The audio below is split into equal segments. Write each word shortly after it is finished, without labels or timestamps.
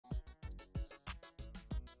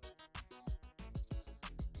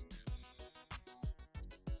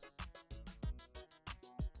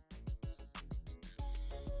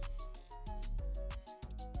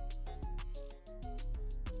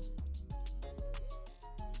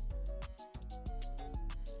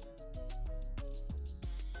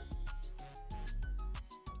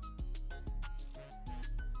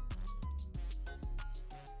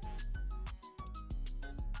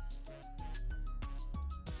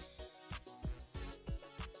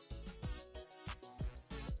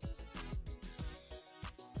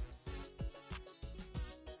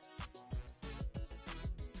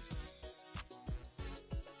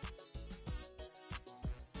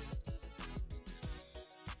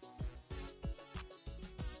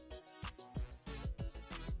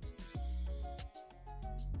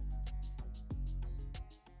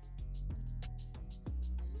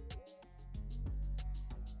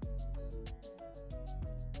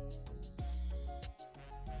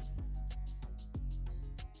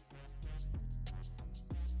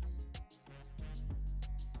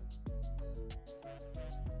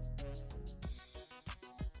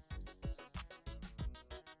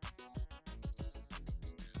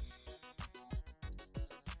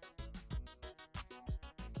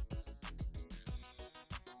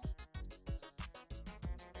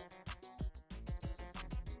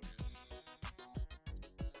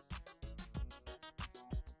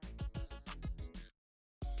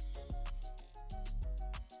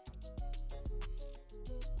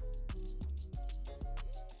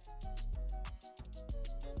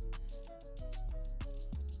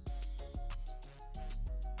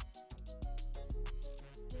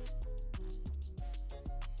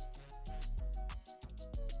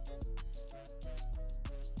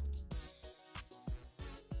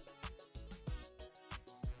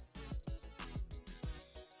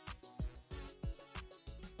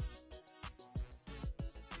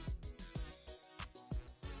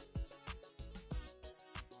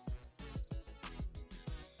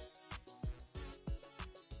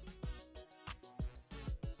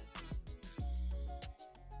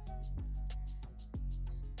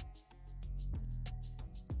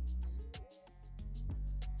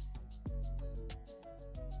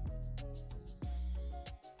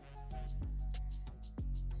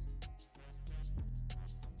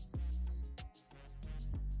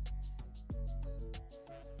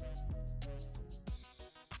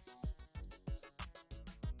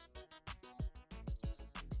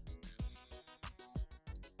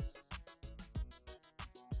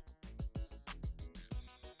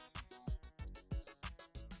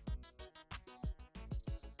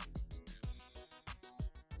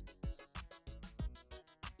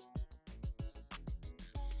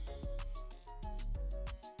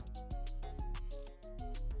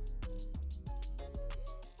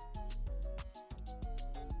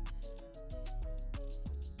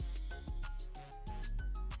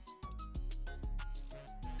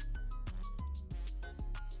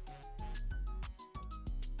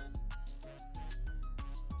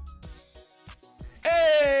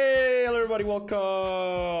everybody,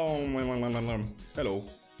 welcome. Hello.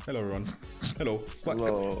 Hello, everyone. Hello. What?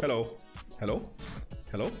 Hello. Hello. Hello.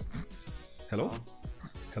 Hello. Hello.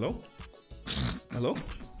 Hello. Hello.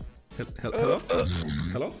 Hello.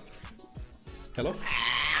 Hello. Hello.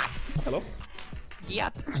 Hello.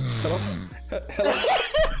 Yep. Hello.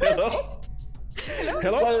 Hello.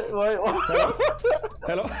 Hello.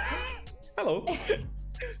 Hello. Hello.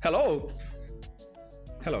 Hello.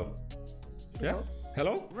 Hello. Yeah.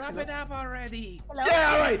 Hello. Wrap it up already. Hello?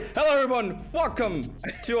 Yeah, alright! Hello everyone! Welcome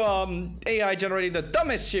to AI generating the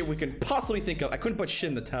dumbest shit we can possibly think of. I couldn't put shit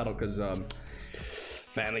in the title because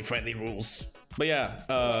family friendly rules. But yeah,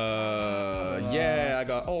 yeah, I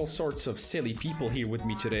got all sorts of silly people here with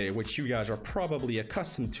me today, which you guys are probably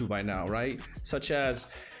accustomed to by now, right? Such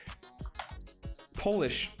as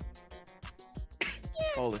Polish.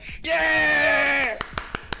 Polish. Yeah!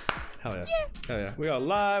 Hell yeah. Hell yeah. We got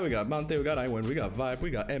Live, we got Monte, we got Iwan, we got Vibe, we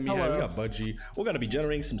got Emmy, we got Budgie. We're gonna be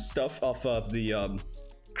generating some stuff off of the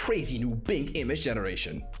crazy new Bing image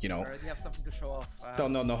generation, you know. I already have something to show off.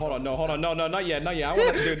 No, hold on, no, not yet. I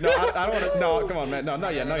wanna, dude, no, I don't wanna, no, come on, man. No,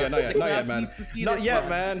 not yet, man. Not yet,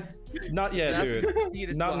 man. Not yet,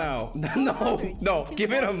 dude. Not now. No,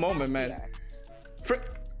 give it a moment, man. Frick.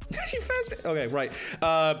 Okay, right.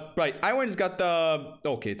 Right. Iwan's got the.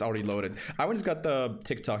 Okay, it's already loaded. Iwan's got the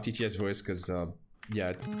TikTok TTS voice because,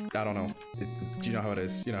 yeah, I don't know. Do you know how it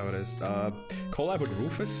is? You know how it is. Collab with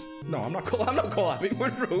Rufus? No, I'm not collabing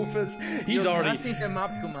with Rufus. He's You're already. gassing him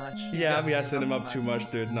up too much. Yeah, I'm gassing him up too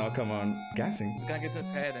much, dude. No, come on. Gassing. He's gonna get to his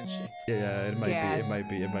head and shit. Yeah, it might Gas. be.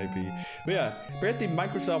 It might be. But yeah, apparently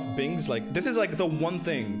Microsoft Bing's like this is like the one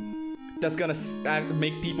thing that's gonna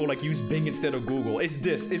make people like use Bing instead of Google. It's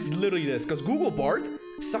this. It's literally this. Because Google Bard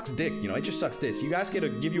sucks dick. You know, it just sucks this. You guys get to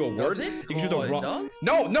give you a word. it? You can do Oh, the it wrong. does?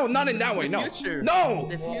 No, not in that way. No. future. No.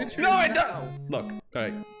 The future. No, is it does. now. Look. All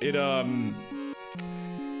right. It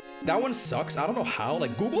that one sucks. I don't know how.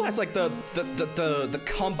 Like Google has like the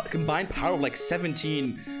combined power of like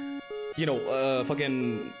 17, you know,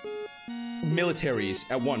 fucking militaries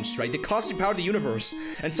at once, right? They constantly power the universe,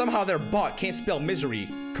 and somehow their bot can't spell misery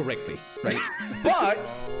correctly, right? But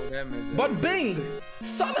Bing,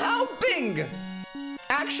 somehow Bing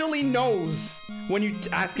actually knows when you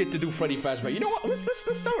ask it to do Freddy Fazbear. You know what? Let's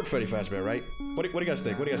start with Freddy Fazbear, right? What do you guys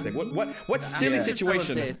think? What do you guys think? What silly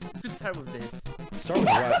situation? Start with this. Start with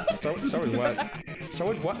what? Start with what? Start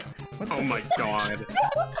with what? What the Oh my god.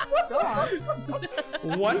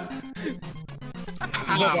 What?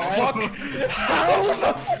 How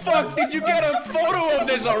the fuck did you get a photo of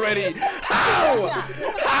this already? How?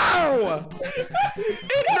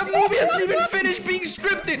 The movie hasn't even finished being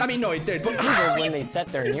scripted. I mean, no, it did, but how? When they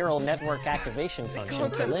set their neural network activation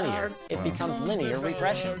function to linear, it becomes linear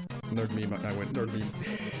regression. Nerd meme. I went nerd meme.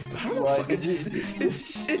 How the fuck?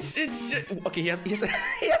 It's okay. He has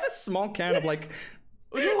a small can of like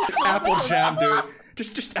apple jam, dude.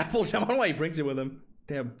 Just apple jam. I don't know why he brings it with him.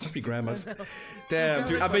 Damn, must be grandma's. Damn,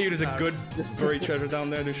 dude, I bet you there's a good buried treasure down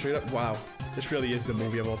there, dude, straight up. Wow, this really is the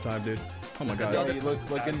movie of all time, dude. Oh my god.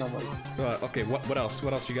 Look in them. Okay, what else?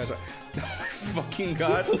 What else you guys are? Oh my fucking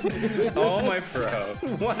god. Oh my bro.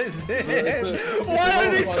 What is it? Why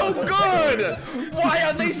are they so good? Why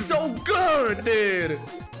are they so good, dude?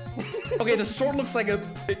 Okay, the sword looks like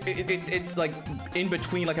it's like in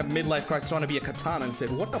between like a midlife crisis trying to be a katana and said,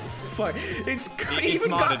 what the fuck? It's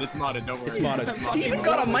modded, don't worry. It's modded. He even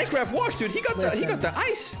got a Minecraft watch, dude. He got the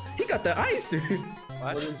ice. He got the ice, dude.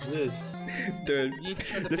 What is this? Dude, You need to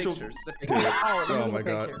show the this will, pictures. dude. Oh my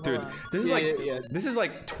god, dude. This is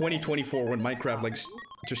like 2024 when Minecraft like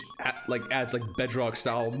just adds like Bedrock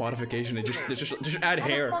style modification. It just add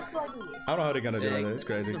hair. I don't know how they're gonna do it. It's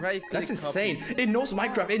crazy. That's insane. It knows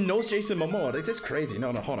Minecraft. It knows Jason Momoa. It's just crazy.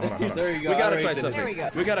 No, hold on. There you go. We gotta try There something. we go.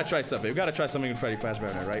 We gotta try something with Freddy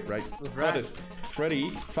Fazbear now, right? How this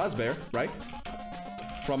Freddy Fazbear, right?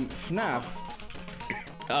 From FNAF.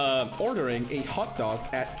 Ordering a hot dog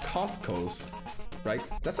at Costco's, right?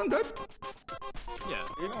 That sound good? Yeah.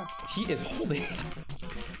 He is holding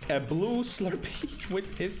a blue Slurpee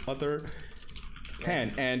with his other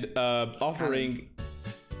hand and offering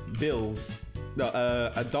bills,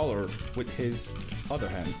 $1 with his other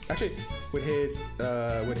hand. Actually, with his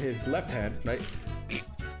left hand, right?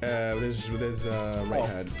 With his right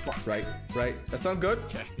hand, right? That sound good?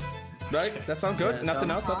 Okay. Right? That sound good?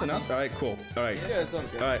 Nothing else? Alright, cool. Alright. Yeah, it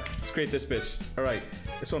sounds good. Alright, let's create this bitch. Alright,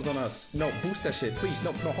 this one's on us. No, boost that shit, please.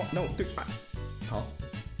 No, dude. Huh?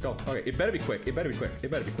 Go. Okay, it better be quick. You know, it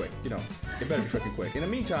better be freaking quick. In the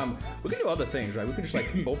meantime, we can do other things, right? We can just like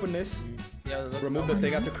open this, remove the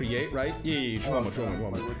thing I have to create, right? Yeah, just one more.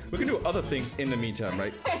 We can do other things in the meantime,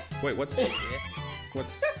 right? Wait, what's...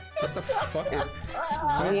 What the fuck is?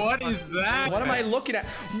 What is that? What am I looking at?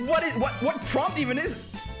 What prompt even is?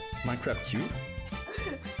 Minecraft cube?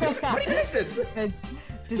 What even is this? It's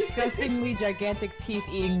disgustingly gigantic teeth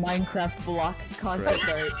eating Minecraft block concept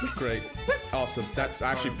art. Great. Awesome. That's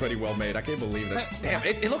actually pretty well made. I can't believe that. Damn,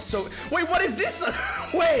 it looks so. Wait, what is this?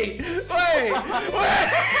 Wait.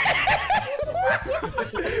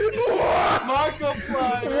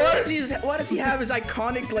 Markiplier. What does he have? His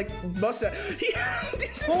iconic like mustache.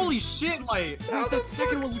 Holy shit, like that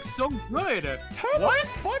second one looks so good. What?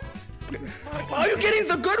 Fuck? Are you getting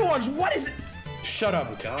the good ones? What is it? Shut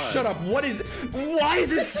up. Shut up. What is why is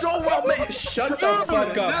this so well made? Shut the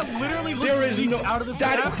fuck up. That literally looks There is no out of the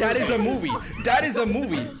that is a movie. That is a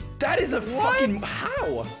movie. That is a fucking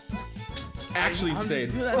how? Actually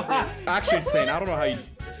insane. Actually insane. I don't know how you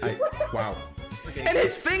wow. And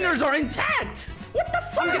his fingers are intact! What the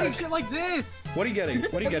fuck? I'm getting shit like this! What are you getting?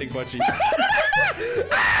 What are you getting, Butchie?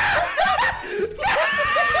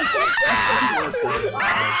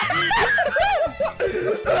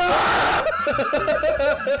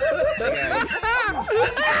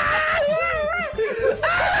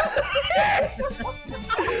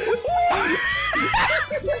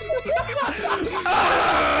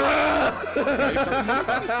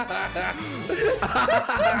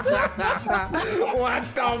 What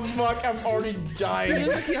the fuck? I'm already dying.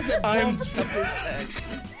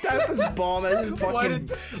 That's his bomb. That's his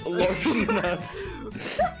fucking lurching nuts.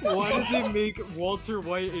 Why did they make Walter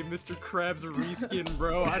White a Mr. Krabs reskin,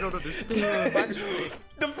 bro? I don't understand.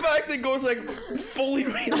 The fact that it goes like fully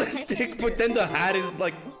realistic, but then the hat is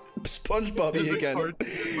like SpongeBob again.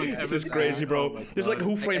 This is crazy, bro. This is like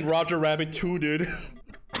Who Framed Roger Rabbit 2, dude.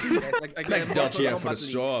 Thanks, Delchia, for the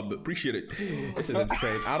sub. Appreciate it. This is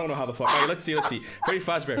insane. I don't know how the fuck. Alright, let's see. Freddy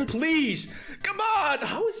Fazbear, please! Come on!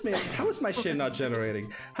 How is my shit not generating?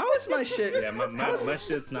 How is my shit? Yeah, my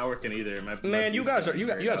shit's not working either. Man, you guys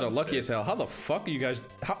are lucky as hell. How the fuck are you guys?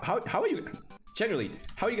 How are you? Generally,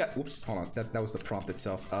 how you got? Whoops, hold on. That was the prompt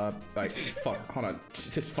itself. Like, fuck. Hold on.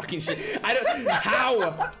 This fucking shit. I don't.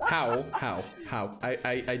 How?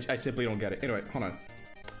 I simply don't get it. Anyway, hold on.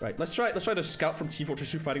 Right, let's try to scout from Team Fortress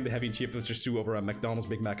 2 fighting the heavy and Team Fortress 2 over a McDonald's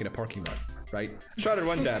Big Mac in a parking lot. Right? Let's try to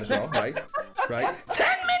run that as well. Right? 10-minute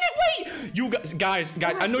wait. You guys.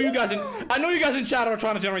 I know you guys in chat are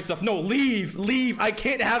trying to generate stuff. No, leave. I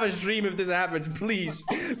can't have a stream if this happens. Please,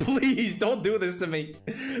 don't do this to me.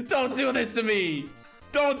 Don't do this to me.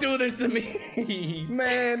 Don't do this to me,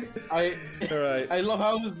 man. Alright. I love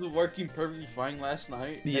how it was working perfectly fine last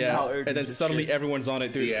night. Yeah, and then suddenly everyone's on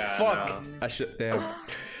it, dude. Yeah, fuck. no. I should. Damn.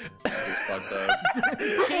 Fucked up.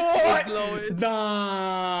 What?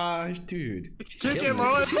 Nah, dude. She's killing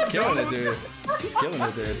it, dude. She's killing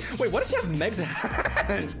it, dude. Wait, what does she have Meg's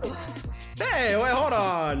hand? Hey, wait, hold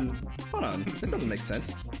on. This doesn't make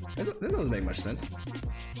sense. This doesn't make much sense.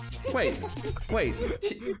 Wait.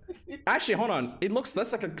 Actually, hold on. It looks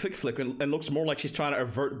less like a click flick and looks more like she's trying to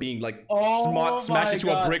avert being like smashed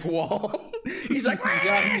into a brick wall. He's like,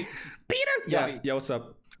 Peter. Yeah, what's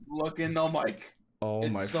up? Look in the mic. Oh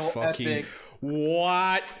it's my so fucking. Epic.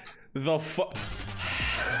 What the fuck?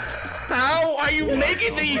 How are you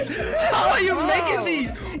making these? How are you making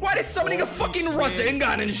these? Why is summoning a fucking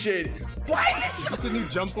Rasengan and shit? Why is this? It's a new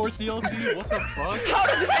Jump Force DLC? What the fuck? How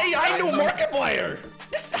does this AI know Markiplier?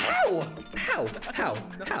 This how?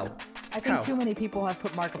 I think too many people have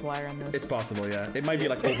put Markiplier on this. It's possible, yeah. It might be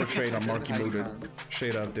like overtrained on Marky Mooted.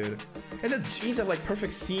 Straight up, dude. And the jeans have like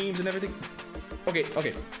perfect seams and everything.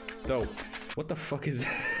 Okay. Though, what the fuck is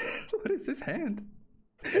what is this hand?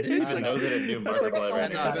 It's like, know that it knew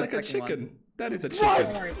Markiplier. That's like a chicken. That is a chicken.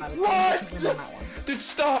 What? Dude,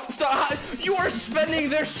 stop! You are spending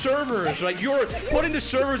their servers, right? You're putting the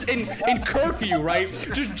servers in curfew, right?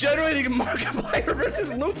 Just generating Markiplier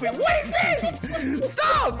versus Luffy. What is this?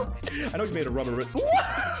 Stop! I know he's made a rubber wrist.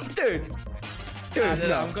 What? Dude,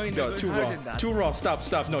 no, I'm going to too raw. Too raw.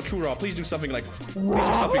 Stop. No, too raw. Please do something like. Please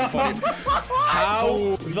do something funny.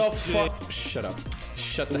 How the fuck? Shut up.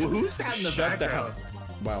 Shut the hell.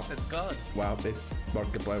 Wow. It's God. Wow, it's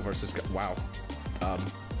Markiplier versus God. Wow.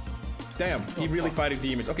 Damn, he really fighting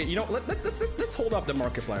demons. Okay, you know, let's hold up the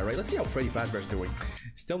Markiplier, right? Let's see how Freddy Fazbear's doing.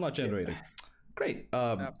 Still not generated. Great.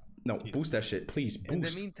 No, boost that shit, please. Boost. In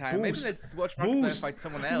the meantime, maybe let's watch Markiplier fight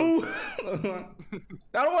someone else. I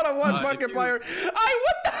don't want to watch Markiplier.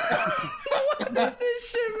 What is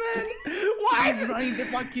this shit, man? Why is it the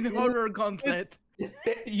fucking horror gauntlet?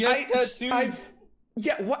 Yes,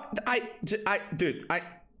 yeah, what? Dude,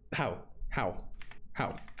 how?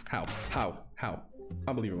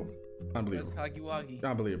 Unbelievable. Unbelievable. Huggy Wuggy.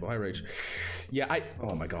 Unbelievable. Hi, Rage. Yeah,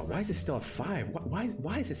 oh my god, why is it still at 5?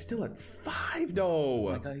 Why is it still at 5 though?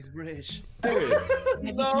 Oh my god, he's British. Dude.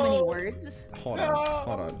 Maybe too many words. Hold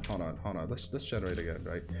on. Let's generate again,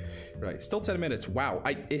 right? Right. Still 10 minutes. Wow.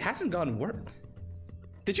 It hasn't gone work.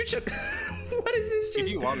 Did you check? What is this shit?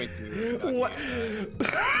 If you want me to. What?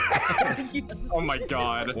 Oh my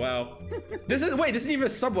god. Wow. This isn't even a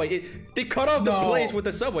subway. They cut off the place with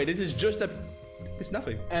the subway. This is just a. It's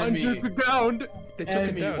nothing. Underground. They took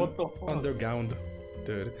it down. What the fuck? Underground.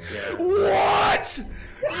 Dude. What?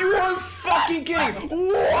 You are fucking kidding!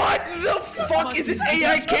 What the fuck is this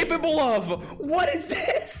AI capable of? What is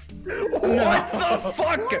this? What the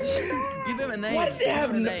fuck? Give him a name. Why does it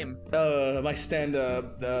have a name? My stand,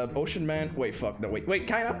 Ocean Man. Wait, fuck, no, wait,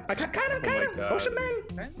 kinda, Ocean Man.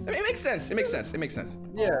 I mean, it makes sense. It makes sense. Yeah.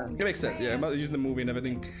 It makes sense. Yeah, I'm using the movie and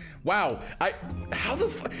everything. Wow, how the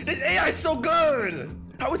fuck? This AI is so good.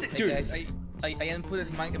 How is it, dude? Hey guys, I inputted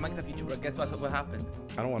Minecraft feature, but guess what happened?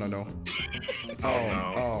 I don't want to know. Oh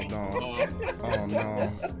no. Oh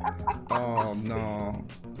no. Oh no.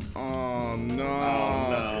 Oh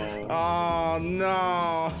no. Oh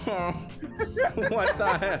no. What the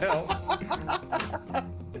hell?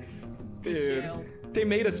 Dude. They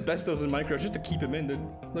made asbestos in Minecraft just to keep him in, dude.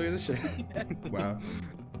 Look at this shit. Wow.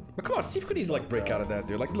 But come on, Steve could easily like break out of that,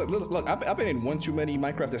 dude. Like, look, I've been in one too many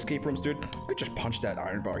Minecraft escape rooms, dude. Could just punch that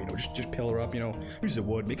iron bar, you know, just pillar up, you know, use the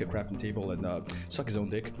wood, make a crafting table, and suck his own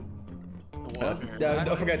dick.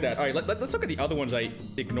 Don't forget that. All right, let's look at the other ones I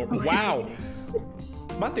ignored. Wow,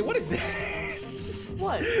 Monte, what is this?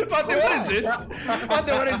 What? Monte, what is this?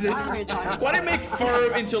 Monte, what is this? Why did it make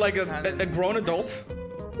Ferb into like a grown adult?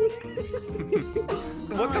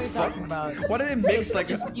 What the fuck? Why did it mix like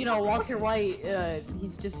just, you know, Walter White,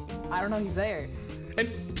 he's just, I don't know, he's there. And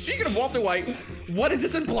speaking of Walter White, what is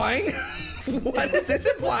this implying? What is this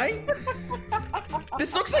implying?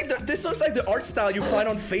 This looks like the art style you find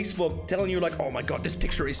on Facebook telling you like, oh my god, this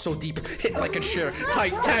picture is so deep. Hit like and share.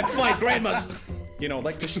 Tag 5 grandmas. You know,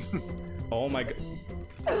 like just oh my god.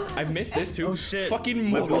 I missed this too. Oh shit. Fucking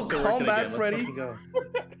Mortal Kombat, Freddy.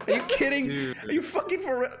 Are you kidding? Dude. Are you fucking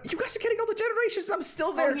for real? You guys are kidding all the generations. I'm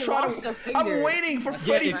still there he trying lost a to. finger. I'm waiting for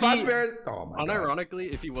Freddy Fazbear. Oh my god.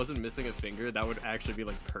 Unironically, if he wasn't missing a finger, that would actually be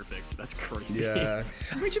like perfect. That's crazy. Yeah.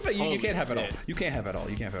 I mean, you can't have it all. You can't have it all.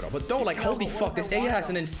 You can't have it all. But don't like, holy fuck, this AI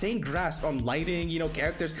has an insane grasp on lighting, you know,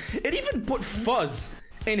 characters. It even put fuzz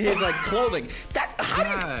in his like clothing. That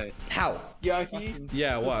how? Yeah,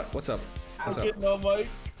 Yeah, what? What's up? What's up? No, Mike.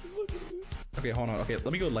 Okay, hold on. Okay,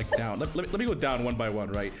 let me go like down. Let me go down one by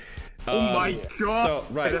one, right? Oh my god. So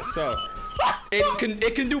right, so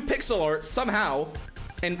it can do pixel art somehow,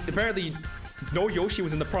 and apparently no Yoshi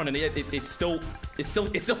was in the front, and it's still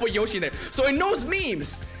put Yoshi in there. So it knows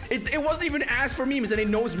memes. It wasn't even asked for memes, and it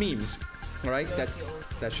knows memes. All right, that's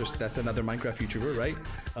another Minecraft YouTuber, right?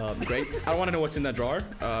 Great. I don't want to know what's in that drawer.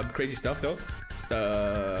 Crazy stuff though.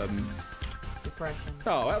 Depression.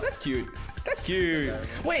 Oh, well, that's cute. That's cute.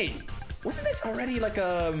 Wait, wasn't this already like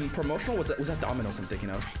promotional? Was that Domino's? I'm thinking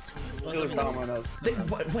of. It was Domino's.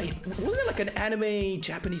 Wait, wasn't it like an anime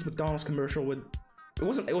Japanese McDonald's commercial with? It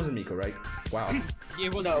wasn't Miko, right? Wow.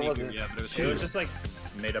 It wasn't Miko, yeah, but It was just like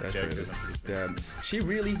made up characters. Damn. She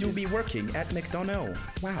really do be working at McDonald's.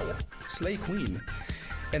 Wow. Slay Queen.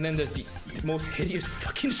 And then there's the most hideous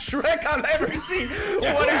fucking Shrek I've ever seen.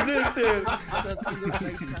 What is this, dude? I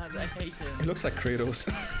hate him. It looks like Kratos.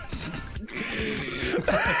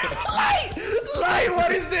 Light!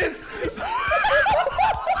 What is this?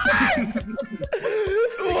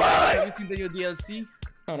 What? Have you seen the new DLC?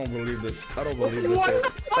 I don't believe this. I don't believe this, dude.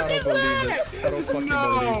 I don't believe this. I don't fucking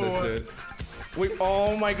believe this, dude. Wait,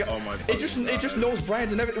 oh my god. Oh my it just knows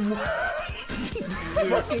brands and everything.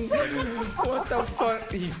 Fucking, what the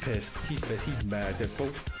fuck? He's pissed. He's mad. They're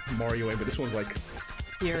both Mario, but this one's like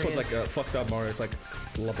fucked up Mario. It's like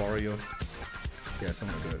Labario. Yeah,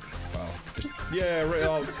 something good. Wow. Just, yeah,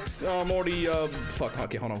 right. Morty. Fuck.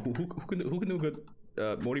 Okay, hold on. Who can do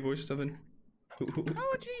good? Morty voice or something? Who?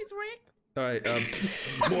 Oh jeez, Rick. All right,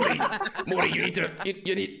 Morty, you need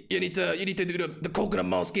to do the coconut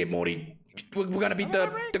mouse skip, Morty. We're gonna beat the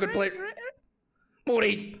good player.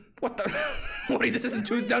 Morty, what the? Morty, this isn't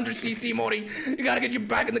 200cc, Morty. You gotta get you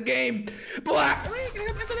back in the game. Black. I'm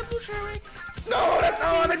gonna push her, Rick. No,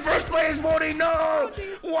 I'm in first place, Morty. No.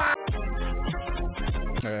 Wow.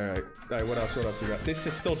 All right. What else you got? This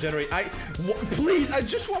is still generate. Please, I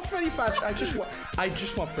just want Freddy Fazbear. I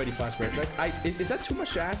just want Freddy Fazbear. Is that too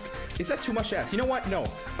much to ask? Is that too much to ask? You know what? No.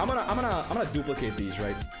 I'm gonna duplicate these,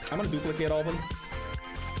 right? I'm gonna duplicate all of them.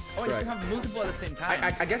 Oh, you can have multiple at the same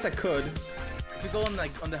time. I guess I could. if you go on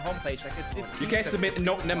like on the homepage, like You can't submit.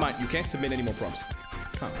 No, never mind. You can't submit any more prompts.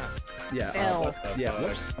 Huh. Yeah. L. Yeah.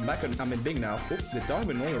 Whoops. I'm back. I'm in Bing now. Oh, the dog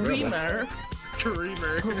been rolling around. Screamer.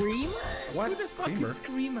 Creamer. Cream? What? Who the fuck Creamer? is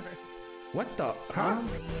Screamer? What the? Huh?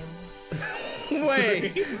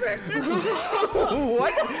 Wait.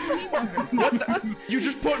 What? What the? You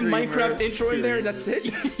just put Minecraft intro in there? That's it?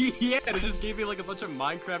 Yeah, and it just gave me like a bunch of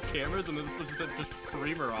Minecraft cameras, and then this just said just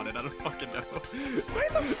Creamer on it. I don't fucking know. Why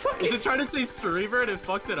the fuck Was is it trying to say Streamer and it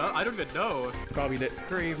fucked it up? I don't even know. Probably did.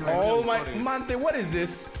 Creamer. Oh my, Monte, what is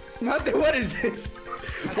this? Monte, what is this?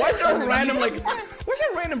 Why is there a random why's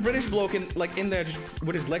there a random British bloke in there just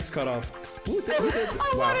with his legs cut off? Who did?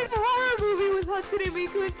 I wanted a horror movie with Hatsune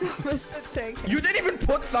Miku and Thomas the Tank. You didn't even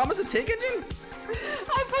put Thomas the Tank Engine?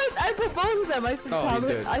 I put both of them. I said Oh, you Thomas.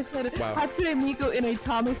 did. I said Wow. Hatsune Miku in a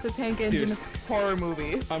Thomas the Tank Engine Dude. horror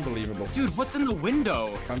movie. Unbelievable. Dude, what's in the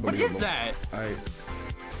window? What is Unbelievable. that?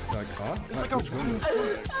 It's like a which window? I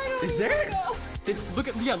don't Is even there? know.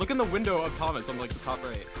 Look in the window of Thomas on like the top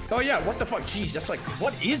right. Oh yeah, what the fuck? Jeez, that's like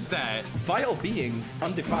What is that? vile being,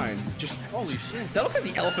 undefined. Just Holy shit. That looks like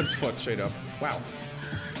the elephant's foot straight up. Wow.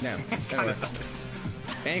 Now, anyway.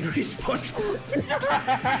 Angry SpongeBob.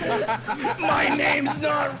 My name's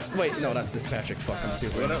not. Wait, no, that's this Patrick. Fuck, I'm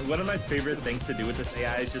stupid. One of my favorite things to do with this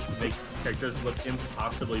AI is just to make characters look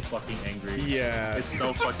impossibly fucking angry. Yeah. It's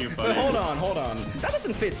so fucking funny. But hold on. That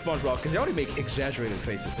doesn't fit SpongeBob because they already make exaggerated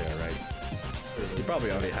faces there, right? You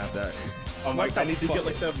probably already have that. Oh my, What the I need to fuck? get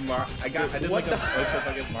like the I did What like a the- bunch of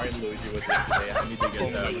fucking Mario and Luigi with this today. I need to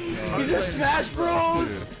get that. He's a Smash Bros.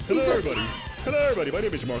 Hello, everybody. Hello, everybody. My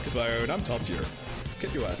name is Markiplier, and I'm top tier.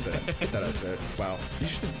 Get your ass back. Get that ass back. Wow. You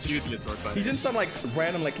should just. Dude, sword fighter. He's in some like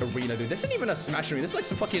random like arena, dude. This isn't even a Smash arena. This is like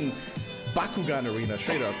some fucking Bakugan arena,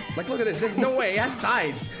 straight up. Like, look at this. There's no way. It has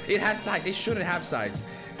sides. It has sides. It shouldn't have sides.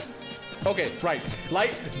 Okay, right.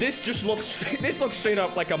 Like, this just looks. This looks straight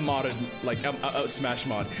up like a modded, like a Smash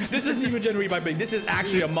mod. This isn't even generated by Bing. This is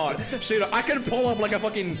actually a mod. Straight up. I could pull up like a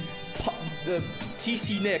fucking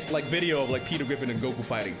TC Nick like video of like Peter Griffin and Goku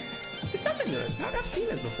fighting. There's nothing good. I've seen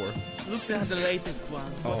this before. Look at the latest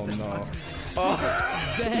one. Oh no.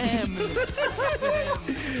 Oh. Damn.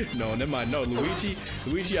 No, never mind. No, Luigi,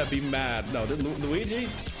 I'd be mad. No, Luigi,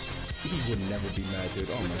 he would never be mad, dude.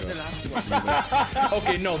 Oh my god.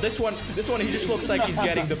 Okay, no, this one, he just looks like he's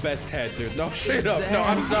getting the best head, dude. No, straight up. No,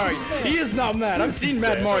 I'm sorry. He is not mad. I've seen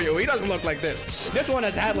Mad Mario. He doesn't look like this. This one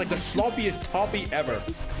has had like the sloppiest toppy ever.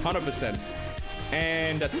 100%.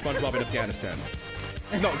 And that's SpongeBob in Afghanistan.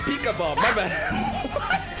 No, Peekaboo, my bad.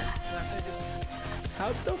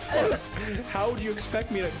 How the fuck? How do you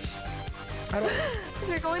expect me to? I don't.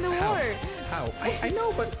 They're going to How? war. How? I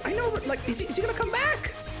know, but like, is he gonna come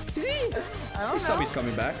back? Is he? I don't know. Somebody's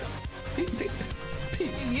coming back. He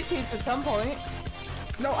mutates at some point.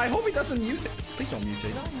 No, I hope he doesn't mutate. Please don't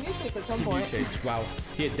mutate. No, he mutates at some He point. mutates. Wow.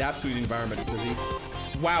 He adapts to the environment, does he?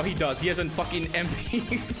 Wow, he does. He has a fucking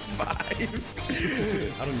MP5.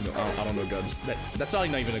 I don't even know. I don't know guns. That's not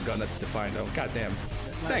even a gun. That's defined. Oh, goddamn.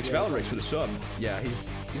 Thanks, Valorix, for the sub. Yeah,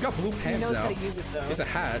 he's got blue He pants knows now. how to use it though. He has a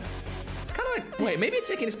hat. It's kind of like, wait, maybe it's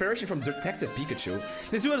taking inspiration from Detective Pikachu.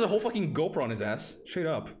 This dude has a whole fucking GoPro on his ass, straight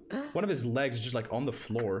up. One of his legs is just like on the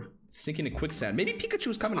floor, sinking in quicksand. Maybe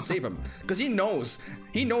Pikachu's coming to save him, because he knows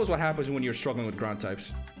what happens when you're struggling with ground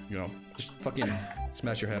types. You know, just fucking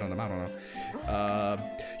smash your head on them. I don't know.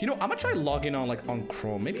 You know, I'm gonna try logging on like on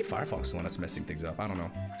Chrome. Maybe Firefox is the one that's messing things up. I don't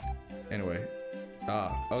know. Anyway.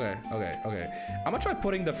 Okay. I'm gonna try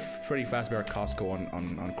putting the Freddy Fazbear Costco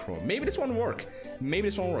on Chrome. Maybe this won't work. Maybe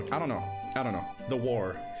this won't work. I don't know. The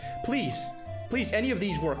war. Please, any of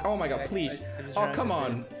these work. Oh my god, please. Oh, come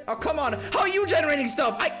on. Oh, come on. How are you generating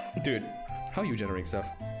stuff? Dude, how are you generating stuff?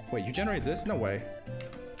 Wait, you generate this? No way.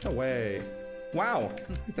 No way. Wow.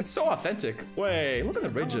 That's so authentic. Wait, look at the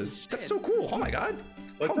ridges. That's so cool. Oh my god.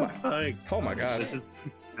 What the fuck? Oh my god.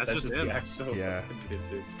 That's just him. the actual Yeah. fucking kid,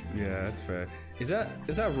 dude. Yeah, that's fair. Is that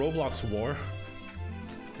Roblox War?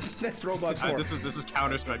 That's Roblox War. This is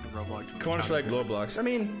Counter-Strike and Roblox. Counter-Strike Roblox. I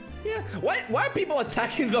mean, yeah. Why are people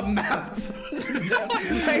attacking the map?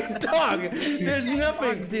 Like, dog, there's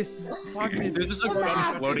nothing. This. There's just a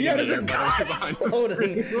gun floating. Yeah, in there's a there, guy behind.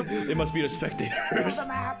 floating. It must be the spectators.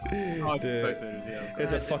 Oh, Dude. spectators, yeah.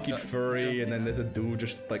 There's a fucking furry, and then there's a dude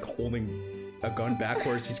just like holding a gun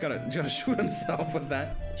backwards. He's gonna shoot himself with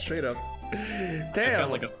that. Straight up. He's Damn. got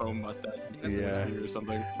like a foam mustache. Yeah. Or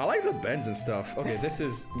something. I like the bends and stuff. Okay, this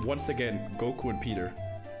is once again Goku and Peter.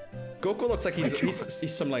 Goku looks like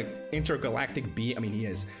he's some like intergalactic being. I mean, he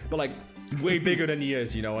is, but like way bigger than he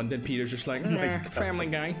is, you know. And then Peter's just like Family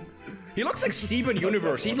Guy. He looks like Steven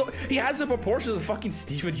Universe. He has the proportions of fucking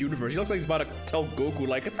Steven Universe. He looks like he's about to tell Goku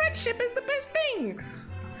like friendship is the best thing. sing?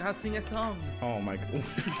 He's gonna sing a song. Oh my god.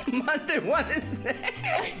 Monday, what is that?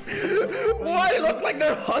 Why they look like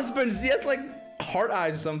their husbands? He has like heart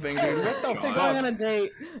eyes or something, dude. What the They're going on fuck? a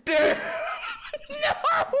date. Dude.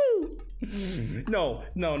 No.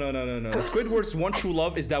 No. Squidward's one true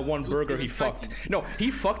love is that one burger he fucked. No,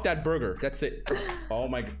 he fucked that burger. That's it. Oh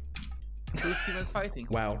my god. Two Stevens fighting.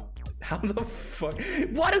 Wow. How the fuck?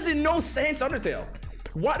 Why does it know Sans Undertale?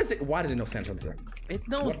 Why does it know Sans Undertale? It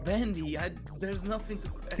knows Bendy. There's nothing to.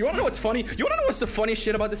 You wanna know what's funny? You wanna know what's the funniest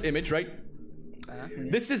shit about this image, right?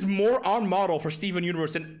 This is more on model for Steven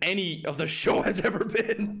Universe than any of the show has ever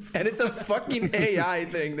been. And it's a fucking AI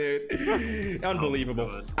thing, dude.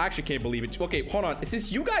 Unbelievable. I actually can't believe it. Okay, hold on.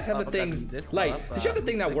 Since you guys have the things, like, since you have the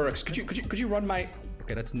thing that works, could you run my...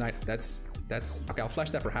 Okay, that's not... That's... Okay, I'll flash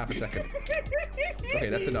that for half a second. Okay,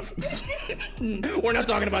 that's enough. We're not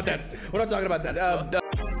talking about that. We're not talking about that.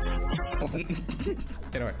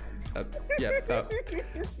 Anyway.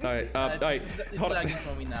 Alright, hold on.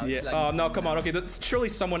 Yeah, no, come on. Okay, surely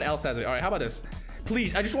someone else has it. Alright, how about this?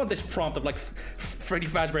 Please, I just want this prompt of like Freddy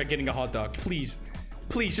Fazbear getting a hot dog. Please.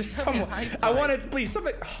 Please, just someone. I want it, please,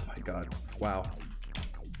 something. Oh my god. Wow.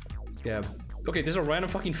 Yeah. Okay, there's a random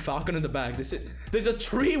fucking falcon in the back. There's a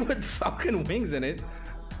tree with falcon wings in it.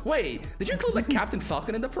 Wait, did you include like Captain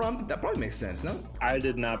Falcon in the prompt? That probably makes sense, no? I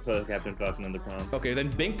did not put Captain Falcon in the prompt. Okay, then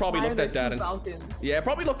Bing probably looked at that and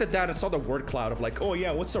probably looked at that and saw the word cloud of like, oh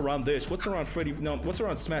yeah, what's around this? What's around Freddy? No, what's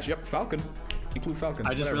around Smash? Yep, Falcon. Include Falcon.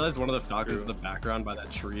 I just realized one of the falcons in the background by that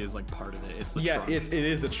tree is like part of it. It's the trunk. it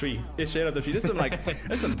is the tree. It's straight up the tree. This is some like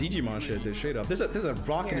that's some Digimon shit. Dude, straight up. There's a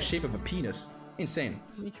rock in the shape of a penis. Insane.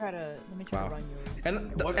 Let me try to run yours.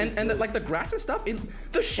 And like the grass and stuff,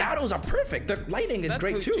 the shadows are perfect. The lighting is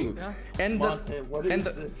great too. And That's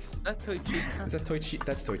Toy Chica. Is that Toy Chica?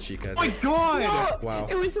 That's Toy Chica. Oh my god! Wow.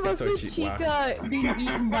 It was supposed to be Chica being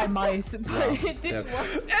eaten by mice, but it didn't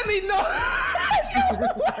work. Emmy, no!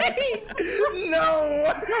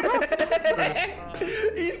 No!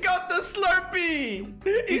 He's got the Slurpee!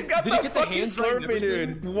 He's got the fucking Slurpee,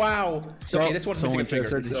 dude. Wow. Okay, this one's missing a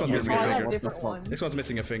finger. This one's missing a finger. This one's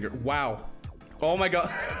missing a finger. Wow. Oh my god.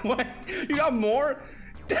 What? You got more?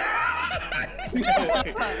 They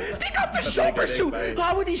got the shoppers too.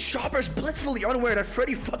 How are these shoppers blissfully unaware that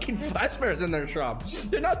Freddy fucking Fazbear is in their shop?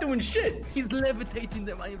 They're not doing shit. He's levitating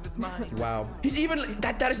them out of his mind. Wow. He's even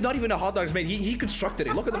that is not even a hot dog made. He constructed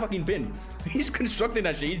it. Look at the fucking bin. He's constructing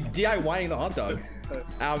that shit. He's DIYing the hot dog.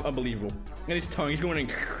 Unbelievable. And his tongue, he's going,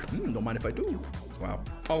 don't mind if I do. Wow.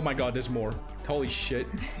 Oh my god, there's more. Holy shit.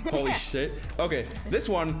 Holy shit. Okay, this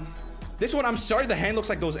one, I'm sorry the hand looks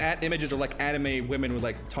like those images of like anime women with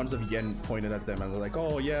like tons of yen pointed at them and they're like,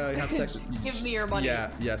 oh yeah, have sex. Give me your money.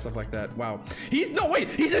 Yeah, stuff like that. Wow. He's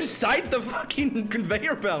inside the fucking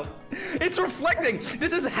conveyor belt. It's reflecting.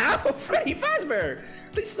 This is half of Freddy Fazbear.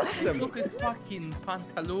 They sliced him. They took his fucking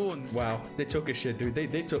pantaloons. Wow, they took his shit, dude.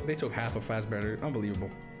 They took half of Fazbear, dude. Unbelievable.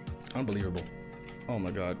 Unbelievable. Oh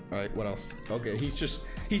my god. Alright, what else? Okay, he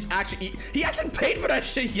hasn't paid for that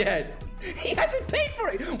shit yet! He hasn't paid for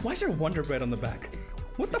it! Why is there Wonder Bread on the back?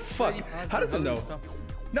 What the fuck? How does it know?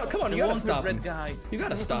 No, come on, you gotta stop him. You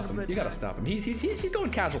gotta stop him. You gotta stop him. He's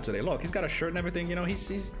going casual today. Look, he's got a shirt and everything, you know, he's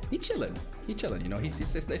chilling. He's chilling, you know, it's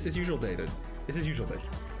his usual day, dude. It's his usual day.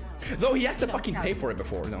 Though he has to fucking pay for it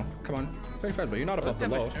before, no. Come on. Very fast, but you're not above the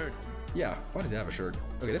law. Yeah, why does he have a shirt?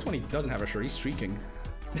 Okay, this one he doesn't have a shirt, he's streaking.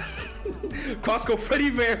 Costco Freddy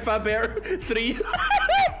Fazbear 3.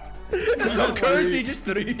 There's no currency, just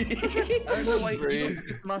 3. I don't know why he uses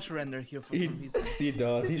a smash render here for some reason. He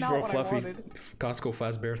does, he's real fluffy. Costco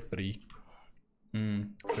Fazbear 3.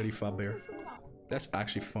 Freddy Fazbear. That's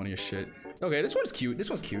actually funny as shit. Okay, this one's cute. This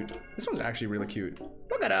one's actually really cute.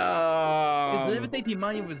 Look at him. He's levitating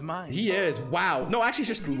money with his mind. He is. Wow. No, actually,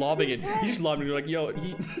 he's just lobbing it. He's just lobbing it. You're like,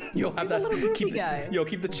 yo, have that.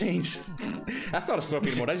 Keep the change. That's not a Slurpee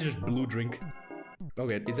anymore. That's just blue drink.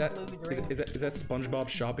 Okay, is that SpongeBob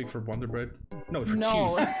shopping for Wonder Bread? No, for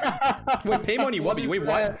cheese. Wait, pay money, Wubby. Wait,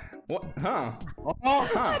 what? What? Huh?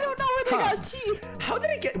 I don't know where they got cheese. How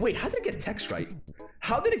did it get text right?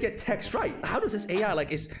 How did it get text right? How does this AI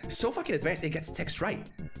is so fucking advanced? It gets text right.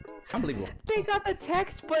 Unbelievable. They got the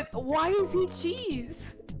text, but why is he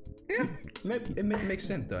cheese? Yeah, it makes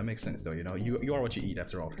sense though. It makes sense though. You know, you are what you eat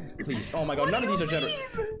after all. Please. Oh my god, none of these are generating.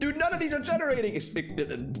 Dude, none of these are generating.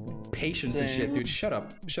 Patience and shit, dude. Shut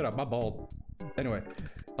up. My bald. Anyway,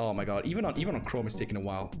 Oh my god, even on Chrome it's taking a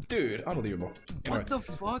while. Dude, unbelievable. What the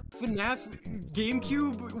fuck? FNAF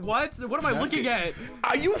GameCube? What? What am I looking at?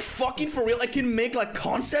 Are you fucking for real? I can make like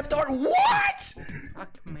concept art? What?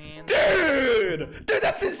 Fuck, man. Dude,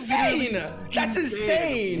 that's insane. That's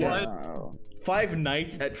insane. What? Five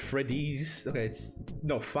Nights at Freddy's. Okay, it's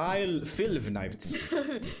no Five Nights.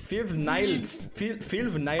 Five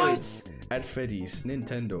Nights at Freddy's.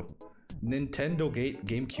 Nintendo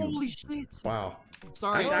GameCube. Holy shit. Wow.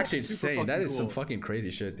 Sorry. That's actually super insane. fucking That is cool. some fucking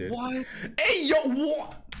crazy shit, dude. What? Hey, yo,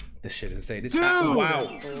 what? This shit is insane. This Dude!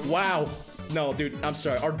 Wow. No, dude, I'm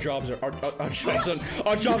sorry. Our jobs are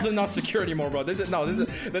not secure anymore, bro. This is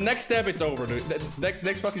the next step. It's over, dude. The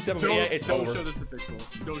next fucking step of AI, it's don't over. Show this to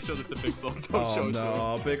Pixel. Don't show this to Pixel. Don't Oh show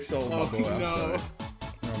no, Big Soul, my boy. I'm no. sorry.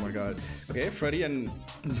 Oh my god. Okay, Freddy and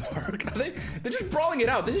Mark. They're just brawling it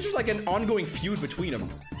out. This is just like an ongoing feud between them.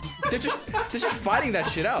 They're just fighting that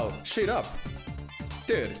shit out, straight up.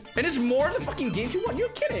 Dude, and it's more than the fucking GameCube one. You're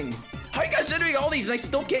kidding? How are you guys doing all these and I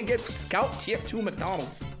still can't get Scout TF2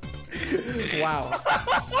 McDonald's? Wow.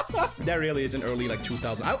 That really is an early like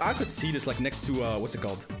 2000. I could see this like next to what's it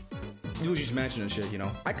called? Luigi's Mansion and shit. You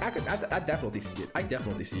know, I definitely see it. I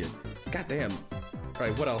definitely see it. God damn. All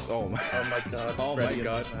right, what else? Oh my god. Oh Freddy my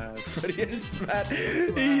god. and Smash. Freddy and Smash.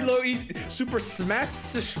 He's Super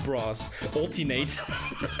Smash Bros. Ultimate.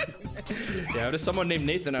 Yeah, there's someone named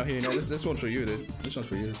Nathan out here. You know, this one's for you, dude. This one's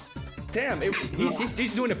for you. Damn,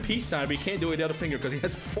 he's doing a peace sign, but he can't do it with the other finger because he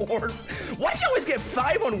has 4. Why does he always get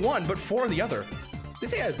 5 on one, but 4 on the other?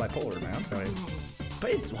 This guy is bipolar, man. I'm sorry.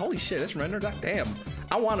 But holy shit, this render, god damn.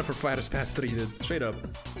 I want it for Fighters Pass 3, dude. Straight up.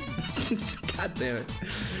 God damn it.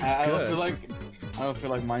 It's I good. don't feel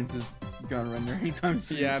like mine's just gonna render anytime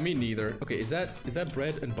soon. Yeah, me neither. Okay, is that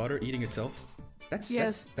bread and butter eating itself? That's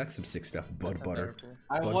some sick stuff. Butter.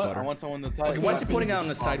 I want someone to tell. Okay, why is he putting it on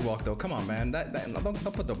the sidewalk though? Come on, man. Don't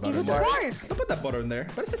put the butter in there. Don't put that butter in there.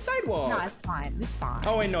 But it's a sidewalk. No, it's fine. It's fine.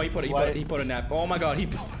 Oh wait, no, he put a nap. Oh my god, he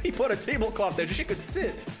put a tablecloth there so she could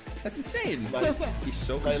sit. That's insane. He's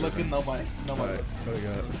so looking no my. Oh my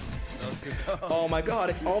god. Oh my god,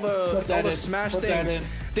 it's all the Smash things.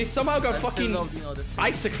 They somehow got fucking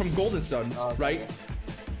Isaac from Golden Sun, right?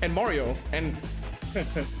 And Mario and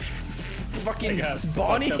fucking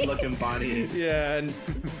Bonnie. Looking Bonnie. Yeah, and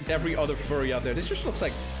every other furry out there. This just looks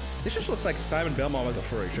like Simon Belmont as a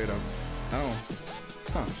furry, straight up. I don't know.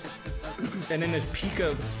 Huh. And then there's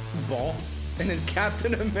Pika Ball. And then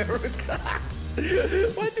Captain America.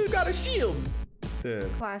 Why dude got a shield? Dude.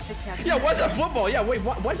 Classic Captain. Yeah, what's that football? Yeah, wait,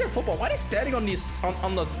 why is there football? Why are they standing on the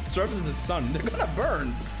surface of the sun? They're gonna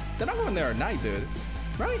burn. They're not going there at night, dude.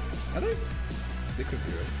 Right? Are they? They could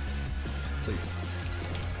be, right? Please.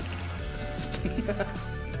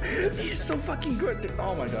 He's so fucking good, dude.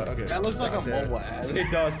 Oh my god. Okay. That looks like a mobile ad.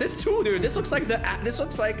 It does. This too, dude. This looks like the app. This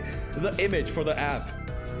looks like the image for the app.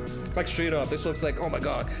 Like straight up, this looks like, oh my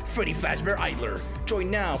god, Freddy Fazbear Idler. Join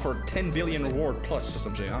now for 10 billion reward plus or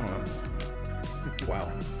something. I don't know.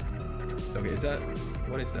 Wow. Okay,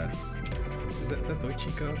 what is that? Is that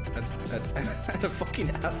Doichico at the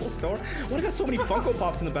fucking Apple store? Why I got so many Funko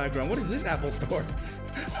Pops in the background? What is this Apple store?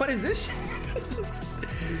 What is this shit?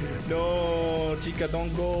 No, Chica,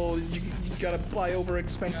 don't go. You gotta buy over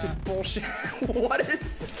expensive bullshit. What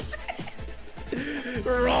is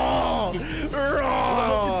Raw!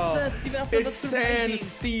 It's San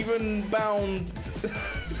Steven Bound.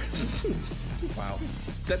 Wow.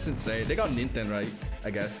 That's insane. They got Nintendo, right?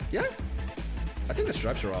 I guess. Yeah? I think the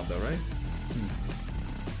stripes are off though, right?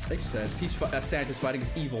 Makes sense. Sans is fighting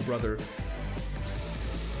his evil brother.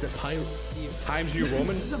 Times New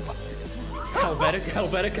Roman?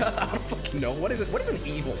 Helvetica? I don't fucking know. What is it? What is an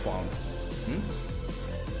evil font?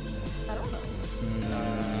 I don't know.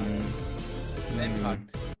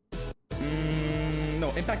 Impact. No,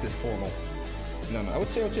 Impact is formal. No. I would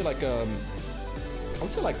say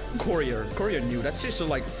like Courier. Courier new. That's just so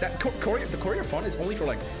like that. Courier. The Courier font is only for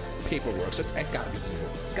like paperwork, so it's gotta be evil.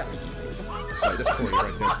 It's gotta be evil. Right, that's Courier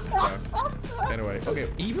right there. Yeah. Anyway, okay.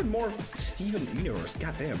 Even more Steven Universe.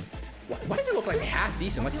 Goddamn. Why does it look like half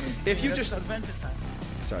decent? Like if you just.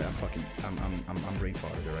 Sorry, I'm brain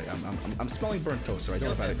farted, right? I'm smelling burnt toast, so I don't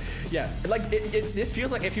know about it. Yeah, like this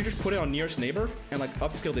feels like if you just put it on Nearest Neighbor and like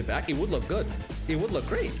upscaled it back, it would look good. It would look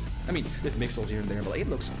great. I mean, there's mixels here and there, but like, it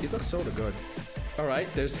looks sort of good. All right,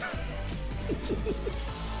 there's.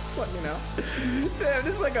 What, you know? Damn,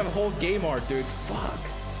 this is like a whole game art, dude. Fuck.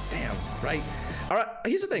 Damn. Right. All right.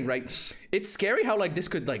 Here's the thing, right? It's scary how like this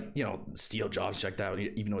could like, you know, steal jobs checked out,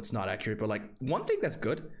 even though it's not accurate. But like one thing that's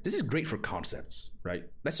good, this is great for concepts, right?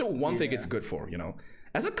 That's the one thing it's good for, you know.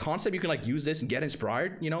 As a concept, you can like use this and get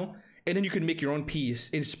inspired, you know, and then you can make your own piece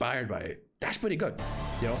inspired by it. That's pretty good.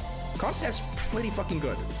 You know, concept's pretty fucking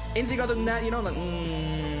good. Anything other than that, you know, like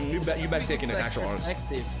you bet taking an actual artist.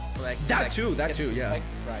 That too, yeah.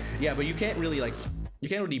 Right. Yeah, but you can't really like, you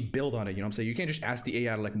can't really build on it. You know what I'm saying? You can't just ask the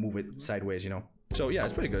AI to like move it sideways. You know. So yeah,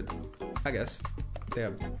 it's pretty good, I guess.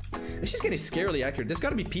 Damn. It's just getting scarily accurate. There's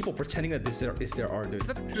gotta be people pretending that this is their art, dude. Is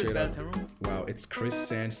that Chris Belterum? Wow, it's Chris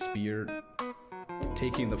Sandspear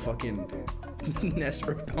taking the fucking nest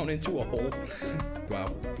down into a hole.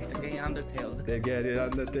 Wow. The gay Undertale. They get it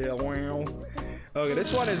on the tail. Wow. Okay,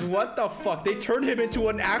 this one is what the fuck? They turned him into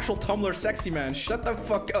an actual Tumblr sexy man. Shut the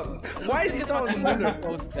fuck up. Why is he tall and slender?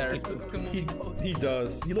 He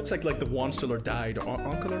does. He looks like the Onceler died.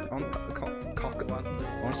 Onceler,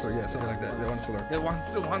 yeah, something like that. The Onceler. The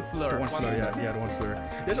Onceler. Yeah, the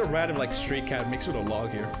Onceler. There's a random like stray cat mixed with a log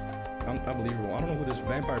here. Unbelievable. I don't know who this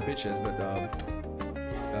vampire bitch is, but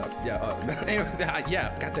anyway,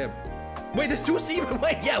 yeah, goddamn. Wait, there's two Steven.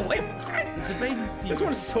 Wait, what? The baby Steven. This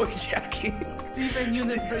one's soy jacking.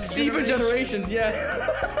 Steven Generations, yeah.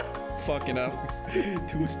 Fucking up.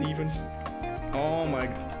 Two Stevens. Oh my.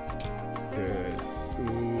 Dude.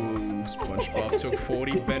 Ooh, SpongeBob took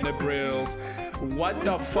 40 Benadryls. What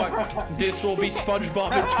the fuck? This will be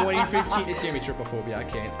SpongeBob in 2015. It's giving me trypophobia. I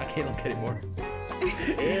can't look at it more.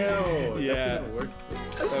 Ew. Yeah.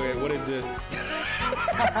 Okay, what is this?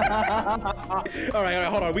 all right,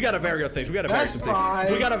 hold on. We gotta vary our things. We gotta vary some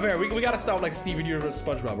things. We gotta vary. We gotta start like Steven Universe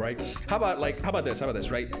SpongeBob, right? How about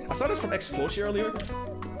this? Right? I saw this from Explosion earlier.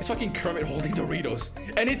 It's fucking Kermit holding Doritos,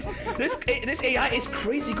 and it's this AI is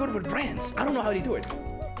crazy good with brands. I don't know how they do it.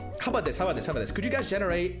 How about this? Could you guys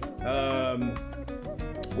generate?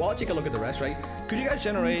 Well, I'll take a look at the rest, right? Could you guys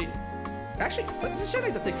generate? Actually, let's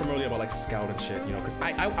generate the thing from earlier about like Scout and shit, you know, because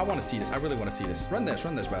I want to see this. I really want to see this. Run this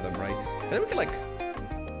by them, right? And then we can like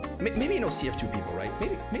maybe CF2 people, right?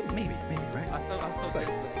 Maybe, right? I still like,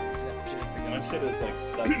 my shit is like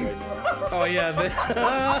stuck right now. Oh yeah.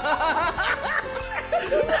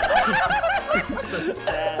 So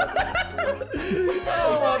sad.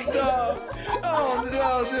 Oh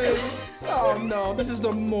no, dude. Oh no, this is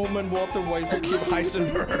the moment Walter White will keep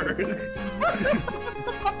Heisenberg.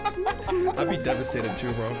 I'd be devastated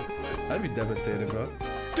too, bro. I'd be devastated, bro.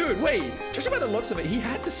 Dude, wait. Just by the looks of it, he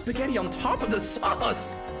had the spaghetti on top of the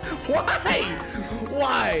sauce.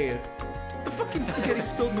 Why? The fucking spaghetti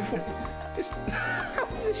spilled before. How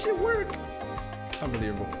does this shit work?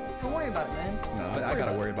 Unbelievable. Don't worry about it, man. No, I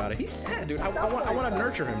gotta worry about it. He's sad, dude. I want to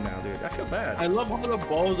nurture him now, dude. I feel bad. I love how the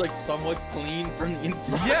ball is like somewhat clean from the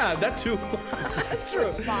inside. Yeah, that too. That's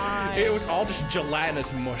true. Fine. It was all just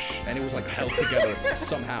gelatinous mush, and it was like held together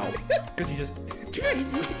somehow. Because he's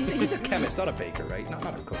a chemist, not a baker, right?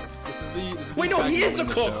 Not a cook. Wait, no, he is a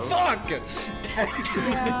cook. Fuck.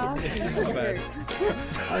 Yeah. Bad.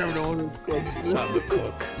 I don't know who cooks. I'm the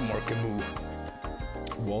cook. Mark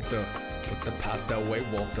Walter. Put the pasta away,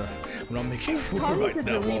 Walter. I'm not making food Tom right is a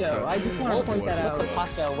now, Dorito. Walter. I just want to point that out. Put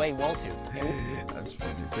pasta away, Walter. That's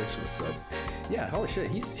funny. Picture up. Yeah, holy shit.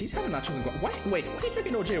 He's having nachos and why are you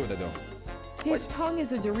drinking OJ with it though? His tongue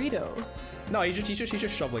is a Dorito. No, he's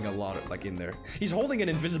just shoveling a lot of like in there. He's holding an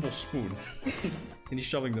invisible spoon, and he's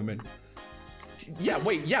shoving them in. Yeah,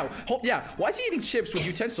 wait, yeah. Why is he eating chips with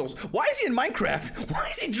utensils? Why is he in Minecraft? Why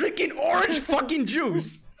is he drinking orange fucking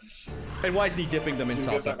juice? And why isn't he dipping them in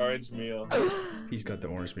salsa? Got the orange meal. He's got the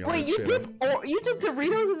orange meal. Wait, you dip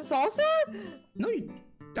Doritos in salsa? No,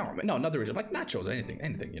 not Doritos. Like nachos, anything,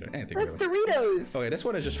 you know, anything. That's really. Doritos. Okay, this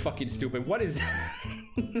one is just fucking stupid. What is?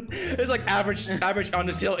 It's like average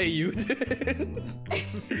Undertale AU.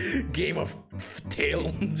 Game of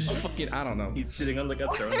Tail. Just fucking, I don't know. He's sitting on like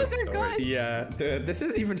a throne of sword. Yeah, dude, this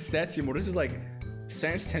isn't even Sans anymore. This is like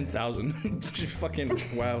Sans 10,000. Just fucking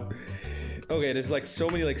wow. Okay, there's like so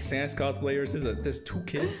many like Sans cosplayers. There's two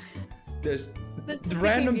kids. There's the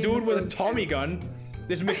random dude with a Tommy gun.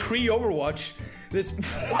 There's McCree Overwatch. There's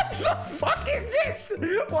what the fuck is this?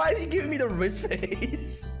 Why is he giving me the wrist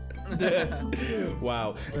face?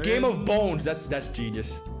 Wow. Game of Bones. That's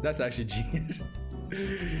genius. That's actually genius.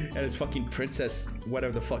 And it's fucking Princess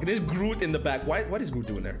whatever the fuck. There's Groot in the back. What is Groot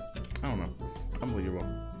doing there? I don't know. Unbelievable.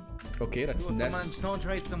 Okay, that's Ness.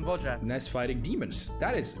 Ness fighting demons.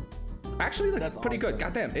 That is actually like pretty good.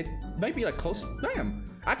 Goddamn, it might be like close. Damn,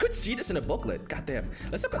 I could see this in a booklet. Goddamn,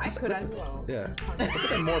 let's look at. Let's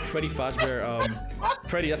look at more Freddy Fazbear.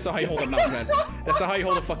 Freddy, that's not how you hold a mouse, man. That's not how you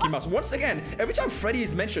hold a fucking mouse. Once again, every time Freddy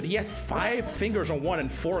is mentioned, he has 5 fingers on one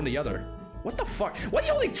and 4 on the other. What the fuck? Why is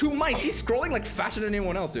he holding 2 mice? He's scrolling like faster than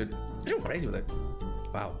anyone else, dude. You're going crazy with it.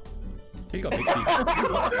 Wow. You got big feet.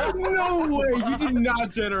 No way! You did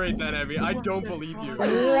not generate that, Emmy. I don't believe you. What?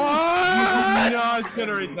 You did not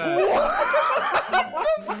generate that. What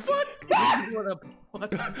the fuck?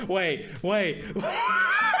 Wait.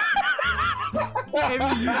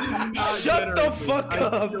 Shut the fuck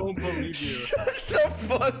up. I don't believe you. Shut the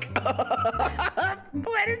fuck up.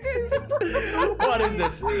 What is this? What is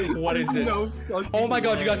this? What is this? No fucking Oh my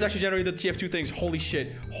god, you guys way. actually generated the TF2 things. Holy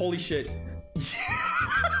shit. Holy shit.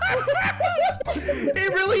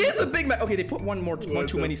 It really is a Big Mac. Okay, they put one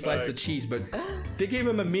too many slices of cheese, but they gave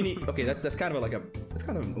him a mini. Okay, that's kind of like a. That's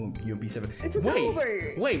kind of an UMP7. It's a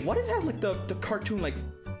Dober. Wait, what does it have like the cartoon like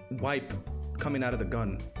wipe coming out of the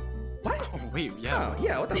gun? What? Oh, wait, yeah. Oh,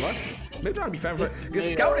 yeah, what the fuck? Maybe trying to be fan for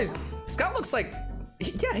because Scout looks like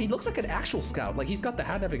he looks like an actual Scout. Like he's got the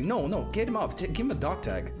hat and everything. No, get him off. Give him a dog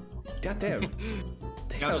tag. God damn.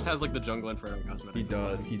 Scout just has like the jungle Inferno cosmetics.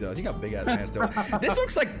 He does. He got big ass hands though. This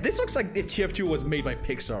looks like if TF2 was made by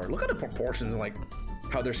Pixar. Look at the proportions and like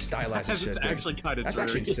how they're stylized and shit. It's dude. actually kind of That's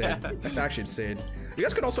actually insane. That's actually insane. You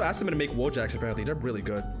guys could also ask them to make Wojaks. Apparently, they're really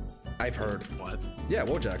good. I've heard. What? Yeah,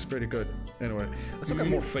 Wojak's pretty good. Anyway, let's look at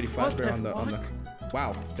more Freddy Fazbear on the.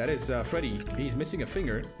 Wow, that is Freddy. He's missing a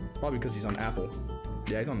finger, probably because he's on Apple.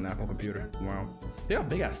 Yeah, he's on an Apple computer. Wow. Yeah,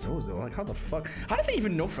 big ass toes though. Like how the fuck? How did they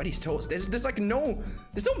even know Freddy's toes? There's like no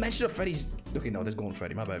mention of Freddy's. Okay, no, there's Golden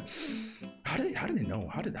Freddy. My bad. How did they know?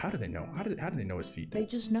 How did they know? How did they know his feet? They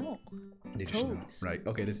just know. They just know. Right.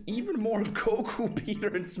 Okay. There's even more Goku, Peter,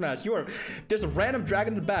 and Smash. There's a random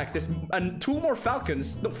dragon in the back. There's two more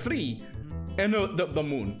Falcons. No, three, and the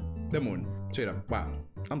moon. The moon. Straight up. Wow.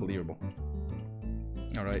 Unbelievable.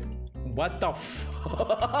 All right. What the fuck?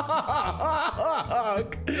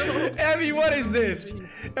 Evie, what is this?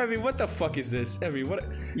 Evie, what the fuck is this? Evie, what?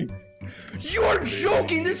 You're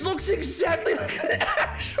joking! This looks exactly like an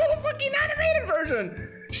actual fucking animated version!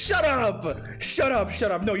 Shut up! Shut up,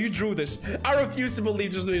 shut up. No, you drew this. I refuse to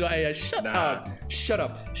believe this little AI. Shut up. Shut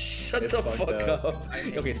up. Shut the fuck up.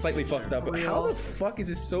 Okay, slightly fucked up. But how the fuck is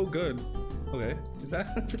this so good? Okay, is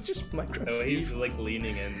that just Minecraft Oh, Steve he's like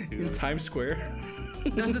leaning into in Times Square?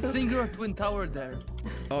 There's a singular twin tower there.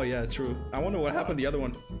 Oh yeah, true. I wonder what happened to the other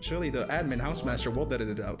one. Surely the admin housemaster will edit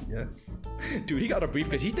it out. Yeah. Dude, he got a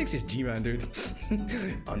briefcase. He thinks he's G-Man, dude.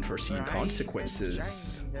 Unforeseen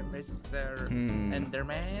consequences. Mr.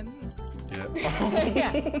 Enderman. Yeah.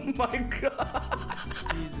 Yeah. Oh my god.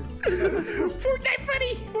 Jesus. Fortnite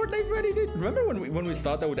Freddy, dude. Remember when we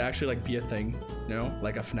thought that would actually like be a thing? You know,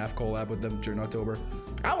 like a FNAF collab with them during October.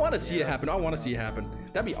 I want to see it happen.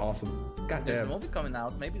 That'd be awesome. God There's a damn. movie coming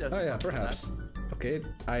out. Maybe there's Oh yeah, something perhaps. like Okay,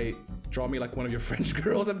 I draw me like one of your French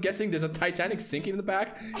girls. I'm guessing there's a Titanic sinking in the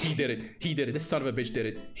back. He did it. This son of a bitch did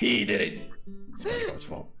it. He did it. SpongeBob's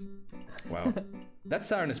fault. Wow. That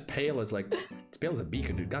siren is pale as like, it's pale as a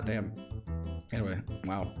beacon, dude. God damn. Anyway,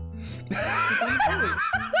 wow.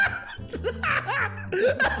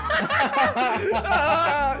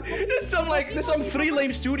 There's some 3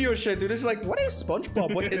 lame studio shit, dude. This is like, what is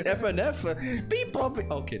SpongeBob? What's in FNF? Beep bop.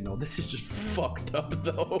 Okay, no, this is just fucked up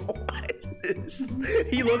though. What is this?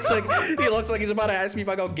 He looks like he's about to ask me if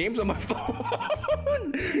I got games on my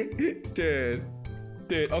phone. Dude.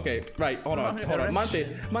 Okay, right. Hold on.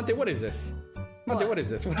 Monte, what is this? Monte, what is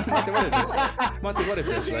this? Monte, what is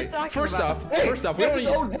this? Right. First off,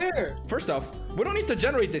 we don't need to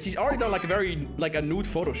generate this. He's already done like a nude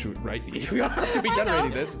photo shoot, right? We don't have to be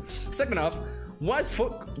generating this. Second off, why does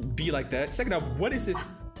foot be like that? Second off, what is this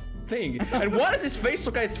thing? And why does his face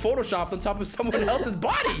look like it's photoshopped on top of someone else's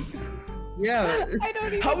body? Yeah. I don't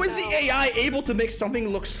even How is the know. AI able to make something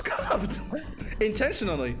look scuffed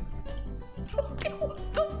intentionally?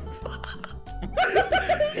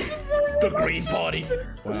 The green body.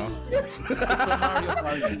 Wow.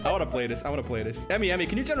 I want to play this. Emmy,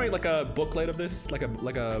 can you generate like a booklet of this? Like a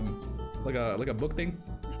book thing?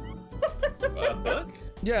 a book.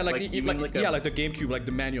 Yeah, Like, you mean like a- like the GameCube, like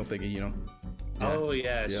the manual thingy, you know? Oh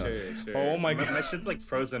yeah, Yeah. sure. Oh my god. My shit's like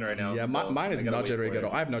frozen right now. Yeah, so mine is I gotta not wait generated for at it.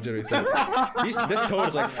 all. I have not generated. So this toad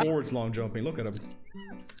is like forwards long jumping. Look at him.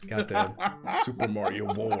 Goddamn. Super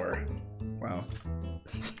Mario War. Wow.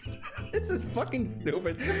 This is fucking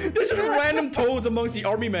stupid. There's just random toads amongst the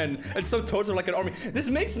army men, and some toads are like an army. This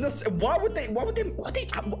makes no sense. Why would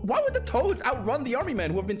the toads outrun the army men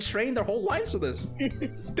who have been trained their whole lives for this?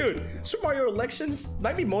 Dude, Super Mario Elections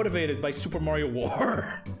might be motivated by Super Mario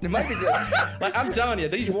War. It might be like I'm telling you,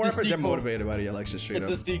 these war efforts, they're motivated by the elections straight up.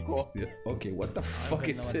 It's a sequel. Yeah. Okay, what the fuck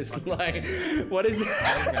is this? Like, what is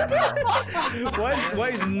why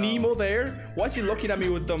is Nemo there? Why is he looking at me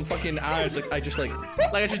with them fucking eyes? Like I just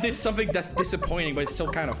did something that's disappointing, but it's still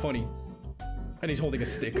kind of funny. And he's holding a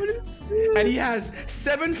stick. And he has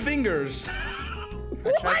 7 fingers.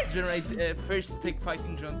 I tried to generate fish stick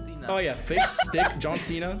fighting John Cena. Oh yeah, fish, stick, John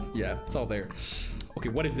Cena. Yeah, it's all there. Okay,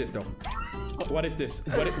 what is this though? What is this?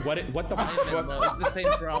 What the fuck? It's the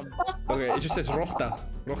same from. Okay, it just says Rochta.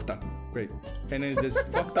 Great. And then there's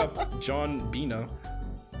fucked up John Bina.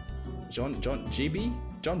 JB?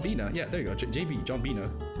 John Bina. Yeah, there you go. JB, John Bina,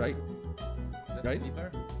 right? Right?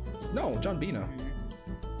 No, John Bina.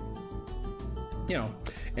 You know,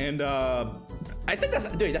 and I think that's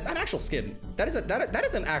an actual skin. That is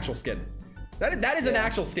an actual skin. That is an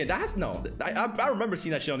actual skin. That has no. I remember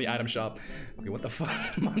seeing that shit on the item shop. Okay, what the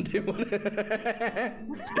fuck? Monday one.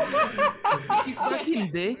 He's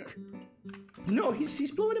sucking dick. No,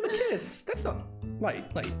 he's blowing him a kiss. That's not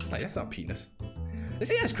like that's not penis.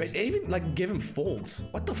 This AI is crazy. They even like give him folds.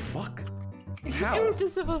 What the fuck? How? It was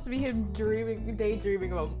just supposed to be him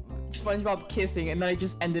daydreaming about SpongeBob kissing, and then I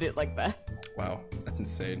just ended it like that. Wow, that's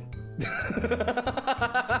insane.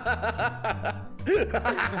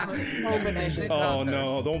 Oh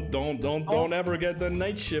no! Don't ever get the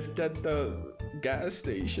night shift at the gas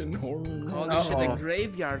station. Oh, this shit, the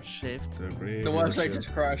graveyard shift. The website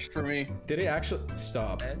just crashed for me. Did it actually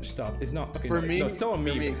stop? It's not. Okay, for me. No, it's still on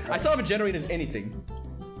me. I still haven't generated anything.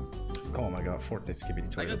 Oh my god, Fortnite skibbity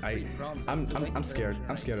toilet. I'm scared.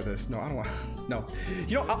 I'm scared of this. No, I don't want. No.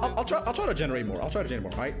 You know, I'll try to generate more.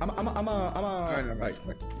 Right? Right.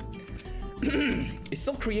 It's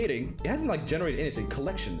still creating. It hasn't like generated anything.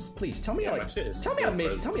 Collections, please tell me tell me I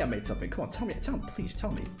made something. Come on, tell me, please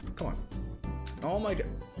tell me. Come on. Oh my god.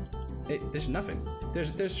 There's nothing.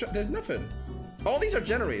 There's nothing. All these are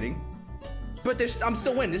generating, but I'm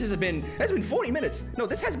still winning. That's been 40 minutes. No,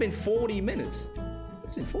 this has been 40 minutes.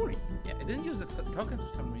 It's been 40. Yeah, it didn't use the tokens for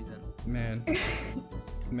some reason. Man.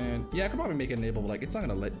 Yeah, I could probably make it enable, but like it's not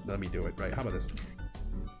gonna let me do it, right? How about this?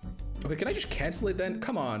 Okay, can I just cancel it then?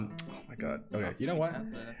 Come on. Oh my god. Okay, you know what?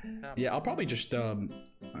 Yeah, I'll probably just oh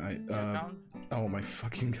my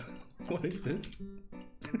fucking god. What is this?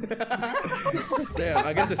 Damn,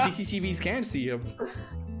 I guess the CCTVs can see him.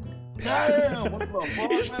 Damn, what the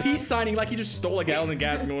fuck? He's just peace signing like he just stole a gallon of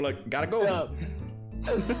gas and we're like, gotta go.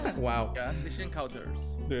 Wow. Gas station counters.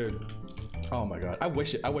 Dude. Oh my god. I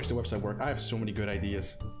wish the website worked. I have so many good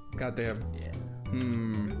ideas. God damn. Yeah.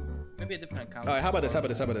 Maybe a different account. Alright, how about this,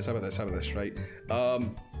 right?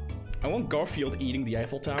 I want Garfield eating the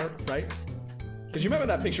Eiffel Tower, right? Because you remember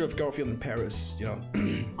that picture of Garfield in Paris, you know?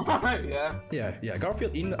 Yeah,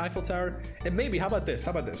 Garfield eating the Eiffel Tower. And maybe, how about this?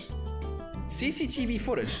 CCTV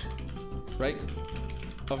footage, right?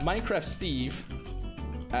 Of Minecraft Steve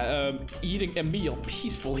eating a meal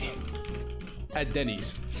peacefully at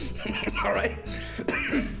Denny's. Alright?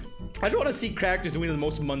 I just want to see characters doing the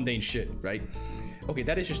most mundane shit, right? Okay,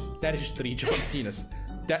 that is just 3 John Cena's.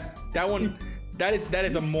 That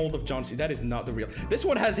is a mold of John Cena. That is not the real. This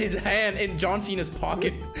one has his hand in John Cena's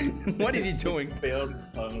pocket. What is he doing?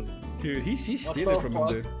 Dude, he's stealing from him,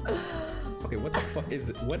 dude. Okay, what the fuck is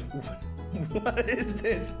it? What is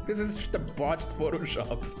this? This is just a botched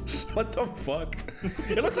Photoshop. What the fuck?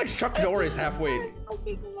 It looks like Chuck Norris halfway.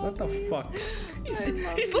 What the fuck?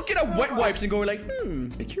 He's looking at wet wipes and going like,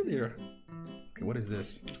 peculiar. Okay, what is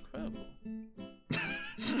this? Incredible.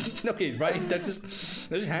 Okay, right? They're just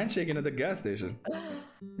handshaking at the gas station.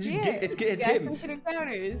 Yeah, it's gas him. station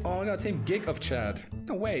encounters. Oh my god, it's him, Gig of Chad.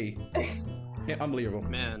 No way. Yeah, unbelievable.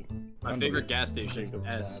 Man, my favorite gas station,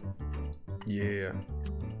 S. Yeah.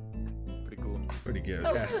 Pretty cool. Pretty good.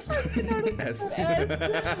 Oh. S. S.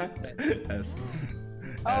 S.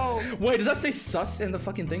 Oh. Wait, does that say sus in the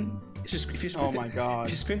fucking thing? It's just if you squint, Oh my god.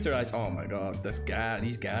 If you squint your eyes, oh my god,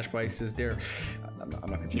 these gas prices, they're. I'm not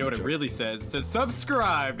gonna. You know what it really says? It says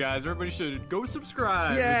subscribe, guys. Everybody should go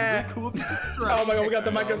subscribe. Yeah. It's really cool if you subscribe. Oh my god, we got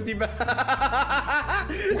the Minecraft Steve.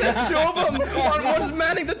 There's 2 of them. One's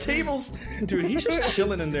manning the tables. Dude, he's just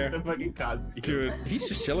chilling in there. Dude, he's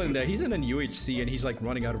just chilling in there. He's in an UHC and he's like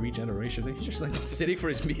running out of regeneration. He's just like sitting for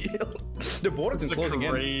his meal. The border's closing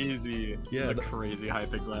in. Crazy. Yeah, it's a crazy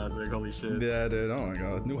Hypixel asset. Holy shit. Yeah, dude. Oh my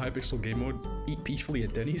god. New Hypixel game mode. Eat peacefully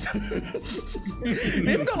at Denny's.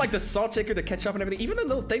 They even got like the salt shaker to catch up and everything. Even the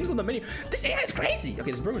little things on the menu. This AI is crazy.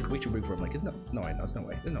 Okay, this burger's way too big for him. Like, it's no way. There's no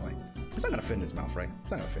way. It's not gonna fit in his mouth, right?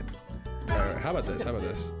 It's not gonna fit. Alright, how about this?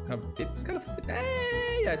 It's gonna fit.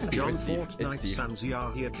 Yeah, it's Steve. John It's Steve. Fortnite Sans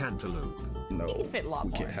Yahya Cantaloupe. No, You can fit a lot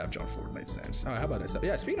we can't more. have John Fortnite Sans. Alright, how about this?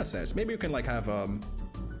 Yeah, speaking of Sans, maybe we can like have what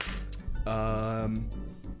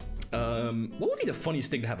would be the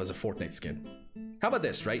funniest thing to have as a Fortnite skin? How about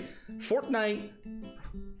this, right? Fortnite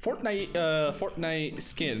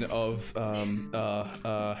skin of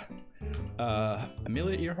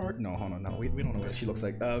Amelia Earhart? No, hold on, no, we don't know what she looks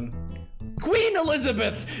like. Queen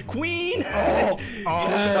Elizabeth! Queen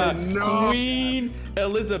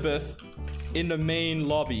Elizabeth in the main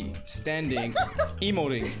lobby, standing,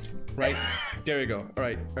 emoting, right? There you go. All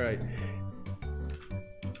right.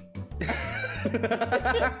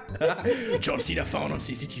 John Cena found on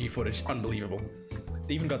CCTV footage. Unbelievable.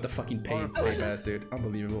 They even got the fucking paint, bastard.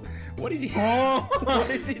 Unbelievable. What is he? What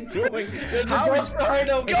is he doing? How is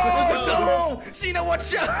go? No! Cena,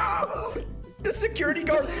 watch out! The security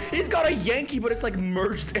guard. He's got a Yankee, but it's like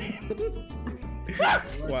merged in. Wow.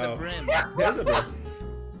 There's a brim.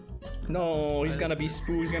 No, he's gonna be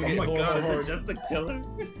spooked. He's gonna get Oh my god, hard. is it Jeff the Killer?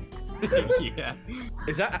 Yeah.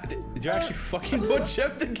 Is that? Did you actually fucking put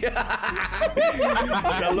Jeff the guy?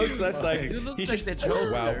 That looks less like he's just.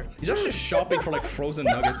 Wow. He's actually shopping for like frozen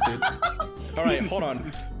nuggets, dude. All right, hold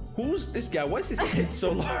on. Who's this guy? Why is his tits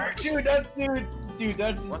so large? Dude, that's dude,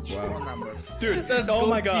 that's What's your number? Dude, that's oh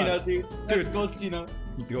my Gold Cena, god. dude. That's Gold Cena.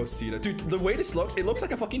 Go Cena. Dude, the way this looks, it looks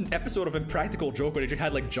like a fucking episode of Impractical Joke where they just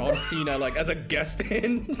had like John Cena like as a guest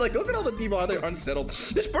in. Like, look at all the people out there unsettled.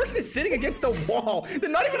 This person is sitting against the wall. They're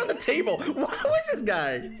not even on the table. Who is this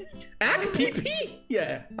guy? Act PP?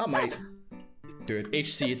 Yeah, I might. Dude,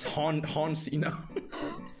 HC, it's Han Cena.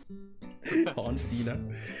 Han Cena.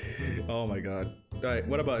 Oh my god. Alright,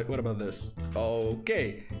 what about this?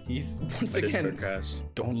 Okay. He's once again.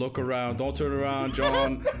 Don't look around, don't turn around,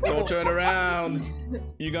 John. Don't turn around.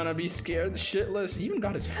 You're gonna be scared shitless. He even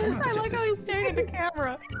got his phone out to I check like this. how he's staring at the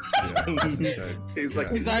camera. Yeah, that's insane. He's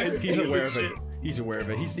like, He's aware of it. He's aware of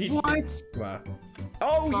it. He's What? Wow.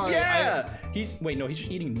 Oh Sorry, yeah! He's wait, no, he's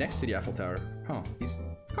just eating next to the Eiffel Tower. Huh.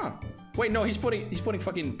 Wait, no, he's putting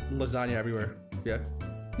fucking lasagna everywhere. Yeah.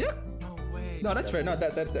 Yeah. No, that's fair. No,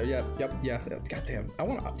 yeah. Goddamn. I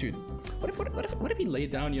want to, dude. What if he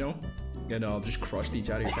laid down, you know, and just crushed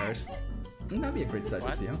each out of your cars? That'd be a great sight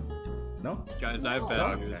to see, huh? No? Guys, I have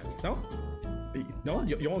bad news. No? No?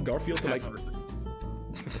 You want Garfield to like?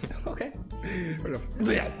 Okay.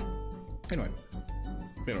 Anyway.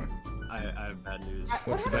 I have bad news.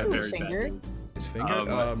 What's the What bad happened to news? his finger? His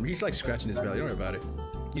finger? He's like scratching his belly. Don't worry about it.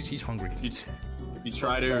 He's hungry. If you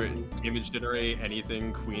try to image generate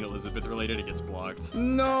anything Queen Elizabeth related, it gets blocked.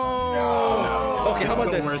 No. Okay, how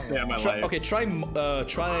about The this? worst day of my life. Okay, try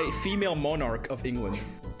female monarch of England.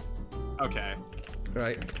 Okay.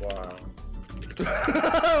 Right. wow.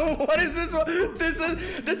 What is this one? This is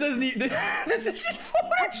just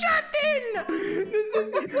photoshopped in. This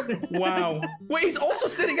is wow. Wait, he's also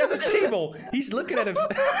sitting at the table. He's looking at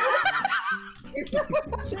himself.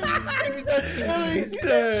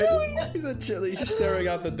 Dude, he's a chili. He's just staring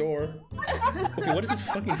out the door. Okay, what is this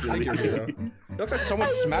fucking figure here? It looks like someone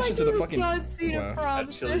smashed into the fucking. John Cena That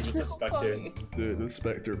chili's with the specter. Dude, the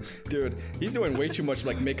Spectre. Dude, he's doing way too much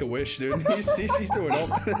like Make-A-Wish, dude. He's doing all.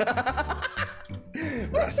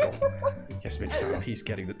 Rascal. Yes, been found. He's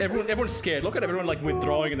getting the. Everyone's scared. Look at everyone like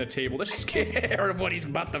withdrawing in the table. They're scared of what he's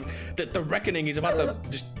about to. The reckoning he's about to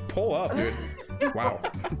just pull up, dude. Wow.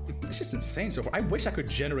 It's just insane so far. I wish I could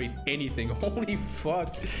generate anything. Holy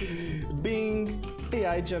fuck. Bing.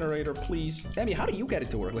 AI generator, please. Emmy, how do you get it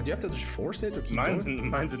to work? Like, do you have to just force it or keep Mine's going?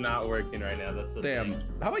 not working right now. That's the Damn. thing.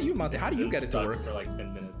 How about you, Monte? How do you get it to Stuck work? for like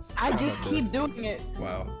 10 minutes. I just about keep this? doing it.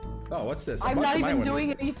 Wow. Oh, what's this? I'm Watch not my even one.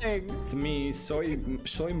 doing anything. To me, soy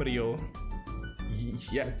Mario.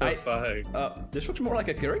 Yeah, The fuck? this looks more like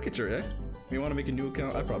a caricature, eh? You want to make a new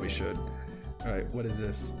account? I probably should. All right, what is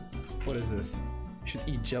this? What is this? You should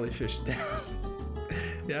eat jellyfish down.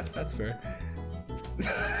 Yeah, that's fair.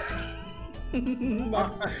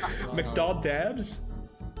 McDonald dabs?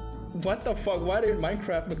 What the fuck? Why did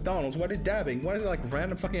Minecraft McDonald's? Why did dabbing? Why did like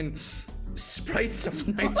random fucking sprites of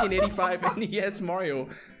 1985 NES Mario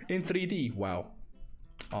in 3D? Wow.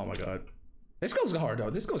 Oh my god. This goes hard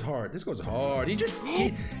though. This goes hard. This goes hard. He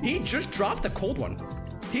just dropped the cold one.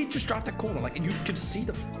 He just dropped the cold one. Like, and you could see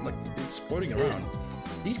the like it's floating around.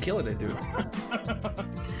 He's killing it, dude.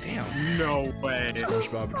 Damn. No way.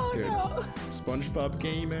 SpongeBob, dude. SpongeBob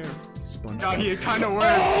gamer. SpongeBob. Oh, it kind of worked.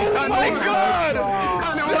 Oh my god!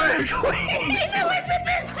 Kinda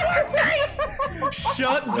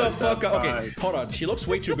Shut the fuck up. Okay, hold on. She looks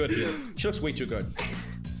way too good here. She looks way too good.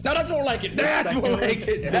 No, that's more like it. That's more like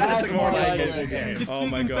it. That's more like it. Oh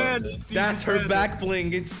my god. That's her back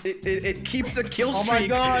bling. It keeps a kill streak. Oh my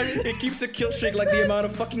god. It keeps a kill streak like the amount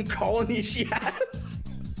of fucking colonies she has.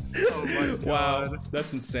 Oh my god. Wow,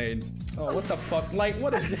 that's insane. Oh, what the fuck? Like,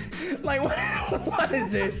 what is it? Like, what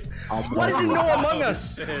is this? Why does it know Among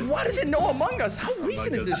Us? Why does it know Among Us? How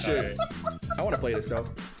recent is this shit? I want to play this though.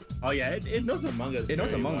 Oh yeah, it knows Among Us. It knows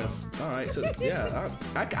very Among well. Us. All right, so yeah,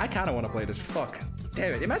 I kind of want to play this. Fuck.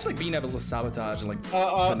 Damn it! Imagine like being able to sabotage and like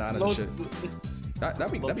bananas and shit.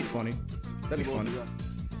 That'd be funny. That'd be fun.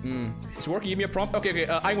 It's working. Give me a prompt. Okay.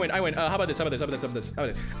 I win. How about this?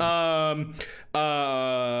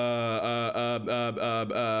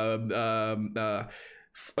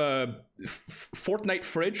 Fortnite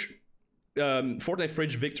fridge. Fortnite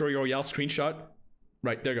fridge victory royale screenshot.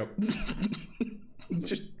 Right, there you go.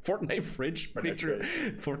 Just Fortnite fridge victory.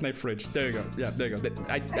 Fortnite fridge. There you go. Yeah, there you go.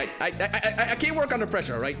 I can't work under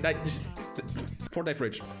pressure, right? Fortnite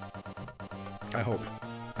fridge. I hope.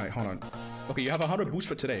 All right, hold on. Okay, you have 100 boosts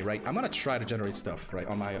for today, right? I'm gonna try to generate stuff, right,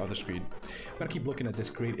 on my other screen. I'm gonna keep looking at this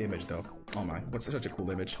great image, though. Oh my, what's such a cool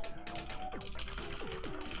image.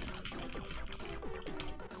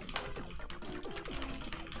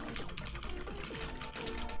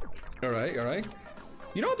 All right.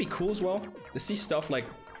 You know what'd be cool as well? To see stuff like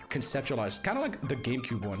conceptualized, kind of like the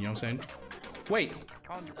GameCube one. You know what I'm saying? Wait.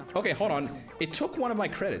 Okay, hold on. It took one of my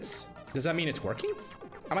credits. Does that mean it's working?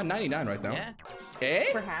 I'm at 99 right now. Yeah.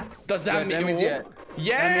 Eh? Perhaps. Does that mean? That means yeah.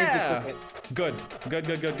 That means Good.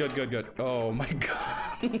 Oh my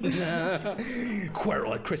god.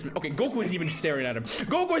 Quirrell at Christmas. Okay, Goku isn't even staring at him.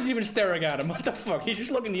 What the fuck? He's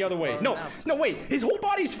just looking the other way. No, wait. His whole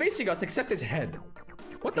body's facing us except his head.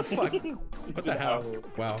 What the fuck? What the hell?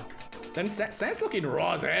 Wow. Then Sans looking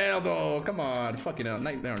raw as hell though. Come on. Fucking hell.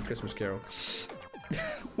 Nightmare on Christmas Carol.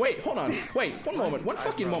 Wait, hold on. Wait, one moment. One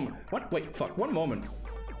fucking moment. Wait, fuck. One moment.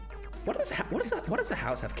 What does a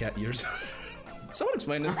house have cat ears? Someone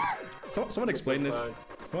explain this. Someone explain this.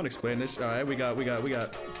 Someone explain this. All right, we got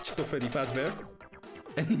Chito Freddy Fazbear.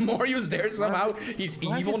 And Mario's there somehow. He's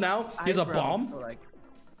evil now. He has a bomb. So, like...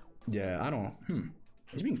 Yeah, I don't.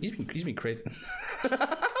 He's been crazy.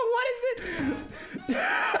 What is it?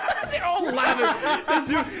 They're all laughing. This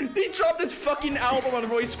dude, he dropped this fucking album on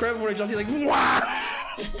Voice Scramble and he's like, wow.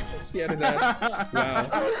 Scared his ass. Wow.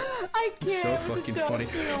 I can't. So fucking funny.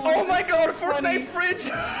 Oh my god, Fortnite fridge.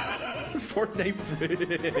 Fortnite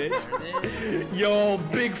fridge. Yo,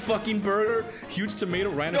 big fucking burger. Huge tomato,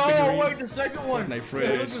 random figurine. wait, the second one. Fortnite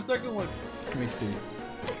fridge. The second one. Let me see.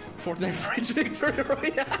 Fortnite fridge victory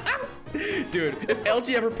royale. Dude, if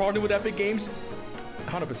LG ever partnered with Epic Games,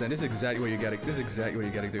 100%. This is exactly what you're getting.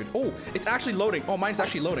 Dude. Oh, it's actually loading. Oh, mine's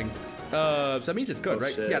actually loading. So that means it's good,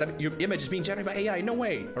 right? Shit. Yeah, your image is being generated by AI. No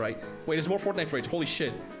way. All right. Wait, there's more Fortnite fridge. Holy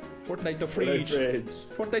shit. Fortnite the fridge.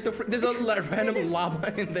 Fortnite the fridge. There's a random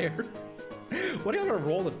lava in there. What do you have a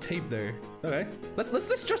roll of tape there? Okay. Let's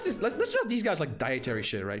just these guys like dietary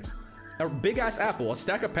shit, right? A big ass apple, a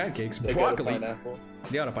stack of pancakes, broccoli.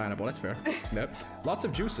 They got a pineapple. That's fair. Yep. Lots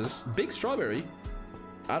of juices. Big strawberry.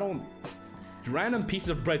 Random pieces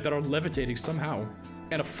of bread that are levitating somehow,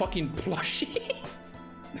 and a fucking plushie.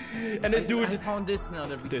 And this dude's. I found this now.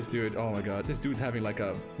 This dude. Oh my god. This dude's having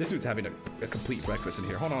a complete breakfast in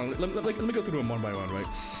here. Hold on. Let me go through them one by one, right?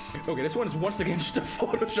 Okay. This one is once again just a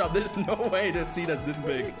Photoshop. There's no way to see that's this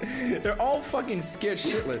big. They're all fucking scared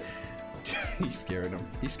shitless. He's scaring them.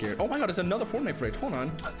 He's scared. Oh my god. There's another Fortnite fridge. Hold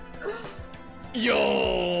on.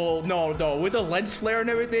 Yo, no, with the lens flare and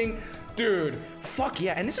everything, dude. Fuck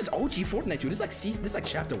yeah, and this is OG Fortnite, dude. This is like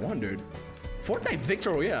chapter 1, dude. Fortnite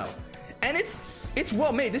Victory Royale, and it's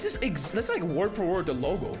well made. This is like word for word the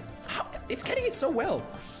logo. It's getting it so well.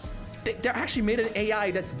 They actually made an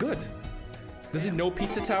AI that's good. Does it know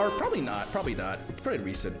Pizza Tower? Probably not. It's pretty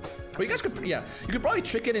recent. But you guys could, yeah, you could probably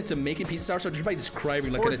trick it into making Pizza Tower just by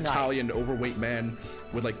describing like an Italian overweight man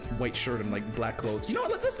with like white shirt and like black clothes. You know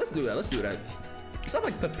what? Let's do that. Let's do that. Let's have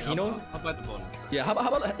like Pepino. How about the bonus? Yeah, how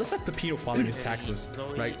about let's have Pepino filing his taxes,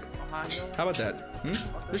 right? How about that?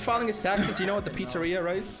 Just filing his taxes, you know, at the pizzeria,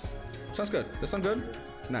 right? Sounds good. That sound good?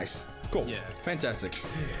 Nice. Cool. Yeah. Fantastic.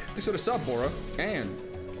 Thanks for the sub, Bora. And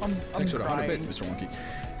thanks for the 100 bits, Mr. Wonky.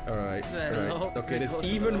 All right. Okay, there's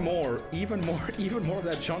even more of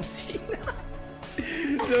that John Cena.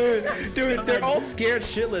 dude, they're all scared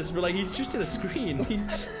shitless, but like he's just in a screen.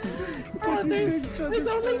 There's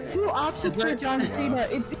only 2 options for John Cena.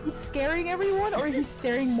 It's he's scaring everyone or he's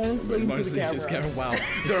staring mostly into the camera. Wow.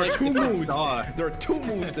 There are 2 moods. There are 2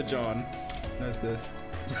 moods to John. That's this.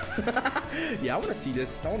 Yeah, I want to see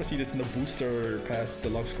this. I want to see this in the booster pass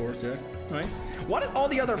deluxe course. Yeah. All right. What do all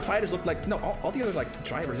the other fighters look like? No, all the other like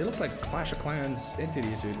drivers. They look like Clash of Clans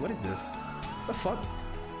entities, dude. What is this? What the fuck?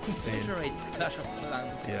 It's insane. Clash of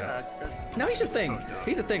Clans. Yeah. Now here's the thing.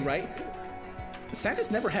 Here's the thing, right? Sanchez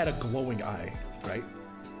never had a glowing eye, right?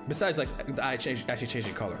 Besides, like the eye actually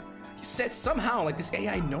changing color. He said somehow like this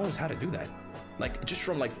AI knows how to do that, like just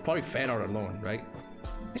from like probably fan art alone, right?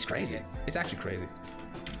 It's crazy. It's actually crazy.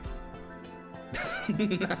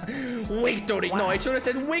 Victory! Wow. No, I should have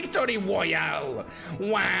said Victory Royale.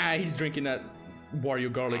 Wow, he's drinking that.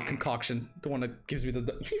 Wario garlic concoction. The one that gives me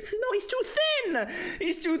the he's too thin.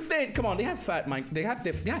 He's too thin. Come on, they have fat they have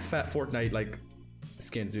fat Fortnite like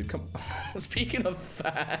skins, dude. Come on. Speaking of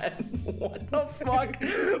fat, what the fuck?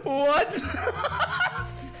 What the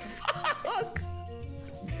fuck?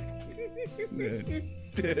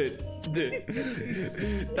 Dude.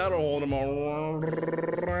 That'll hold him all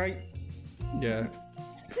right. Yeah.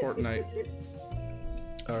 Fortnite.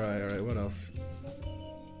 Alright, what else?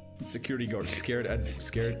 Security guard scared at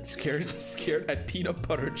peanut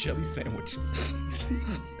butter jelly sandwich.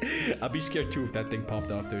 I'd be scared too if that thing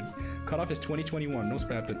popped off, dude. Cutoff is 2021, no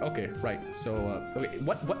spam. Okay, right. So okay,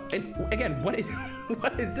 what again, what is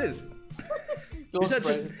this? Is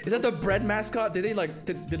that the bread mascot? Did they like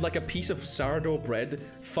did like a piece of sourdough bread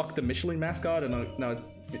fuck the Michelin mascot and now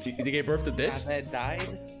they gave birth to this? They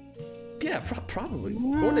died? Yeah, probably.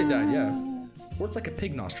 Or they died, yeah. Or it's like a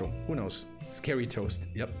pig nostril. Who knows? Scary toast.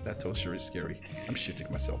 Yep, that toast sure is scary. I'm shitting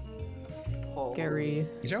myself. Scary.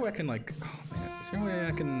 Is there a way I can like? Oh man, is there a way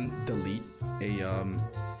I can delete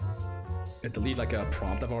delete like a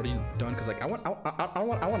prompt I've already done? Cause like I want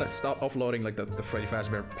to stop uploading like the Freddy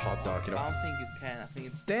Fazbear hot dog. You know. I don't think you can. I think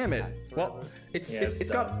it's. Damn it. Well, it's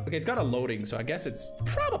got a loading, so I guess it's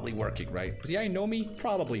probably working, right? Cause yeah, you know me,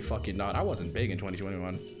 probably fucking not. I wasn't big in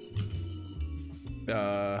 2021.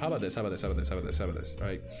 How about this? All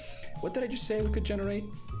right. What did I just say we could generate?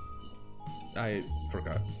 I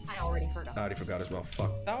forgot. I already forgot as well.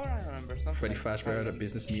 Fuck. That one I remember. Freddy Fazbear at a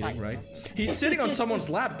business meeting, right? He's sitting on someone's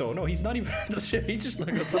lap though. No, he's not even at the shit. He's just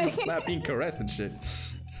like on someone's lap being caressed and shit.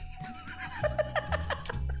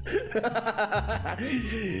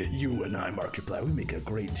 You and I, Markiplier, we make a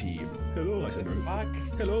great team. Hello,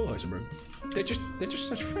 Heisenberg. Hello, Heisenberg. They're just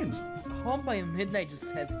such friends. Home by Midnight just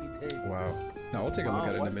sent me this. Wow. No, I'll take a look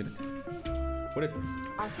at it in a minute. What is?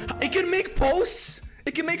 It can make posts.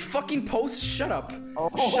 It can make fucking posts. Shut up.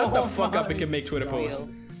 Shut the fuck up. It can make Twitter posts.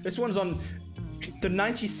 This one's on the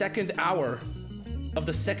 92nd hour of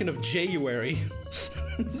the 2nd of January.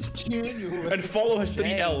 And follow has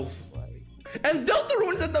 3 L's. And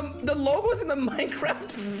Deltarune's and the logo's in the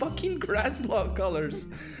Minecraft fucking grass block colors.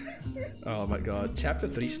 Oh my god. Chapter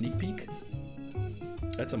 3 sneak peek?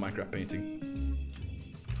 That's a Minecraft painting.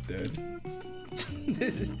 Dude.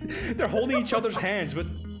 They're holding each other's hands, but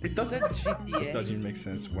it doesn't. This doesn't even make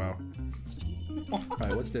sense. Wow.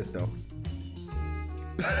 Alright, what's this though?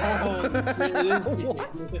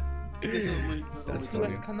 That's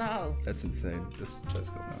funny. That's insane. Let's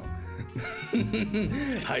go now.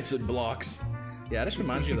 Heisen blocks. Yeah, this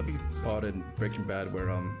reminds me of the part in Breaking Bad where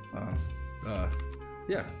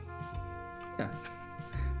yeah.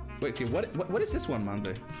 Wait, okay, what is this one,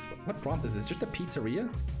 Monday? What prompt is this? Just a pizzeria?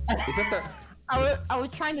 Is that the? I was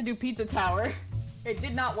trying to do Pizza Tower. It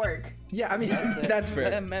did not work. Yeah, I mean that's fair.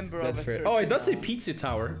 That's fair. Oh, it does say Pizza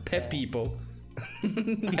Tower. Pet people.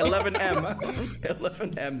 11M.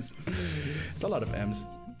 11 M's. It's a lot of M's.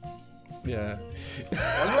 Yeah.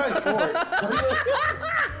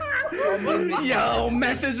 Yo,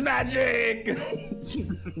 meth is magic!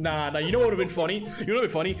 Nah, you know what would have been funny? You know what would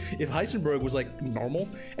be funny? If Heisenberg was like normal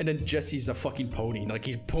and then Jesse's a fucking pony, like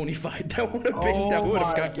he's ponyfied. That would have been, that would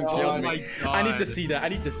have fucking killed me. I need to see that. I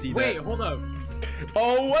need to see that. Wait, hold up.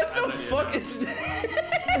 Oh, what the fuck is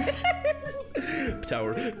that?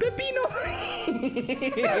 Tower. Pepino!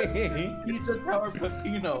 Pizza Tower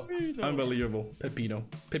Pepino. Unbelievable. Pepino.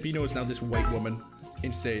 Pepino is now this white woman.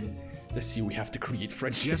 Insane. Jesse, we have to create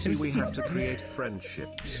friendships. Jesse, we have to create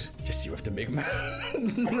friendships. Jesse, you have to make Wait,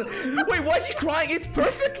 why is he crying? It's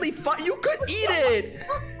perfectly fine. You could eat it.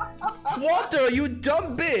 Water, you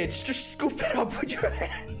dumb bitch. Just scoop it up with your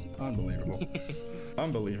hand. Unbelievable.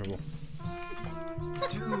 Unbelievable.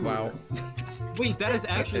 Dude. Wow. Wait, that is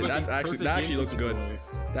actually that actually looks good.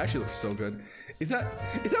 That actually looks so good. Is that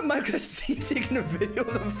Minecraft taking a video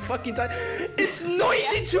of the fucking time? It's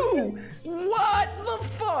noisy too! What the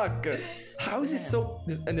fuck? How is it so?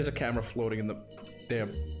 And there's a camera floating in the.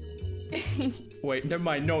 Damn. Wait, never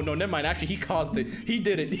mind. No, never mind. Actually, he caused it. He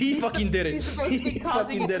did it. He fucking did it. He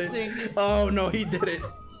fucking did it. Oh no, he did it.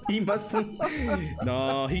 He mustn't.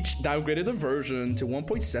 No, he downgraded the version to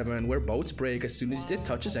 1.7 where boats break as soon as it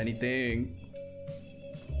touches anything.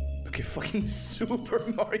 Okay, fucking Super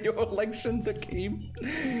Mario Election the game.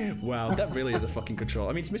 Wow, that really is a fucking control.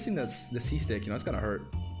 I mean, it's missing the C stick. You know, it's gonna hurt.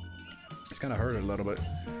 It's gonna hurt a little bit.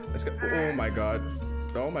 Oh my god.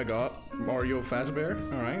 Oh my god. Mario Fazbear.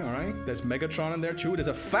 All right. There's Megatron in there too. There's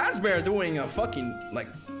a Fazbear doing a fucking like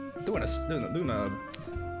doing a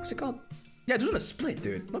what's it called? Yeah, doing a split,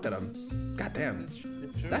 dude. Look at him. God damn.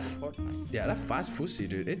 That fast fussy,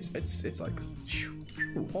 dude. It's like.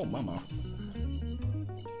 Oh mama.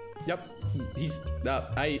 Yep. He's.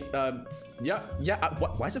 Yeah.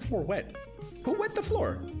 Why is the floor wet? Who wet the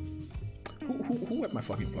floor? Who wet my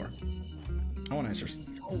fucking floor? I want answers.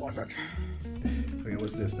 Oh my god. Okay,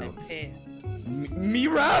 what's this though? Piss. Me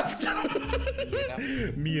raft.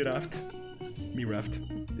 Me raft. Me raft.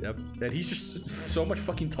 Yep. And he's just so much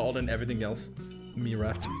fucking taller than everything else. Me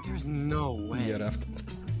raft. There's no way. Me raft.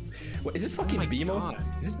 What is this fucking BMO? God.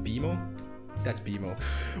 Is this BMO? That's BMO.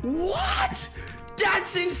 What?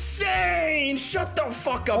 That's insane! Shut the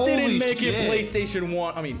fuck up. They didn't make it PlayStation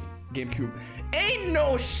 1. I mean, GameCube. Ain't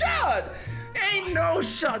no shot! Ain't no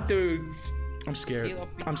shot, dude. I'm scared.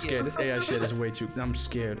 I'm scared. This AI shit is way too. I'm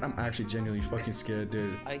scared. I'm actually genuinely fucking scared,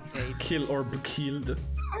 dude. I hate Kill or be killed.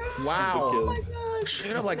 Wow.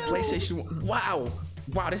 Straight up like PlayStation 1. Wow.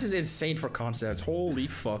 Wow, this is insane for concepts. Holy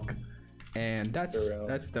fuck. And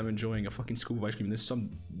that's them enjoying a fucking scoop of ice cream. There's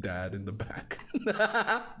some dad in the back.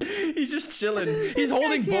 He's just chilling. He's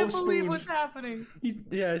holding both spoons. I can't believe what's happening.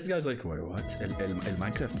 Yeah, this guy's like, wait, what? El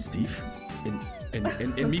Minecraft Steve?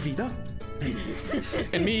 En mi vida?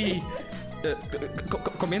 En mi...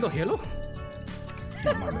 comiendo hielo?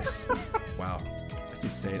 No mames. Wow. That's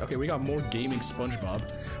insane. Okay, we got more gaming SpongeBob.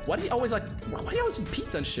 Why does he always like... Why does he always with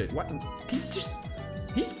pizza and shit? What? He's just...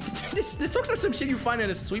 This looks like some shit you find in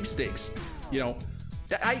a sweepstakes, you know.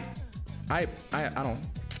 I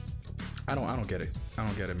don't get it. I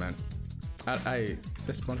don't get it, man.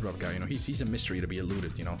 This SpongeBob guy, you know, he's a mystery to be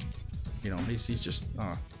eluded, you know. You know, he's just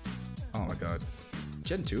oh my god.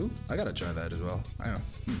 Gen 2? I gotta try that as well. I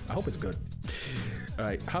hope it's good. All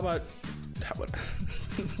right, how about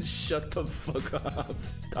shut the fuck up.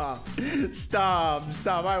 Stop.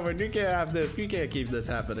 Ivan, you can't have this. We can't keep this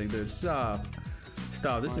happening, dude. Stop.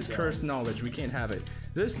 This is cursed knowledge. We can't have it.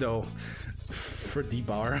 This though, for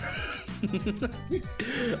D-Bar.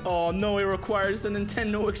 Oh no, it requires the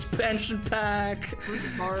Nintendo expansion pack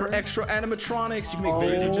for extra animatronics. You can make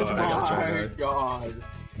videos. Oh my god.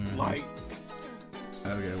 Like.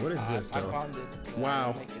 Okay, what is this I though? found this.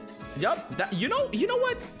 Wow. Yup. That you know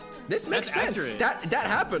what? This makes sense. Accurate. That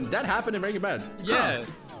happened in Breaking Bad. Yeah. Huh.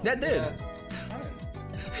 That did.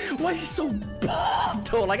 Why is he so bald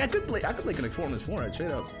though? Like I could play Connect 4 on his forehead,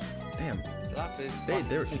 straight up. Damn.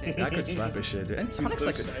 I could slap his shit, dude. And Sonic's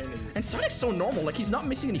like, and Sonic's so normal. Like he's not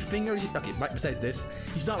missing any fingers. Okay, besides this,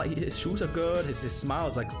 he's not like his shoes are good. His smile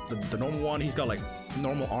is like the normal one. He's got like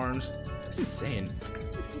normal arms. It's insane.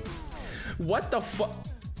 What the fuck?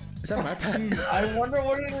 Is that my pet? I wonder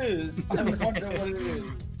what it is. I wonder what it is.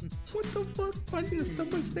 What the fuck? Why is he in a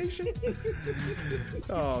subway station?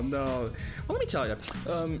 Oh no. Well, let me tell you.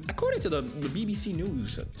 According to the BBC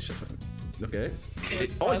News, okay.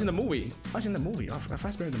 He's in the movie. He's in the movie. Oh,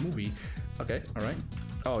 Fazbear in the movie. Okay, all right.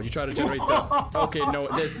 Oh, you try to generate that. Okay, no.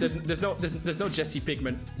 There's no Jesse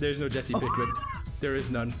Pinkman. There's no Jesse Pinkman. There is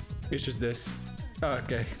none. It's just this. Oh,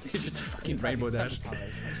 okay. It's just a fucking Rainbow Dash.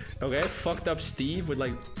 Okay, fucked up Steve with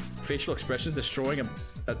like facial expressions destroying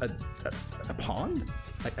a pond?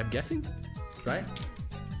 I'm guessing, right?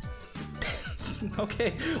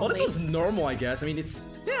 Okay. Well, this was normal, I guess. I mean, it's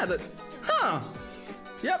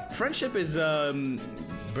Yep, friendship is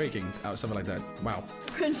breaking out, something like that. Wow.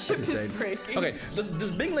 Friendship is breaking. Okay,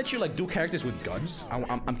 does Bing let you like do characters with guns?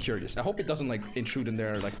 I'm curious. I hope it doesn't like intrude in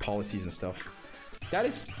their like policies and stuff. That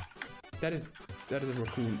is a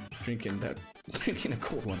raccoon drinking a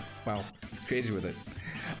cold one. Wow, it's crazy with it.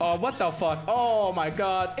 Oh, what the fuck? Oh my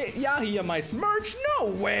god. Yahia Mice merch? No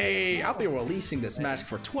way! I'll be releasing this mask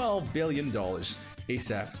for $12 billion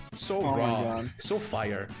ASAP. So raw, so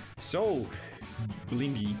fire, so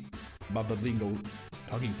blingy, Baba Blingo,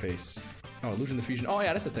 hugging face. Oh, Illusion Diffusion. Oh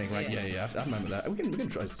yeah, that's the thing, right? Yeah. I remember that. We can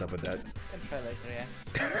try stuff with that.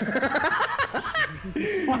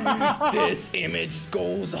 This image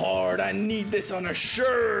goes hard. I need this on a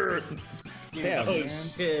shirt. Damn. Oh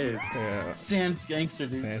shit. Yeah. Sam's gangster,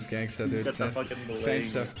 dude. Sam's gangster, dude. Got the fucking leg.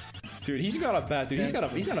 Stuff. Dude, he's got a bad dude. He's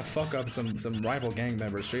gonna fuck up some rival gang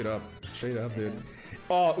members straight up, dude.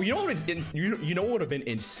 Oh, you know what would have been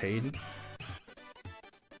insane?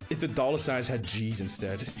 If the dollar signs had G's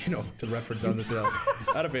instead, you know, to reference on the tail.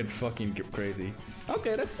 That'd have been fucking crazy.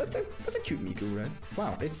 Okay, that's a cute Miku, right?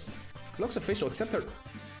 Wow, it looks official, except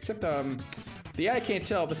the eye can't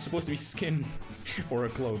tell if it's supposed to be skin or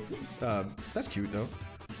clothes. That's cute though.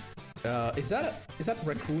 Is that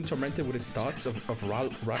raccoon tormented with its thoughts of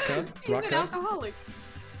Raka? He's an alcoholic.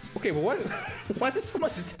 Okay, but why there's so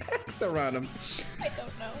much text around him? I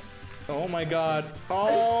don't know. Oh my god.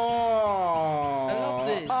 Oh. I love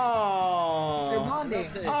this. Oh. They're bonding.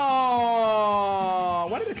 Oh.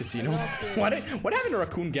 What did the casino? What happened to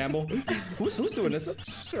Raccoon Gamble? Who's doing this?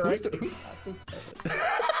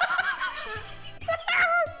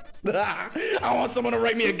 I want someone to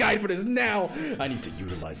write me a guide for this now. I need to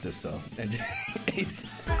utilize this. And he's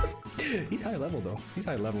high level though. He's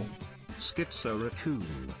high level. Schizo Raccoon.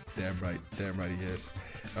 Damn right he is.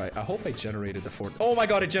 Alright, I hope I generated the Fortnite. Oh my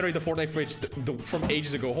god, I generated the Fortnite fridge from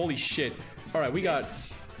ages ago. Holy shit. Alright, we got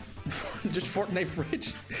just Fortnite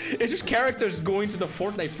fridge. It's just characters going to the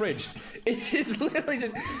Fortnite fridge. It is literally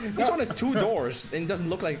just. This one has 2 doors and it doesn't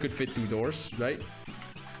look like it could fit 2 doors, right?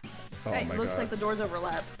 Oh Hey, my looks god. like the doors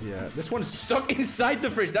overlap. Yeah, this one's stuck inside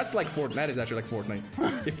the fridge. That's like Fortnite. That is actually like Fortnite.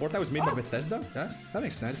 If Fortnite was made by Bethesda, yeah, that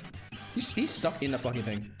makes sense. He's stuck in the fucking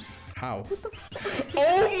thing. How? What the fuck?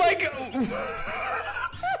 Oh my god!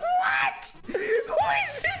 What? Who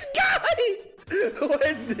is this guy? Who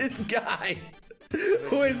is this guy?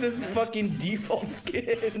 Who is this fucking default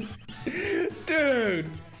skin? Dude!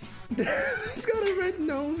 He's got a red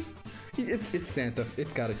nose. It's Santa.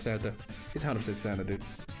 It's gotta Santa. It's 100% Santa, dude.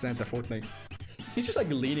 Santa Fortnite. He's just like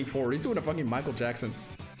leaning forward. He's doing a fucking Michael Jackson.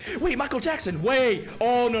 Wait, Michael Jackson, wait!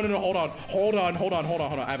 Oh, no, hold on.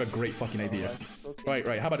 I have a great fucking idea.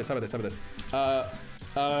 Right, how about this?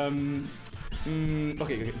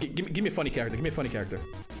 Okay, give me a funny character.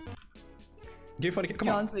 Come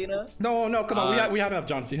on. John Cena. No, come on. We had enough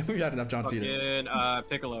John Cena. We had enough John Cena. And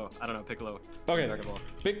Piccolo. I don't know, Piccolo. Okay. Dragon Ball.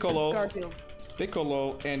 Garfield.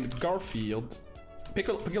 Piccolo and Garfield.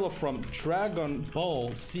 Piccolo from Dragon Ball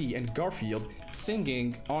Z and Garfield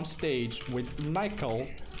singing on stage with Michael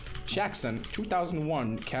Jackson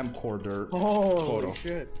 2001 camcorder photo.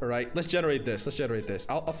 Shit. All right, let's generate this.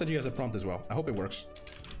 I'll send you guys a prompt as well. I hope it works.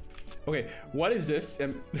 Okay, what is this?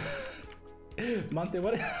 Monte,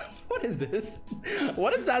 what is this?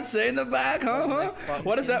 What does that say in the back? Huh?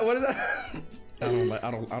 What is that? I don't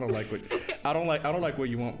like what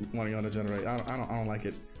you wanting to generate. I don't like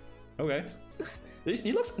it. Okay.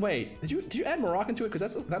 He looks. Wait, did you add Moroccan to it?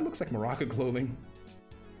 Because that looks like Moroccan clothing.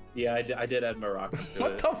 Yeah, I did add Moroccan to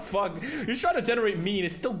What the fuck? You're trying to generate me, and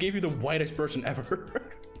it still gave you the whitest person ever.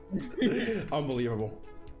 Unbelievable.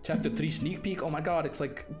 Chapter 3 sneak peek. Oh my god, it's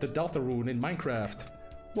like the Delta Rune in Minecraft.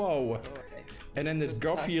 Whoa. And then this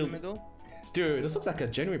Garfield. Dude, this looks like a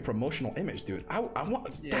genuine promotional image, dude. I want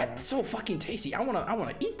that's so fucking tasty. I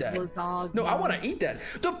wanna eat that. Lasagna. No, I wanna eat that.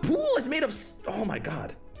 The pool is made of. Oh my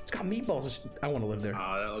god. It's got meatballs. I want to live there.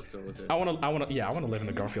 Oh, that looks delicious. I want to live in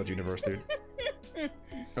the Garfield universe, dude.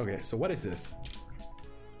 Okay, so what is this?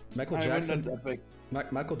 Michael Jackson.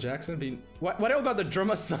 Michael Jackson being. What about the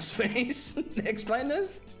drummer sus face? Explain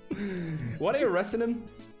this. Why are they arresting him?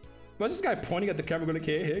 What's this guy pointing at the camera going,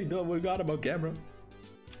 hey, no, we got him on camera.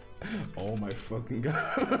 Oh my fucking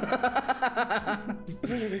god.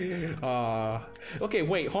 Okay,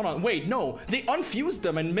 wait, hold on. Wait, no. They unfused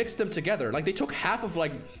them and mixed them together. Like, they took half of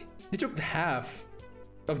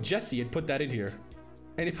Jesse and put that in here.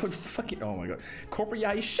 And they put fucking, oh my god. Corporate,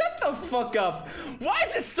 yeah, shut the fuck up. Why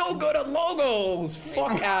is this so good at logos?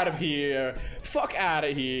 Fuck out of here. Fuck out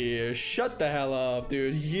of here. Shut the hell up,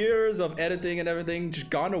 dude. Years of editing and everything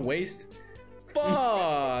just gone to waste.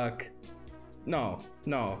 Fuck. No,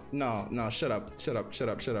 shut up.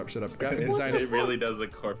 Graphic designers. It really does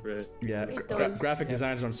look corporate. Yeah, graphic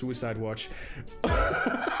designers on Suicide Watch.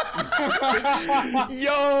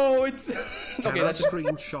 Yo, it's okay. That's just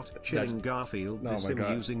screenshot chilling Garfield. Oh my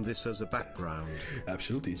God. Using this as a background.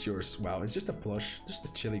 Absolutely, it's yours. Wow, it's just a plush, just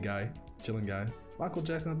a chilling guy. Michael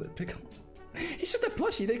Jackson, pick up. He's just a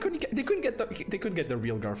plushie. They couldn't get the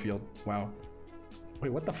real Garfield. Wow.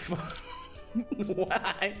 Wait, what the fuck?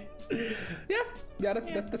 Why? Yeah,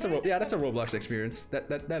 that's a Roblox experience.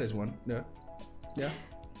 That is one. Yeah.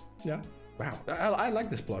 Wow, I like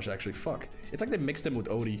this plush actually. Fuck, it's like they mixed them with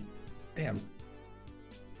Odie. Damn.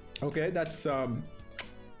 Okay, that's This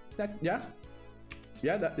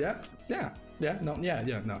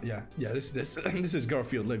is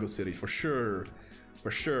Garfield Lego City for sure.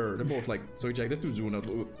 They're both like. So Jack, this dude's doing a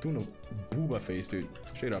booba face, dude.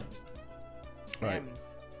 Straight up. All right.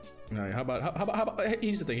 Right, how about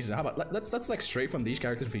here's the thing, how about let's like stray from these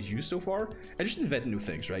characters we've used so far and just invent new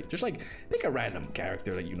things, right? Just like pick a random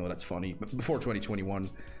character that you know that's funny before 2021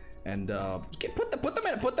 and put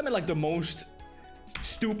them in like the most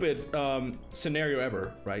stupid scenario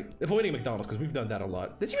ever, right? Avoiding McDonald's, because we've done that a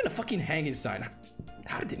lot. There's even a fucking hanging sign.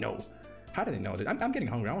 How did they know? I'm getting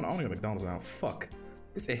hungry. I want to go to McDonald's now. Fuck.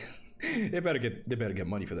 They better get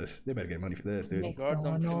money for this. They better get money for this, dude.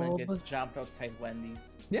 Gordon Freeman gets jumped outside Wendy's.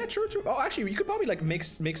 Yeah, true. Oh, actually, you could probably like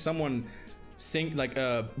make someone sing like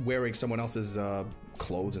wearing someone else's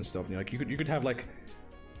clothes and stuff. You know, like you could have like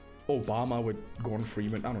Obama with Gordon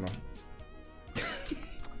Freeman. I don't know.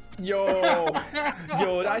 Yo,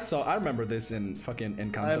 I remember this in fucking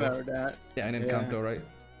Encanto. I remember that. Yeah, in Encanto, right?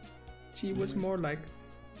 She was more like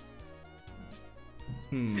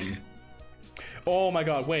Oh my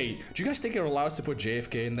god, wait. Do you guys think it allows us to put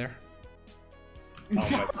JFK in there? Oh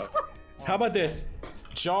my god. How about this?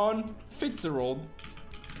 John Fitzgerald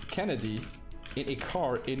Kennedy in a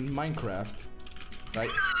car in Minecraft. Right?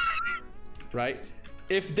 Right?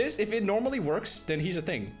 If it normally works, then here's the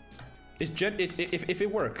thing. If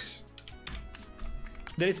it works,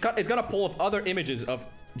 then it's gonna pull up other images of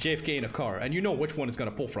JFK in a car, and you know which one it's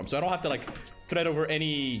gonna pull from. So I don't have to like thread over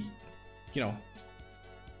any, you know,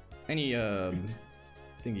 any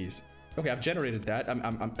thingies. Okay, I've generated that.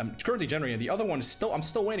 I'm currently generating the other one. Is still, I'm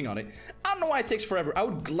still waiting on it. I don't know why it takes forever. I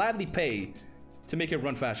would gladly pay to make it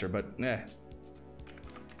run faster, but yeah,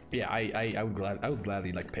 I would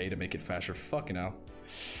gladly like pay to make it faster. Fucking hell,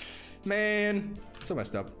 man, so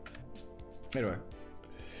messed up. Anyway,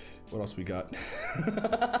 what else we got?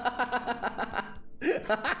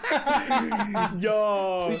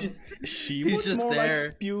 Yo, she was just more there.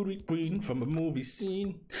 Like beauty queen from a movie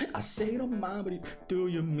scene. I say to my body, do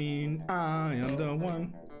you mean I am the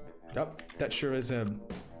one? Yep, that sure is a.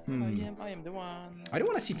 I am the one. I don't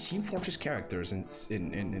want to see Team Fortress characters in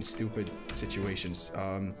stupid situations.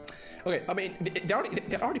 Okay, I mean they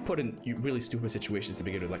already put in really stupid situations to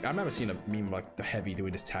begin with. Like I remember seeing a meme like the Heavy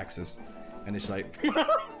doing his taxes, and it's like,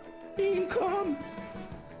 income.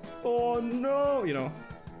 Oh no, you know.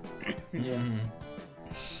 Yeah.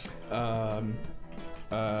 How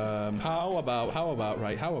about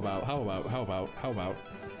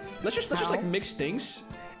let's just like mix things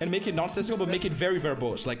and make it nonsensical but make it very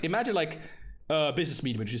verbose. Like imagine like business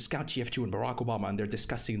meeting which is Scout TF2 and Barack Obama, and they're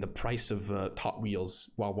discussing the price of Hot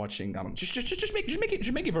Wheels while watching. I don't know, just make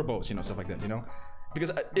it verbose, you know, stuff like that, you know,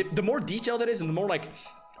 because the more detailed it is and the more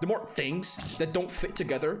things that don't fit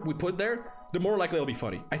together we put there, the more likely it'll be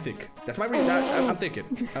funny. I think that's my reason. I'm thinking.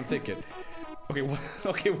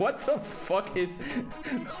 Okay, what the fuck is?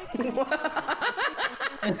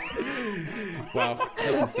 Wow,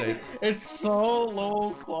 that's insane. It's so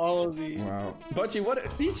low quality. Wow, Budgie,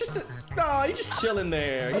 what? He's just chilling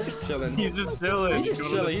there. He's just chilling. He's just chilling.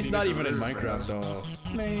 He's not even in Minecraft though.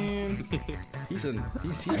 Man, he's.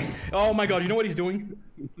 Oh my god, you know what he's doing?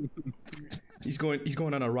 He's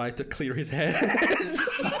going on a ride to clear his head.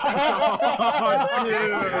 Oh,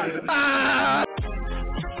 dude.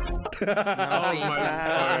 Oh my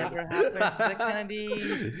god. What happens to the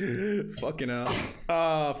Kennedys? Fucking hell.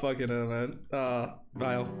 Fucking hell, man.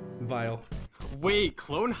 Vile. Wait,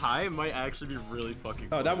 Clone High might actually be really fucking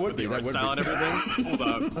cool. Oh, that would be. That would be. And everything.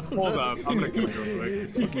 Hold up. I'm gonna come real quick.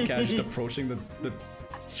 It's fucking Cat just approaching the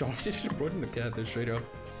just approaching the cat there straight up.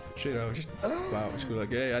 Just wow, just go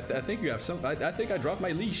like, hey, I think you have some. I think I dropped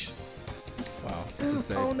my leash. Wow, that's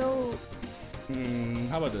insane. Oh no.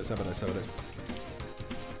 How about this?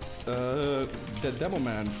 The demo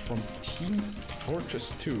man from Team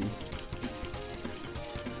Fortress 2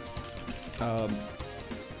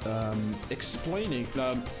 explaining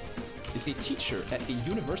is a teacher at a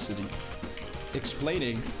university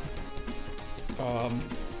explaining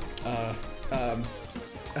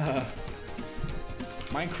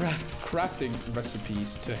Minecraft crafting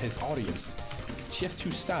recipes to his audience.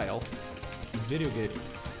 TF2 style video game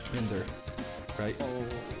render, right? Oh.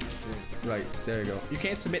 Right, there you go. You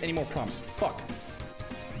can't submit any more prompts. Fuck.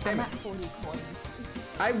 Damn it. I'm at 40 coins.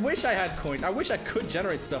 I wish I had coins. I wish I could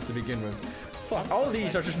generate stuff to begin with. Fuck. All of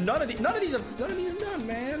these are just none of these are none,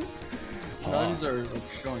 man. None are like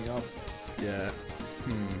showing up. Yeah.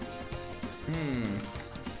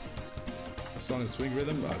 A song in Swing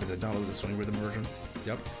Rhythm? Because I downloaded the Swing Rhythm version.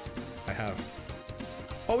 Yep. I have.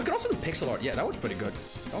 Oh, we could also do pixel art. Yeah, that was pretty good.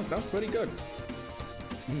 Oh, that was pretty good.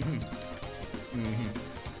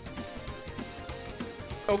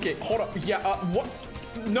 Okay, hold up. Yeah, what?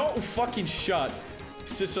 No fucking shot.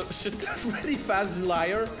 Freddy Faz's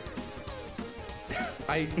liar.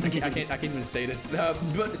 I can't even say this.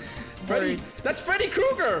 But Freddy, that's Freddy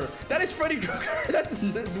Krueger. That is Freddy Krueger. That's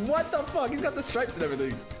what the fuck. He's got the stripes and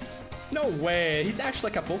everything. No way. He's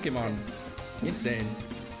actually like a Pokemon. Insane.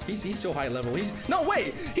 He's so high level. No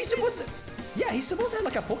way. He's supposed to. Yeah, he's supposed to have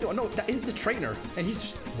like a Pokemon. No, that is the trainer, and he's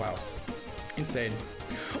just wow. Insane.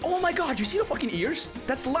 Oh my god, you see the fucking ears?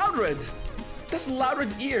 That's Loudred! That's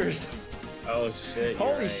Loudred's ears! Oh shit.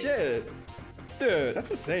 Holy shit! Dude,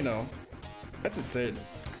 that's insane though. That's insane.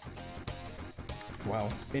 Wow.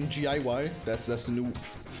 NGIY? That's the new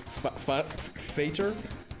Fater?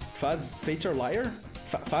 Fater Liar?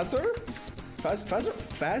 Fazbear?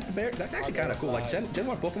 That's actually kinda cool. Like Gen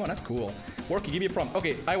 1 Pokemon, that's cool. Worky, give me a prompt.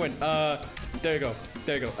 Okay, I win. There you go.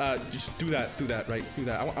 Just do that, right? Do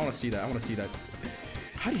that. I wanna see that.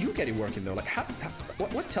 How do you get it working though? Like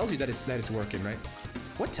what tells you that it's working, right?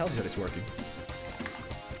 What tells you that it's working?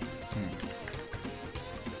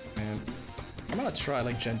 gonna try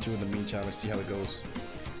like Gen 2 in the meantime and see how it goes.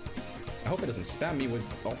 I hope it doesn't spam me with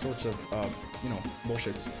all sorts of, you know,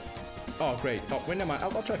 bullshits. Oh, great. Oh, wait, never mind.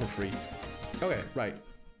 I'll try for free. Okay, right.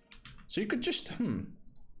 So you could just,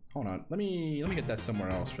 hold on. Let me get that somewhere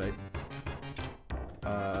else, right?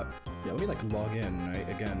 Yeah, let me like log in, right?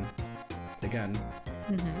 Again.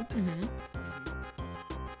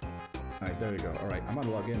 Alright, there we go. Alright, I'm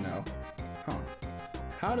gonna log in now. Huh.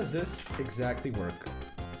 How does this exactly work?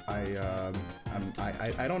 I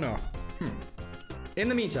don't know. In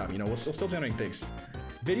the meantime, you know, we're still generating things.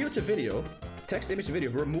 Video to video, text to image to video,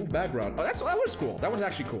 remove background. Oh, that was cool. That was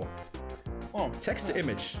actually cool. Oh, text to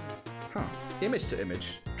image. Huh. Image to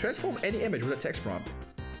image. Transform any image with a text prompt.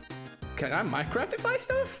 Can I Minecraftify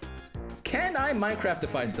stuff? Can I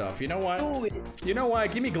Minecraftify stuff? You know what? You know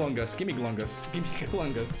what? Give me Glungus. Give me Glungus. Give me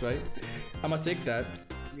Glungus, right? I'm gonna take that.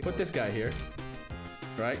 Put this guy here.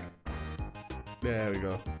 Right? There we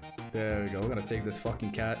go. There we go. We're gonna take this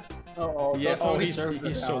fucking cat. Oh, yeah. Oh, he's so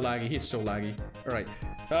laggy. He's so laggy. All right.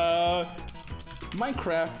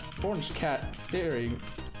 Minecraft orange cat staring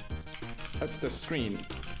at the screen.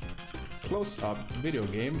 Close up video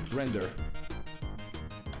game render.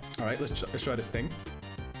 All right. Let's try this thing.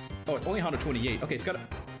 Oh, it's only 128. Okay, it's gotta.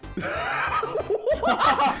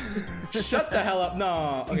 Shut the hell up.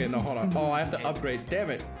 No. Okay, no, hold on. Oh, I have to upgrade. Damn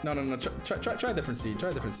it. No. Try a different seed. Try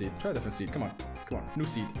a different seed. Try a different seed. Come on. New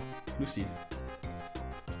seed. New seed.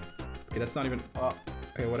 Okay, that's not even.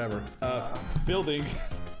 Okay, whatever. Building.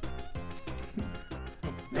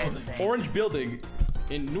 Orange building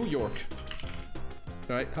in New York.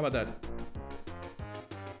 All right. How about that?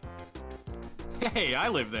 Hey, I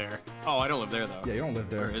live there. Oh, I don't live there though. Yeah, you don't live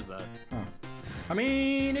there. Where is that? Huh. I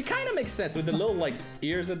mean, it kind of makes sense with the little like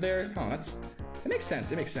ears in there. Oh, it makes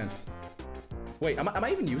sense. It makes sense. Wait, am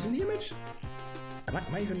I even using the image? Am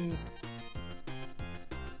I even?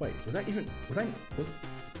 Wait, was I?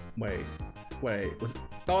 Wait.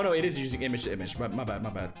 Oh no, it is using image to image. My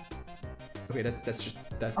bad. Okay, that's just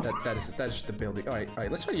the building. All right.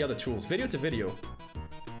 Let's try the other tools. Video to video.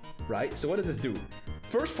 Right. So what does this do?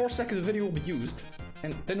 First 4 seconds of video will be used,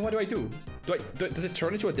 and then what do I do? Does it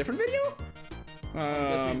turn into a different video?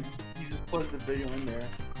 You just put the video in there,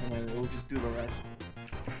 and then it will just do the rest.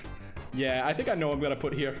 Yeah, I think I know what I'm gonna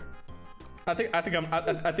put here. I think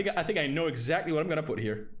I know exactly what I'm gonna put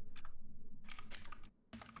here.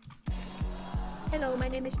 Hello, my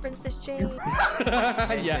name is Princess Jane.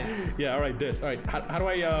 yeah. All right, this. All right, how do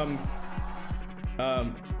I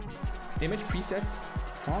image presets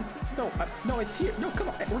prompt? No, it's here. No, come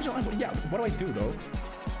on. Original. Yeah. What do I do though?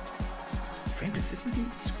 Frame consistency,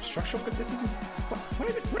 structural consistency. What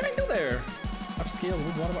did I do there? Upscale.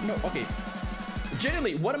 What about? No. Okay.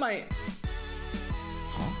 Generally, what am I?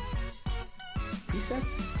 Huh?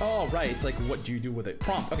 Presets? Oh, right. It's like, what do you do with it?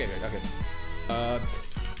 Prompt. Okay.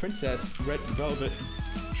 Princess, red velvet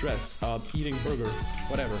dress, eating burger,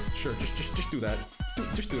 whatever. Sure, just do that.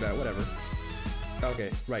 Just do that, whatever.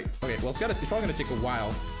 Okay, right. Okay, well, it's probably gonna take a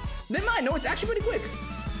while. Never mind, no, it's actually pretty quick.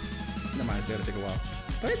 Never mind, it's gonna take a while.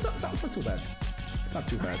 But it's not too bad. It's not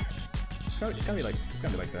too bad. It's gonna be like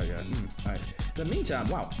that, yeah. Alright. In the meantime,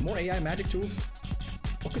 wow, more AI magic tools.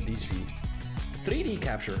 What could these be? 3D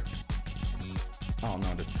capture. Oh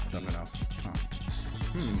no, that's something else. Huh.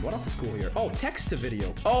 What else is cool here? Oh, text to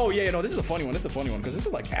video. Oh, yeah, no, this is a funny one. Because this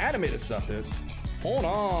is like animated stuff, dude. Hold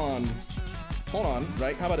on,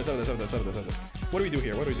 right? How about this? What do we do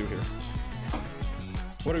here? What do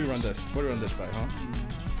we run this by, huh?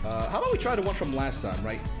 How about we try the one from last time,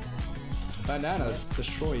 right? Bananas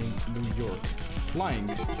destroying New York. Flying,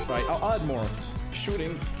 right? I'll add more.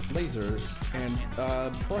 Shooting lasers and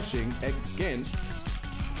brushing against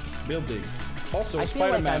buildings. Also, I feel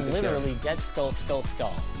like I'm literally dead. skull.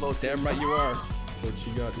 Well, damn right you are. What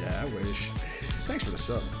you got? Yeah, I wish. Thanks for the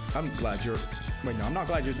sub. I'm glad you're. Wait, no, I'm not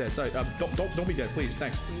glad you're dead. Sorry. Don't be dead, please.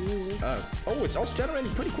 Thanks. Oh, it's also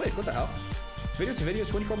generating pretty quick. What the hell? Video to video,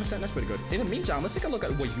 24%. That's pretty good. In the meantime, let's take a look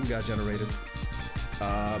at what you guys generated.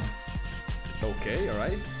 Okay, all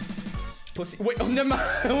right. Pussy. Wait. Oh, never mind.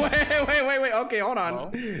 Wait. Okay, hold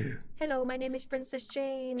on. Hello, my name is Princess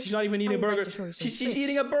Jane. She's not even eating a burger. She's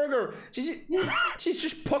eating a burger. She's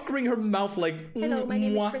just puckering her mouth like. Hello, my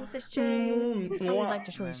name is Princess Jane. I would like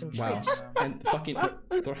to show you some tricks. Wow. And fucking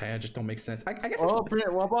their hair just don't make sense. I guess. What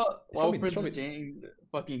about Princess Jane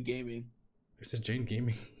fucking gaming? Princess Jane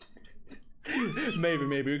gaming.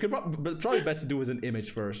 maybe we could probably best to do as an image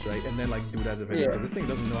first, right? And then like do it as a video because this thing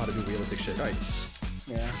doesn't know how to do realistic shit. All right.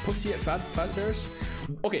 Yeah. Pussy at Fazbear's.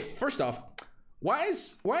 Okay, first off, why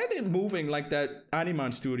are they moving like that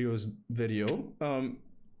Animan Studios video?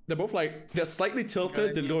 They're both like they're slightly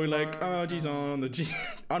tilted. They're going like, oh, geez, on the G.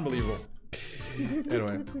 Unbelievable.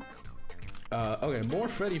 Anyway. Okay, more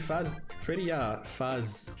Freddy Faz.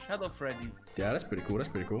 Shadow Freddy. Yeah, that's pretty cool. That's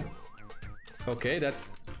pretty cool. Okay,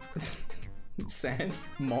 that's Sans,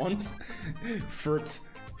 Mons, Furt,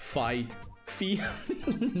 Fi, Fee.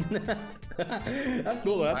 That's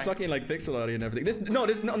cool. That's fucking like pixel art and everything. This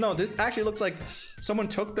actually looks like someone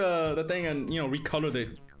took the thing and, you know, recolored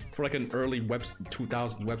it for like an early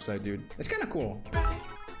 2000 website, dude. It's kind of cool.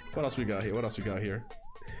 What else we got here? What else we got here?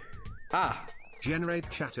 Ah, generate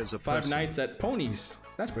chat as a Five Nights at Ponies.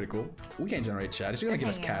 That's pretty cool. We can't generate chat. It's gonna give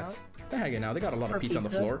us cats. They're hanging out. They got a lot of pizza on the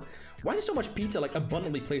floor. Why is there so much pizza like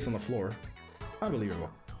abundantly placed on the floor? Unbelievable.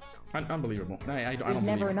 Unbelievable. I don't There's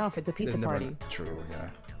never believe enough. It's a pizza party. True, yeah.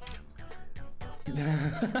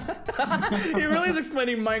 He really is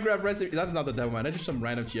explaining Minecraft recipe. That's not the demo, man. That's just some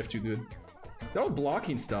random TF2 dude. They're all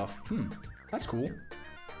blocking stuff. That's cool.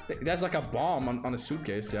 That's like a bomb on a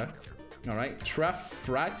suitcase, yeah. Alright.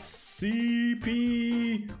 Trefrat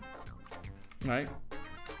CP. Alright.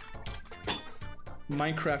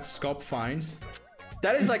 Minecraft Sculpt Finds.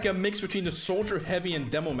 That is like a mix between the Soldier Heavy and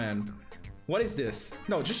Demo Man. What is this?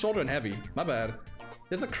 No, just Soldier and Heavy. My bad.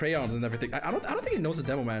 There's like crayons and everything. I don't think it knows the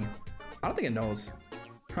Demo Man. I don't think it knows.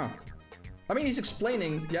 Huh. I mean, he's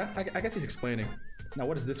explaining. Yeah, I guess he's explaining. Now,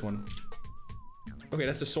 what is this one? Okay,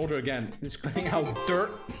 that's the Soldier again. He's explaining how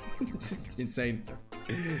dirt. It's insane.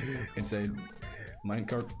 Insane.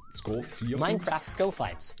 Minecraft Skull Fields. Minecraft Skull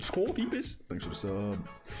Fights. Skull Fields. Thanks for the sub.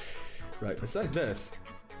 Right, besides this,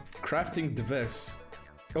 crafting device.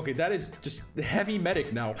 Okay, that is just heavy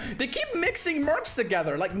medic now. They keep mixing mercs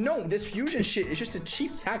together. Like, no, this fusion shit is just a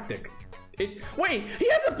cheap tactic. Wait, he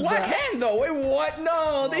has a black hand though. Wait, what?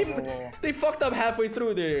 No, they fucked up halfway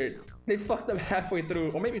through, dude. They fucked up halfway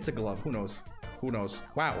through. Or maybe it's a glove. Who knows? Who knows?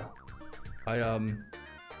 Wow.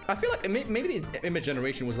 I feel like maybe the image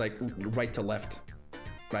generation was like right to left,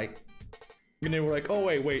 right? And they were like, oh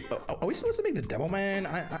wait, are we supposed to make the Devil Man?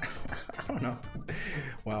 I don't know.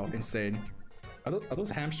 Wow, insane. Are those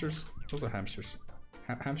hamsters? Those are hamsters.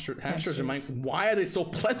 Hamsters are mine. Why are they so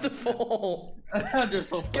plentiful? They're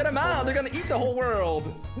so Get them out! They're gonna eat the whole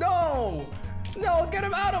world. No, no, get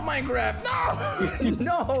them out of Minecraft.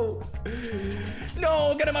 No,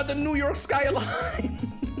 no, get them out the New York skyline.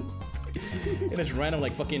 And there's random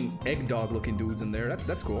like fucking egg dog looking dudes in there.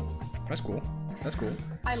 That's cool. That's cool. That's cool.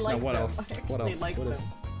 I like now, what them. else? I What else? like What is?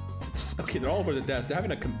 Okay, they're all over the desk. They're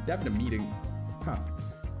having a meeting. Huh.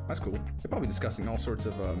 That's cool. They're probably discussing all sorts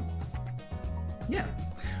of yeah.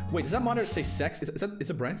 Wait, does that monitor say sex? Is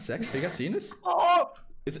a brand sex? Have you guys seen this? Oh!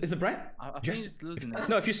 Is a brand? I think it's losing it.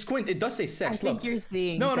 No, if you squint, it does say sex. I think you're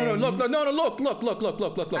seeing. No, look. I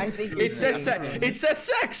think It says sex. It says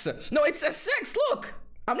sex. No, it says sex. Look.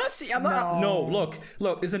 I'm not seeing. I'm not. No, look.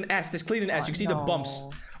 There's an S. There's clearly an S. You can see the bumps.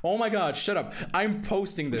 Oh my God! Shut up. I'm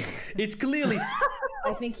posting this. It's clearly.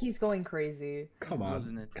 I think he's going crazy. Come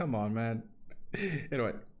on, man.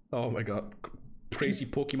 Anyway. Oh my God. Crazy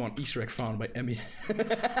Pokemon Easter egg found by Emmy. Oh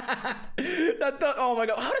my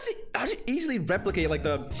God. How does he easily replicate like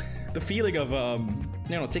the feeling of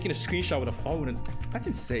you know, taking a screenshot with a phone? And that's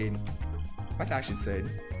insane. That's actually insane.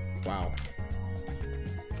 Wow.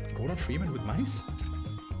 Gordon Freeman with mice?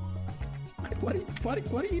 Why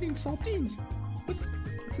are you eating saltines? What's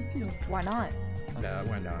the deal? Why not? Nah,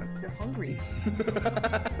 why not? You're hungry.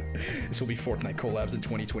 This will be Fortnite collabs in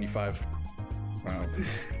 2025. Wow.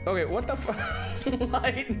 Okay, what the fuck?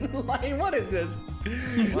 Lion, what is this?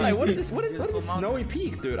 Lion, what is this? What is this snowy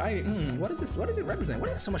peak, dude? What is this? What does it represent? Why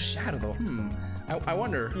is so much shadow though? I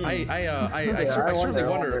wonder. I certainly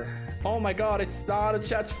wonder. Oh my God, it's the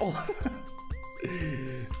chat's full.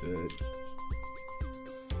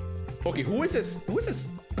 Okay, who is this? Who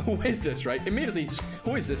is this? Right? Immediately,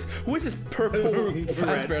 who is this? Who is this purple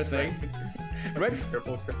Fazbear thing? Red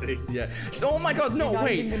Purple Freddy. Yeah. Oh my God! No,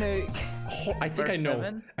 wait. I think I know.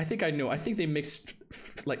 7? I think I know. I think they mixed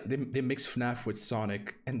like they mixed FNAF with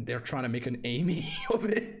Sonic, and they're trying to make an Amy of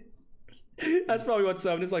it. That's probably what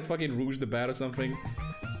 7 is, like fucking Rouge the Bat or something.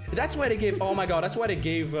 That's why they gave. Oh my God! That's why they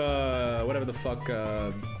gave whatever the fuck.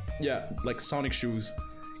 Yeah, like Sonic shoes.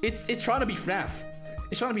 It's trying to be FNAF.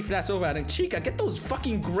 It's trying to be FNAF so bad. And Chica, get those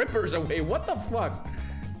fucking grippers away. What the fuck?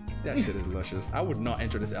 That shit is luscious. I would not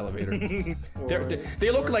enter this elevator.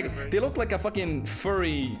 They look like a fucking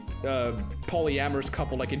furry polyamorous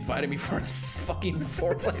couple like invited me for a fucking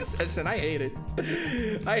foreplay session. I hate it.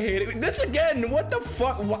 I hate it. This again. What the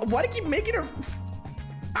fuck? Why do you keep making her?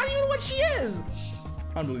 I don't even know what she is.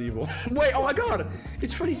 Unbelievable. Wait. Oh my God.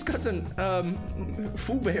 It's Freddy's cousin.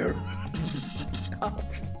 Foo Bear.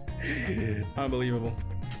 Unbelievable.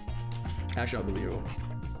 Actually unbelievable.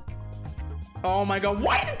 Oh my God,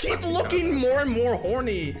 why do you keep looking more and more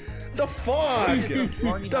horny? The fuck?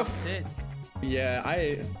 Funny The how f- fits. Yeah,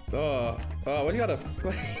 what you got a?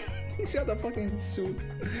 He's got the fucking suit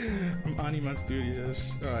from Anima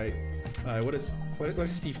Studios. All right. What is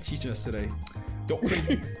Steve teaching us today? Don't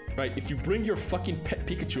bring. Right, if you bring your fucking pet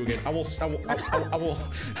Pikachu again, I will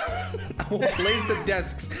place the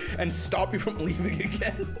desks and stop you from leaving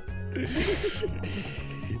again.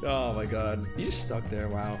 Oh my god, you just stuck there.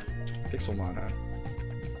 Wow, Pixelmon, huh?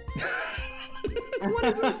 What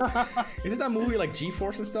is this? Is this that movie like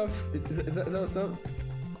G-Force and stuff? Is that what's up?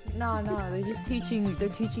 No, they're just teaching. They're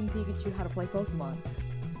teaching Pikachu how to play Pokemon.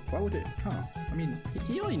 Why would it? Huh? I mean,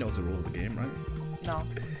 he already knows the rules of the game, right? No.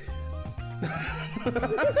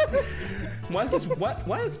 Why is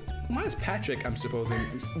Patrick, I'm supposing,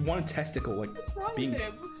 one testicle like being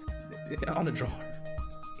on a drawer?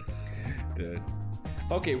 Dude.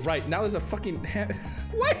 Okay, right, now there's a fucking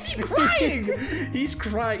why is he crying? He's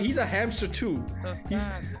crying. He's a hamster too. He's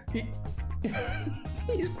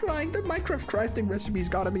crying. The Minecraft crafting recipe's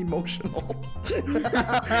gotta be emotional.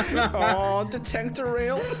 Oh, the Tector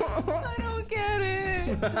rail. I don't get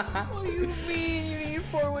it. What do you mean? You need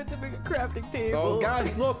 4 wood to make a crafting table. Oh,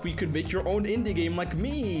 guys, look, we could make your own indie game like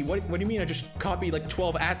me. What do you mean I just copied like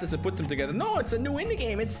 12 assets and put them together? No, it's a new indie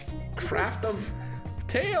game. It's Craft of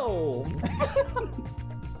Tail.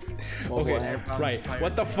 Okay, right.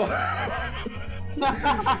 What the fuck?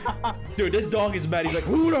 Dude, this dog is mad. He's like,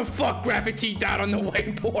 who the fuck graffited that on the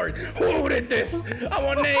whiteboard? Who did this? I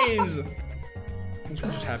want names. I'm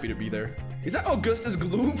just happy to be there. Is that Augustus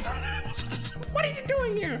Gloop? What is he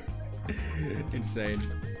doing here? Insane.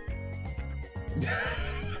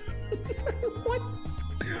 What?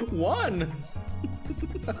 One.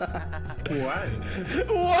 What?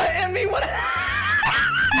 What? I mean, what?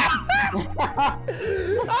 How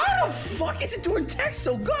the fuck is it doing text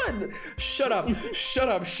so good? Shut up. Shut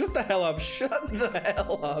up. Shut the hell up. Shut the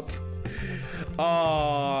hell up.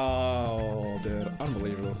 Oh, dude.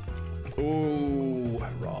 Unbelievable. Ooh,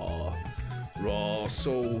 raw,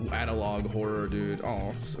 so analog horror, dude.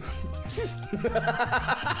 Oh, he's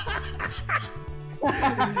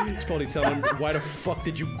probably telling him, why the fuck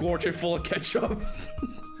did you gorge it full of ketchup?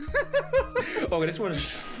 Okay, this one is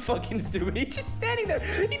fucking stupid. He's just standing there.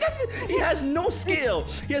 He has no skill.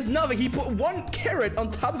 He has nothing. He put 1 carrot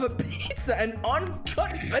on top of a pizza and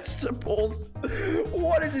uncut vegetables.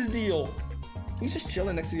 What is his deal? He's just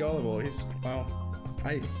chilling next to the olive oil. Wow.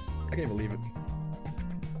 I can't believe it.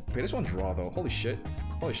 Okay, this one's raw though. Holy shit.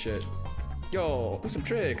 Holy shit. Yo, do some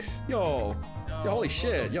tricks. Yo, holy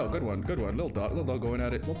shit. Yo, good one. Little dog going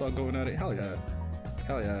at it. Hell yeah.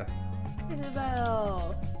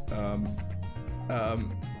 Isabel.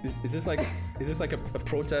 Is this like a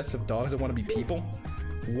protest of dogs that want to be people?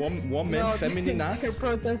 Woman, feminines? They're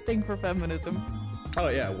protesting for feminism. Oh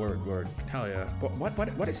yeah, word. Hell yeah.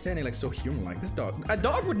 What is standing like so human-like? This dog. A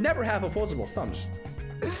dog would never have opposable thumbs.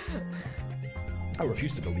 I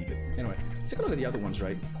refuse to believe it. Anyway, let's take a look at the other ones,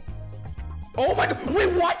 right? Oh my god!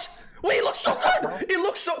 Wait, what? Wait, it looks so good! It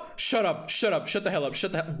looks so. Shut up! Shut the hell up!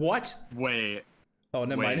 What? Wait. Oh,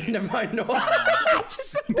 never mind. No.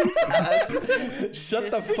 Just some dude's ass.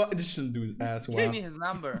 Shut the fuck. Just some dude's ass. Wow. Give me his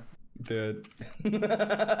number. Dude.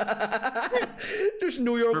 There's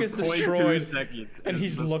New York For is destroyed. seconds, And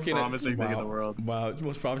he's the most looking at. promising thing in the world. Wow, the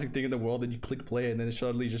most promising thing in the world. And you click play, and then it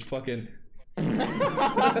suddenly just fucking. This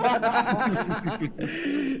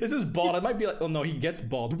is bald. It might be like, oh no, he gets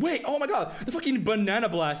bald. Wait, oh my god, the fucking banana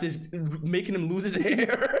blast is making him lose his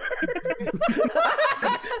hair.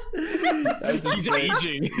 He's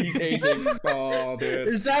aging. He's aging. Oh, dude.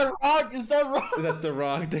 Is that rock? That's the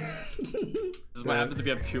rock. This is what happens if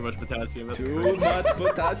you have too much potassium. That's Too crazy. much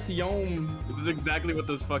potassium. This is exactly what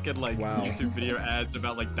those fucking like YouTube video ads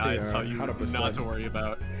about like diets Yeah, tell you 100%. not to worry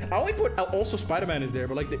about. I only put also Spider-Man is there,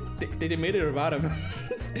 but like they made it about him.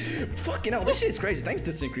 Fucking hell, this shit is crazy. Thanks to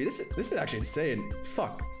Synchrony. This is actually insane.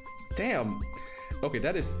 Fuck. Damn. Okay,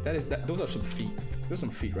 that those are some feet. Those are some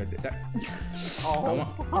feet right there. Oh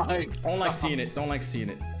my. Don't like seeing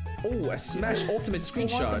it. Oh, a Smash Ultimate I want the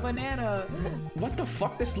screenshot. banana. What the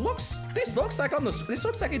fuck? This looks like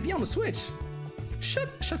it'd be on the Switch. Shut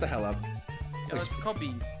the hell up. Yo, it's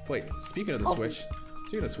copy. Wait, speaking of the Switch.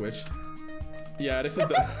 Yeah, this is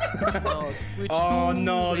the. Switch Oh two.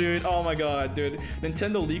 no, dude! Oh my god, dude!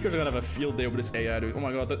 Nintendo leakers are gonna have a field day with this AI, dude. Oh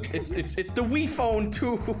my god, it's the Wii Phone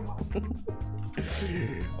too.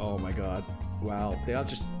 Oh my god! Wow, they are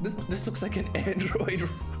just this looks like an Android.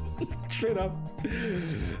 Straight up.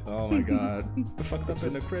 Oh my god. Fucked up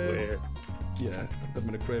in the crib. Yeah, fucked up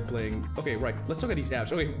in the crib playing. Okay, right. Let's look at these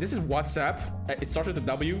apps. Okay, this is WhatsApp. It starts with a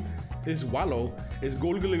W. this Wallow, this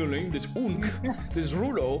Golgling, this Unk, this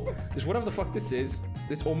Rulo, this whatever the fuck this is,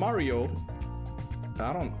 this Omario.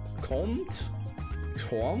 I don't... Combed?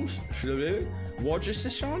 Holmes?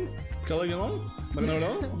 Wagisishon?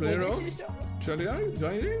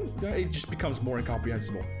 It just becomes more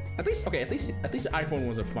incomprehensible. At least the iPhone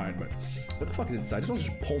ones are fine, but what the fuck is inside? This one's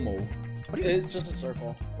just Pomo. It's just a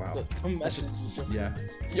circle. Wow. The message is just... Yeah.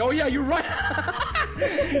 Oh yeah, you're right!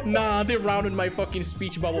 Nah, they rounded my fucking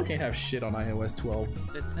speech bubble. Can't have shit on iOS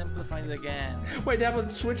 12. They simplified it again. Wait, they have a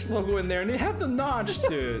Switch logo in there and they have the notch,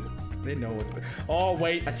 dude. They know what's... Oh,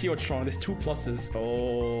 wait, I see what's wrong. There's 2 pluses.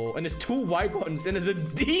 Oh, and there's 2 Y buttons and there's a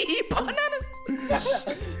D button.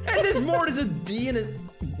 And there's more. There's a D and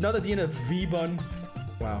another D and a V button.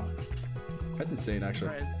 Wow. That's insane,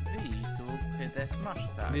 actually.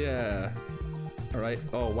 Yeah. All right.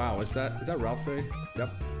 Oh wow. Is that Ralsei? Yep.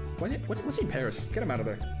 What's he in Paris? Get him out of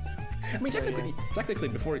there. I mean, technically,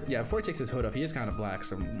 before he takes his hood off, he is kind of black,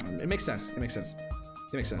 so it makes sense. It makes sense.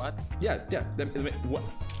 What? Yeah. What?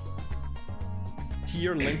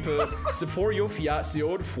 Here, Limpe, for your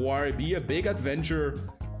fiación for be a big adventure.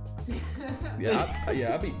 Yeah,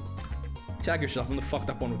 I'll be. Tag yourself. I'm the fucked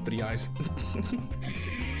up one with 3 eyes.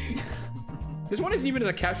 This one isn't even in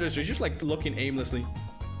a capture, so he's just like looking aimlessly.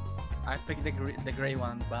 I picked the gray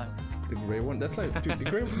one back. The gray one? That's like, dude, the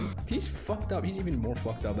gray one, he's fucked up. He's even more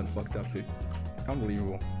fucked up than fucked up, dude.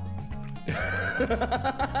 Unbelievable.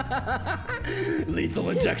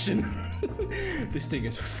 Lethal injection. This thing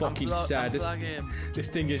is fucking sad. This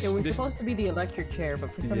thing is. It was supposed to be the electric chair,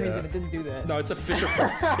 but for some reason it didn't do that. No, it's a Fisher.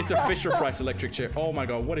 It's a Fisher-Price electric chair. Oh my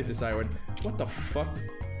god, what is this, Iwan? What the fuck?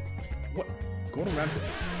 What? Gordon Ramsay.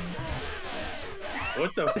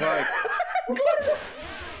 What the fuck?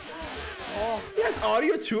 Oh, he has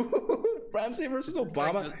audio too. Ramsay versus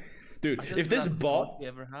Obama. Dude, if this ball. You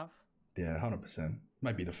ever have? Yeah, 100%.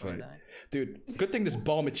 Might be the fight. Dude, good thing this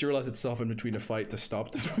ball materialized itself in between the fight to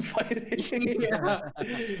stop them from fighting. Yeah.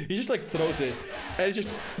 He just like throws it. And it's just...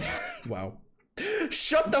 Wow.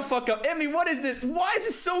 Shut the fuck up. Emmy, what is this? Why is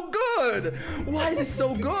this so good? Why is this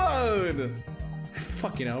so good?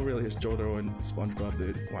 Fucking hell, really is Jotaro and SpongeBob,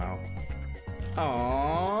 dude. Wow.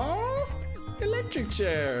 Aww. Electric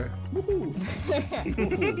chair. Woohoo.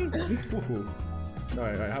 Woohoo.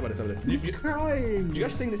 Alright, how about this? He's crying. Do you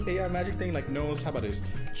guys think this AI magic thing like knows? How about this?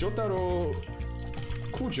 Jotaro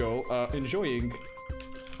Kujo enjoying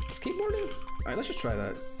skateboarding? Alright, let's just try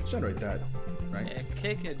that. Generate that. Right? Yeah,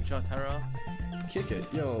 kick it, Jotaro. Kick it.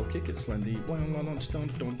 Yo, kick it, Slendy.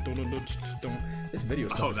 This video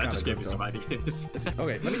stuff is kind of good, though.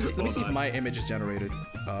 Okay, let me see if my image is generated.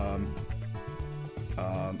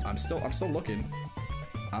 I'm still looking.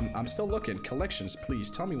 I'm still looking. Collections, please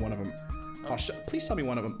tell me one of them. Oh, please tell me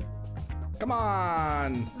one of them. Come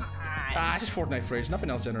on! Ah, just Fortnite phrase. Nothing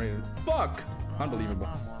else generated. Fuck! Unbelievable.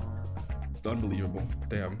 Unbelievable.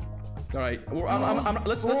 Damn. All right.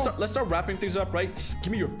 Let's start wrapping things up, right?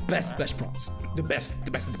 Give me your best prompts. The best of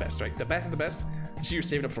the best, right? The best of the best. So you're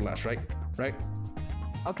saving up for last, right? Right?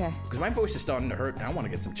 Okay. Because my voice is starting to hurt, and I want to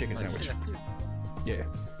get some chicken sandwich. Yeah.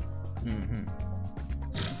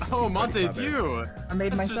 Oh, Monte, it's you. I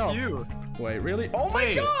made myself. Just you. Wait, really? Oh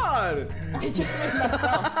my god! I just made myself.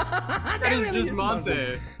 That is just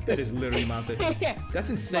Monte. That is literally Monte. That's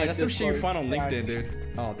insane. That's some shit you find on LinkedIn, dude.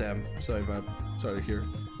 Oh damn. Sorry, Bob. Sorry to hear.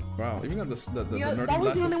 Wow. Even got the nerdy glasses. That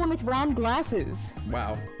was the only one with round glasses.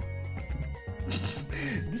 Wow.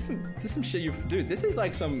 This is some shit dude. This is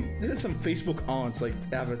some Facebook aunts like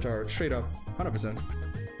avatar straight up 100%.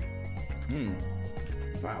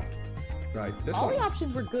 Wow. Right. This All one. the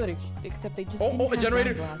options were good, except they just. Oh, it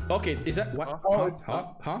generated. Okay, is that what?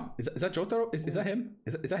 Huh? Is that Jotaro? Is that him?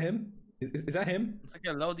 Is that him? Is that him? It's like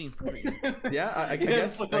a loading screen. Yeah, I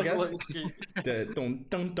guess. I guess.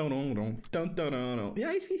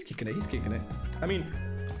 Yeah, he's kicking it. He's kicking it. I mean,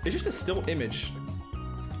 it's just a still image.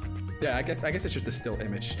 Yeah, I guess it's just a still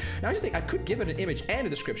image. Now I just think I could give it an image and a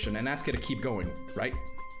description and ask it to keep going, right?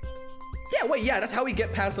 Yeah. Wait. Yeah, that's how we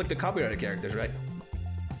get past like the copyrighted characters, right?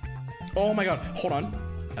 Oh my god, hold on.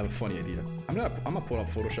 I have a funny idea. I'm gonna pull up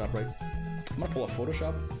Photoshop, right? I'm gonna pull up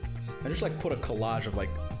Photoshop and just like put a collage of like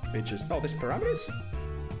bitches. Oh, there's parameters?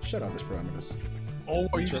 Shut up, there's parameters. Oh,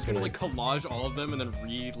 are you just gonna like collage all of them and then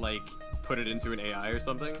put it into an AI or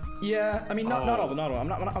something? Yeah, I mean not all of them, not all. I'm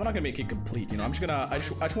not gonna make it complete, you know. I'm just gonna I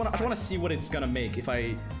just wanna see what it's gonna make if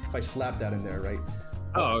I slap that in there, right?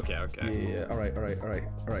 Oh, okay. Yeah, all right.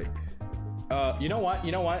 You know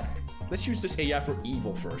what? Let's use this AI for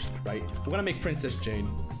evil first, right? We're gonna make Princess Jane.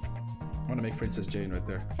 I'm gonna make Princess Jane right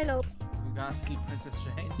there. Hello. We're gonna steal Princess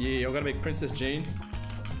Jane? Yeah, we're gonna make Princess Jane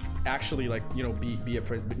actually, like, you know, be a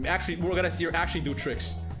prince. Actually, we're gonna see her actually do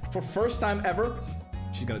tricks. For first time ever,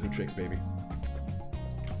 she's gonna do tricks, baby.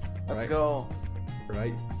 Let's go.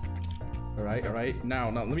 Alright. Alright. Now,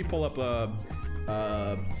 let me pull up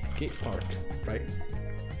a skate park, right?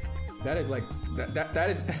 That is like, that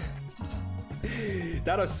is...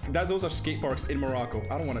 those are skate parks in Morocco.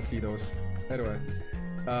 I don't want to see those. Anyway.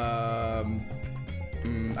 I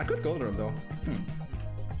could go to them though.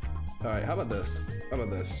 Alright, how about this?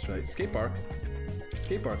 Right, skate park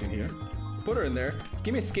in here. Put her in there.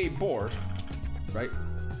 Give me a skateboard. Right?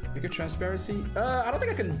 Make it transparency. I don't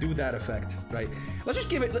think I can do that effect. Right? Let's just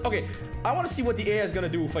give it. Okay, I want to see what the AI is gonna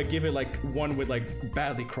do if I give it like one with like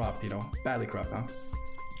badly cropped, you know? Badly cropped, huh?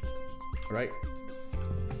 Right?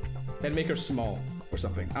 And make her small or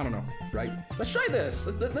something. I don't know, right? Let's try this.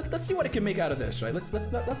 Let's see what it can make out of this, right? Let's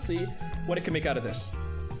see what it can make out of this,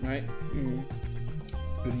 right?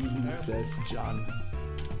 Good evening, says John.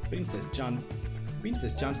 Bean says John.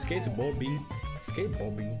 Skateball bean.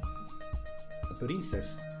 Bean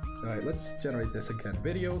says. All right, let's generate this again.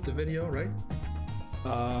 Video to video, right?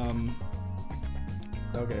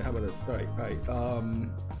 Okay, how about this? All right.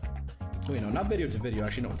 Wait, no, not video to video.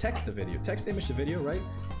 Actually, no, text to video. Text image to video, right?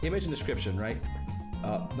 Image and description, right?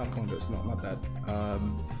 Not Congress, no, not that.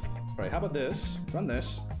 Right, how about this? Run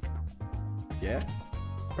this. Yeah,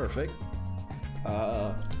 perfect.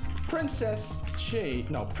 Princess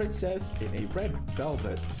in a red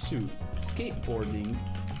velvet suit, skateboarding,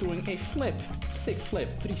 doing a flip, sick flip,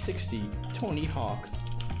 360. Tony Hawk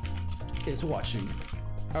is watching.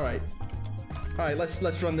 All right, let's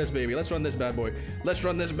run this baby. Let's run this bad boy.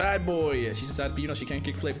 Yeah, she decided, you know, she can't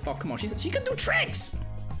kick flip. Oh, come on, she can do tricks.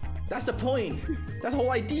 That's the point. That's the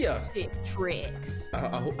whole idea. Tricks. I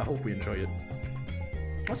hope we enjoy it.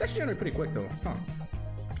 Oh, it's actually generated pretty quick though. Huh.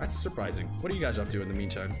 That's surprising. What are you guys up to in the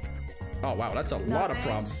meantime? Oh wow, that's a lot of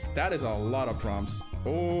prompts. That is a lot of prompts.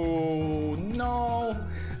 Oh no!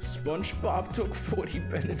 SpongeBob took 40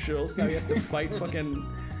 Benadryls. Now he has to fight fucking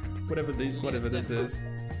whatever this is.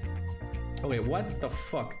 Oh wait, what the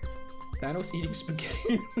fuck? Thanos eating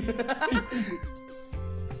spaghetti.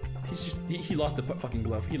 He lost the fucking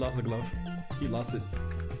glove. He lost the glove. He lost it.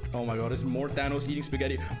 Oh my god, there's more Thanos eating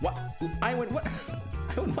spaghetti. What? What?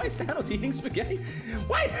 Why is Thanos eating spaghetti?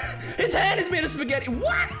 Why? His hand is made of spaghetti.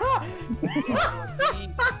 What?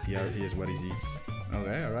 He is what he eats.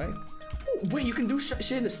 Okay, alright. Wait, you can do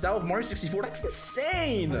shit in the style of Mario 64? That's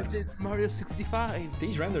insane! It's Mario 65.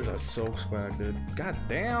 These renders are so swag, dude. God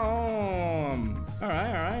damn!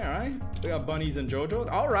 Alright. We got bunnies and JoJo.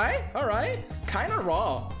 Alright. Kinda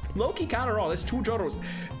raw. Low-key kinda raw. There's 2 JoJos.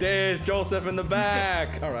 There's Joseph in the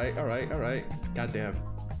back. Alright. God damn.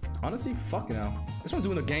 Honestly, fucking hell. This one's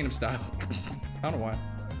doing the Gangnam style. I don't know why.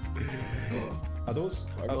 Are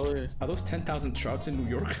those 10,000 trouts in New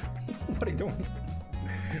York? What are you doing?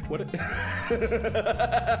 What?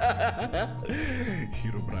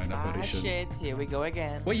 Herobrine apparition. Shit! Here we go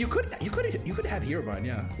again. Wait, you could have Herobrine,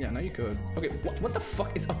 yeah. Now you could. Okay, what the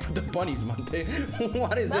fuck is up with the bunnies, Monte?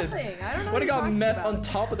 What is this? Nothing. I don't know. What got meth on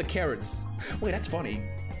top of the carrots? Wait, that's funny.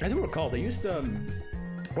 I do recall they used to.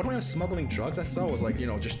 One way of smuggling drugs I saw was like, you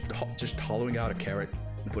know, just hollowing out a carrot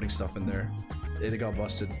and putting stuff in there. They got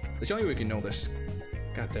busted. It's the only way we can know this.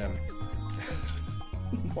 God damn.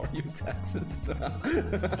 Mario taxes.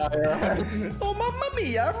 Oh, mamma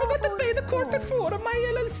mia, I forgot to pay the Q4 of my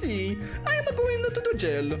LLC. I am going to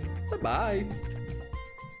jail. Bye-bye.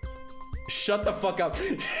 Shut the fuck up.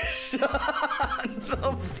 Shut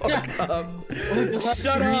the fuck up.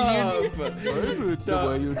 Shut up. The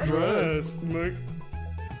way you dressed, Nick.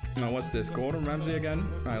 Now, what's this? Gordon Ramsay again?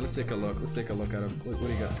 Alright, let's take a look. Let's take a look at him. What do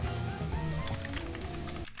you got?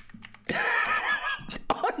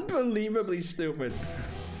 Unbelievably stupid.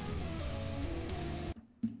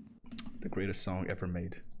 The greatest song ever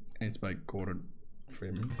made. And it's by Gordon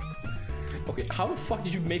Freeman. Okay, how the fuck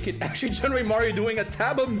did you make it actually generate Mario doing a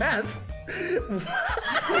tab of math? What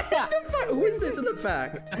the fuck? Who is this in the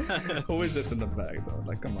back? Who is this in the back though?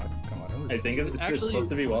 Like, come on. I think it's supposed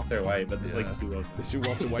to be Walter White, but there's like 2 Walter. There's 2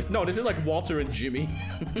 Walter White. No, this is like Walter and Jimmy.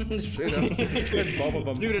 Straight up. There's both of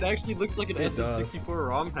them. Dude, it actually looks like an SF64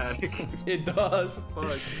 ROM pack. It does.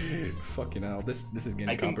 Fuck. Fucking hell. This is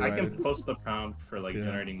getting copyrighted. I can post the prompt for like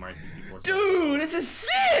generating Mario 64. Dude, this is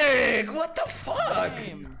sick! What the fuck?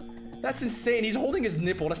 That's insane. He's holding his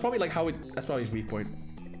nipple. That's probably like that's probably his weak point.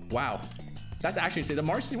 Wow. That's actually insane. The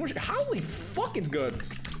Mario 64, holy fuck, it's good.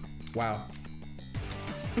 Wow.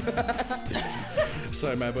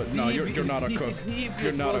 Sorry, man, but no, you're not a cook.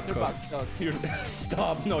 You're not a cook.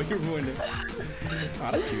 Stop. No, you ruined it. Oh,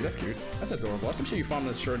 that's cute. That's cute. That's adorable. That's some shit you found on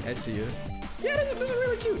this shirt in Etsy. Yeah, this is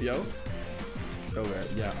really cute, yo. Okay,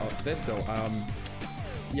 yeah. This though,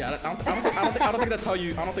 Yeah, I don't think that's how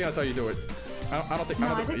you. I don't think that's how you do it. I don't think. No,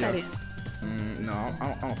 I think that is. No,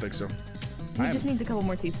 I don't think so. We just need a couple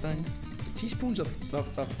more teaspoons. Teaspoons of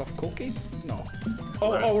cocaine? No.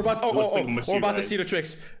 Oh, we're about. We're about to see the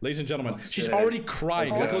tricks, ladies and gentlemen. She's already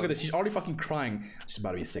crying. Like, look at this. She's already fucking crying. This is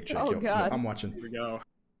about to be a sick trick. Oh, yo, God. I'm watching. Here we go.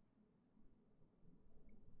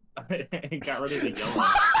 Got rid of the yellow.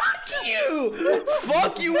 Fuck you!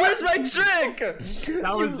 Fuck you! Where's my trick?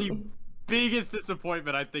 That was the biggest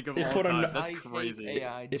disappointment I think of all time. That's crazy.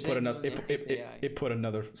 It put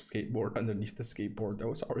another skateboard underneath the skateboard that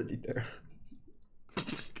was already there.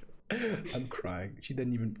 I'm crying. She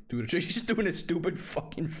didn't even do the trick. She's just doing a stupid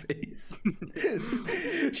fucking face.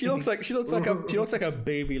 she looks like a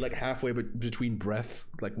baby, like halfway between breath,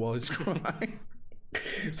 like while he's crying.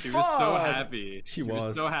 She was so happy. She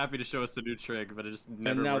was so happy to show us the new trick, but it just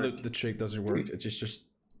never worked. And now worked. the trick doesn't work. It's just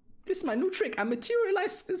this is my new trick. I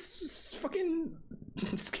materialized this fucking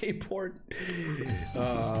skateboard.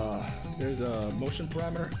 There's a motion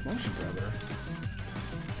parameter.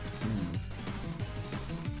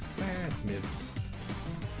 It's mid.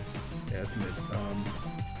 Yeah, it's mid.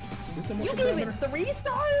 Is the motion You gave parameter? it 3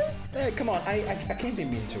 stars? Hey, come on! I can't be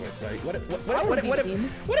mean to it, right? What if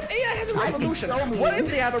AI has a revolution? What if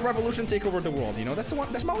they have a revolution take over the world? You know, that's my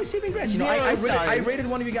only saving grace. You know, I rated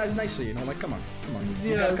one of you guys nicely. You know, like come on.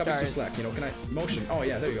 You gotta cut me some slack. You know, can I motion? Oh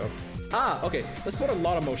yeah, there you go. Ah, okay. Let's put a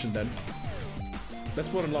lot of motion then.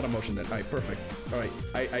 Alright, perfect. Alright,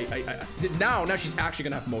 now she's actually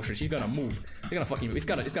gonna have motion. She's gonna move. They're gonna fucking move. It's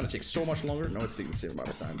gonna take so much longer. No, it's taking the same amount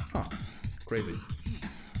of time. Huh. Crazy.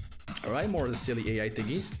 Alright, more of the silly AI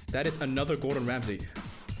thingies. That is another Gordon Ramsay.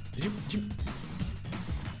 Did you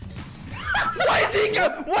Why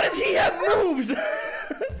does he have moves?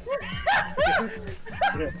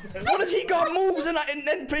 What does he got moves and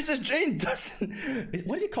Princess Jane doesn't?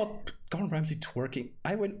 What is he called? Gordon Ramsay twerking.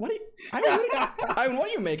 What are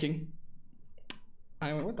you making?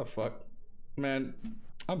 What the fuck? Man,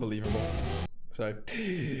 unbelievable. Sorry.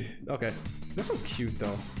 Okay. This one's cute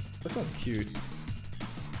though. This one's cute.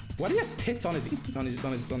 Why do you have tits on his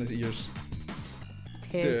ears?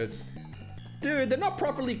 Tits. Dude, they're not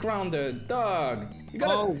properly grounded, dog. You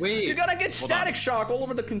gotta get static shock all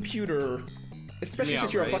over the computer. Especially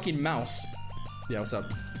since you're a fucking mouse. Yeah, what's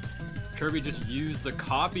up? Kirby just used the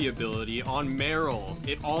copy ability on Meryl.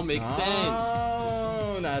 It all makes sense.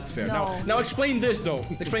 Oh, that's fair. No. Now explain this though.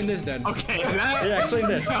 Explain this then. Okay. Yeah, explain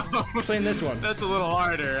this. Explain this one. That's a little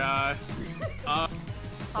harder. I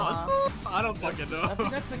don't fucking know. I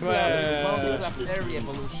think that's the Clefairy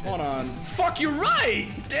evolution. Hold on. Fuck, you're right!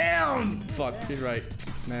 Damn! Fuck, he's right.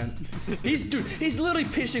 Man. He's literally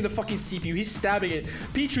pinching the fucking CPU. He's stabbing it.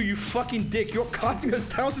 Pichu, you fucking dick. You're costing us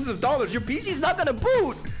thousands of dollars. Your PC's not gonna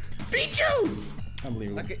boot! Pichu!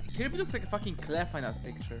 Unbelievable. Like, Kirby looks like a fucking Clef in that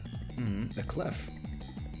picture. A Clef.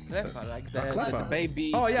 Clef, like the Cleffa.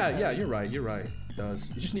 baby. Oh, yeah, you're right. It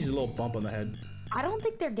does. He just needs a little bump on the head. I don't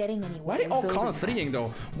think they're getting anywhere. Why they all call it 3ing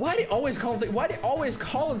though? Why they always call it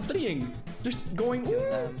 3ing? Just going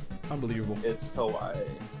unbelievable. It's Hawaii.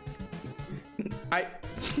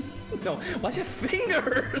 No, watch your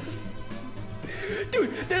fingers.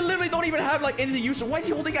 Dude, they literally don't even have like anything to use. So why is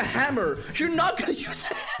he holding a hammer? You're not gonna use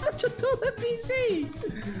a hammer to build a PC.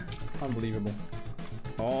 Unbelievable.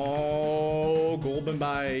 Oh, golden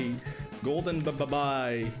bye. Yeah,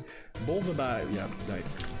 right.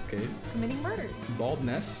 Okay. Committing murder. Bald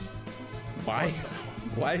Ness. Why?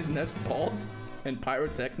 Why is Ness bald? And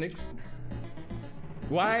pyrotechnics?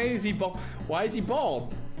 Why is he bald?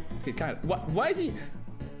 Okay, kind of. Why is he?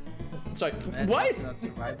 Sorry. Why is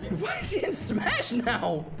he in Smash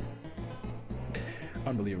now?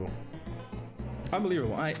 Unbelievable.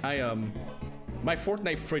 My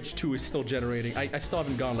Fortnite fridge 2 is still generating. I still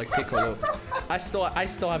haven't gone like Piccolo. I still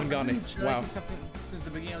haven't gone it. Wow. Since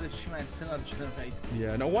the beginning of the stream, and still not generate.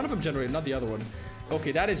 Yeah, no, one of them generated, not the other one.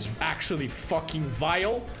 Okay, that is actually fucking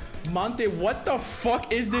vile. Monte, what the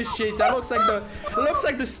fuck is this shit? That looks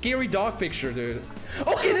like the scary dog picture, dude.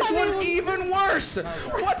 Okay, this one's even worse.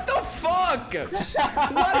 What the fuck?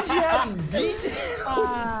 Why does he have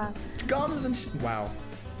detail? Gums and wow.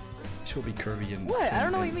 This will be curvy in. What? I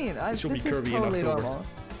don't know what you mean. This will be curvy in October. Wow.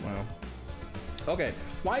 Okay,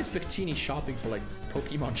 why is Victini shopping for like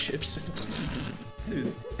Pokemon chips?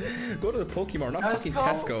 Dude, go to the Pokemon, not fucking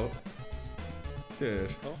Tesco.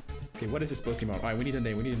 Dude. Okay, what is this Pokemon? Alright, we need a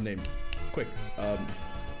name. Quick.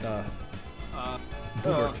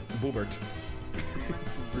 Boobert. Boobert.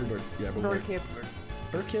 Yeah, Boobert.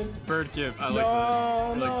 Birdkip? Birdkip, I like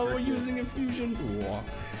that. No, we're using infusion.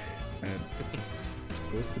 And it's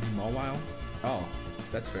supposed to be Mawile. Oh.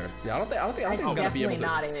 That's fair. Yeah, I don't think it's gonna be able to.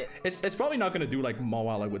 Not it. It's probably not gonna do like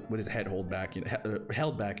Moa like with his head held back, you know,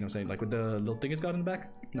 held back. You know what I'm saying? Like with the little thing it's got in the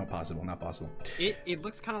back. No, possible, not possible. It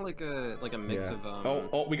looks kind of like a mix of.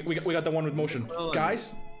 We got the one with motion,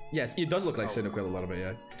 guys. Yes, it does look like Cyndaquil a little bit.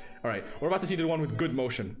 Yeah. All right, we're about to see the one with good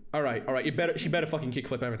motion. All right. She better fucking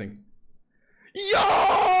kickflip everything. Yo!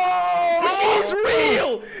 She's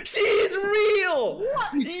real! She's real!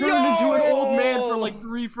 What? He turned into an old man for like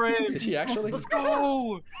 3 frames. Is she actually? Let's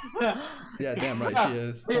go! Yeah, damn right she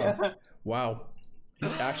is. Yeah. Wow.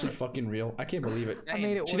 He's actually fucking real. I can't believe it. I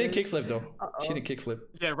made it she didn't kickflip though. She didn't kickflip.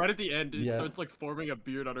 Yeah, right at the end, so it's like forming a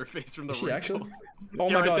beard on her face from the Is she wrinkles. actually? Oh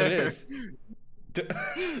my god, there. it is.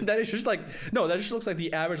 That is just like that just looks like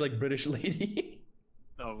the average like British lady.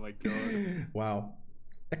 Oh my god. Wow.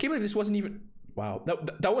 I can't believe this wasn't even. Wow,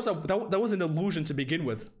 that was an illusion to begin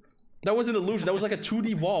with. That was an illusion. That was like a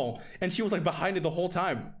 2D wall, and she was like behind it the whole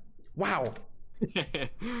time. Wow.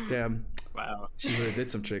 Damn. Wow. She really did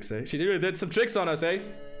some tricks, eh? She really did some tricks on us, eh?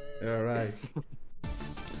 All right.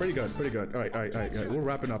 Pretty good, pretty good. All right. We're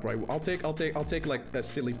wrapping up, right? I'll take like that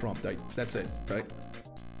silly prompt, right? That's it, right?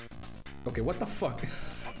 Okay, what the fuck?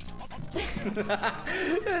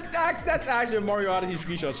 That's actually a Mario Odyssey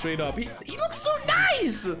screenshot straight up. He looks so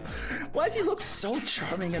nice! Why does he look so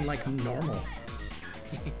charming and like normal?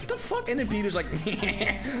 What the fuck? And then Peter's like,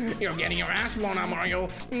 you're getting your ass blown out, Mario.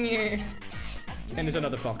 And there's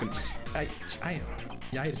another Falcon.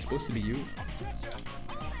 Yeah, it's supposed to be you.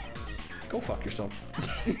 Go fuck yourself.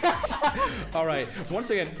 All right. Once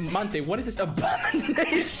again, Monte, what is this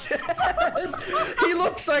abomination? he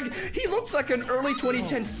looks like an early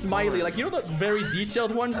 2010 Smiley. Like, you know the very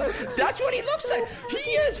detailed ones? That's what he looks like.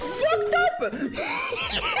 He is fucked up.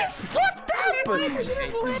 He is fucked up.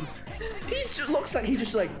 He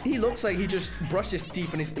looks like he just brushed his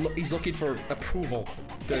teeth and he's looking for approval.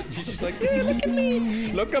 He's just like, yeah, look at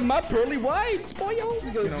me. Look at my pearly whites, boyo.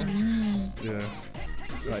 You know? Yeah.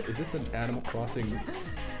 Right, is this an Animal Crossing?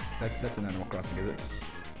 That's an Animal Crossing, is it?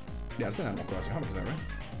 Yeah, it's an Animal Crossing, 100%, right?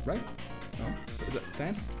 Right? No? Is that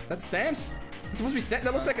Sans? That's Sans? It's supposed to be Sans?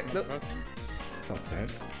 That looks like a... It's not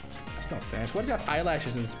Sans. It's not Sans. Why does it have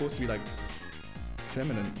eyelashes and it's supposed to be like...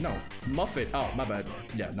 feminine? No. Muffet. Oh, my bad.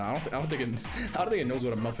 Yeah, no, I don't think it knows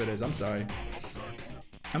what a Muffet is. I'm sorry.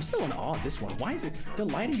 I'm still in awe of this one. Why is it... The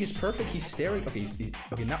lighting is perfect. He's staring... Okay,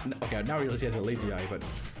 okay, now I realize he has a lazy eye, but...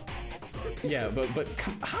 Yeah, but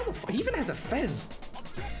how the fuck? He even has a fez.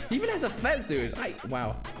 He even has a fez, dude.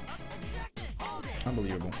 Wow.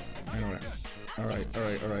 Unbelievable. All right.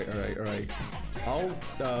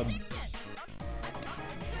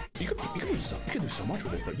 You could do so much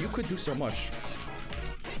with this though. You could do so much.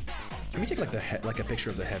 Can we take like a picture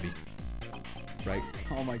of the heavy? Right.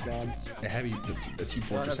 Oh my god. The heavy, the Team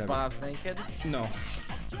Fortress heavy. Naked? No. Right.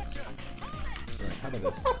 How about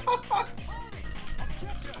this?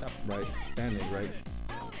 Right, standing, right.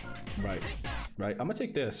 I'm gonna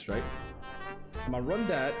take this, right? I'm gonna run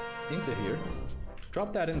that into here.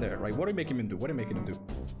 Drop that in there, right? What are you making him do? The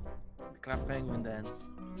Clap Penguin dance.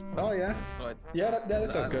 Oh, yeah? But yeah,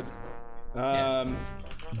 that sounds good.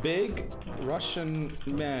 Big Russian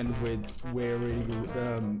man wearing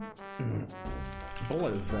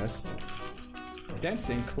bullet vest,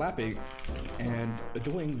 dancing, clapping, and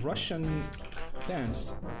doing Russian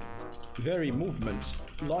dance. Very movement,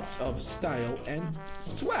 lots of style and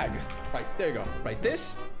swag. Right, there you go. Right,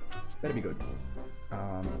 this better be good.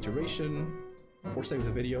 Duration, 4 seconds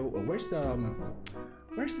of video. Where's the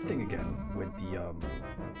thing again with the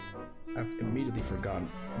I've immediately forgotten.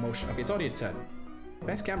 Motion. Okay, it's already at 10.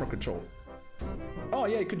 Advanced camera control. Oh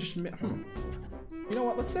yeah, you could just You know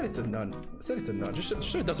what? Let's set it to none. Set it to none. Just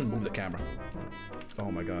so it doesn't move the camera.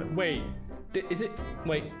 Oh my god. Wait. Is it?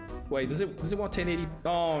 Wait, does it want 1080?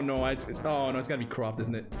 Oh no, it's gotta be cropped,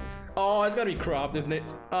 isn't it? Oh, it's gotta be cropped, isn't it?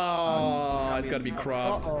 Oh, it's gotta be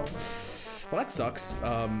cropped. Well, that sucks.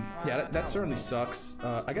 Yeah, that certainly sucks.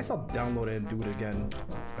 I guess I'll download it and do it again.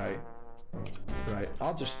 Right.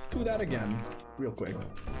 I'll just do that again, real quick.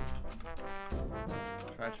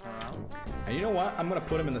 And you know what? I'm gonna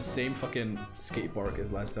put him in the same fucking skate park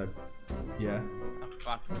as last time. Yeah. For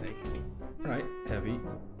fuck's sake. Alright, heavy.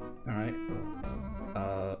 Alright.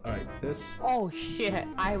 Alright, this. Oh shit,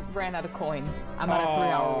 I ran out of coins. I'm on a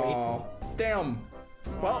 3-hour wait. Damn!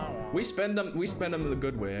 Well, we spend them the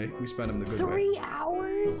good way, eh? We spend them the good way. 3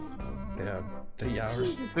 hours? Yeah, 3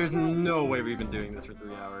 hours. Jesus There's Christ. no way we've been doing this for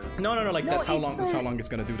 3 hours. No, like No, that's how long. it's That's how long it's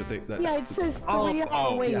gonna do to think that. Yeah, it says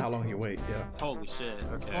 3-hour wait. Yeah, how long you wait? Yeah. Holy shit.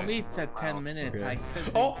 Okay. For me, it's at 10 minutes. Okay. I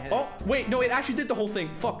still Oh, wait, no, it actually did the whole thing.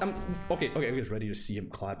 Fuck, I'm okay. I'm just ready to see him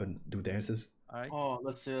clap and do dances. Alright. Oh,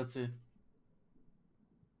 let's see.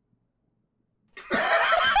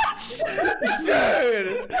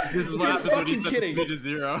 Dude! This is what You're happens when you fucking set the kidding. speed to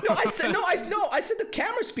 0. No, I said the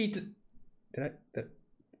camera speed to... Did I... The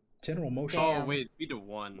general motion? Oh wait, speed to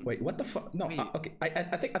 1. Wait, what the fuck? No, Wait. okay. I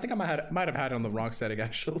think I might have had it on the wrong setting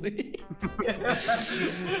actually.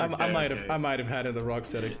 I might have had it in the wrong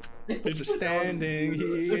setting. You're just standing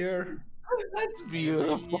here. That's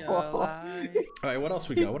beautiful. All right, what else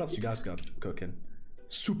we got? What else you guys got cooking?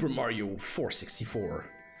 Super Mario 464.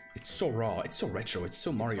 It's so raw. It's so retro. It's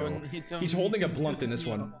so Mario. He's holding a blunt in this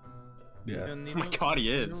one. Yeah. Oh my god, he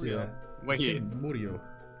is. Yeah. Wait. Super Mario.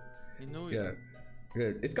 Yeah.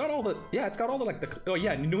 Good. It's got all the like the oh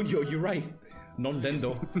yeah, Nuno, you're right.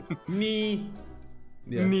 Nintendo. Me.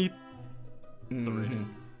 Yeah. Neat. Mhm.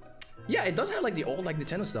 Yeah, it does have like the old like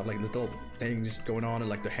Nintendo stuff, like little things going on and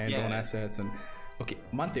like the hand-drawn assets and okay,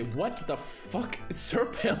 Monte, what the fuck?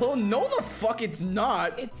 Serpillo? No the fuck it's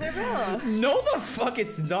not. It's Serpillo. No the fuck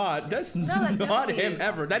it's not. That's that not definitely him is.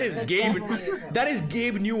 ever. That is That Gabe. definitely is him. That is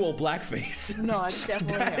Gabe Newell blackface. No, it's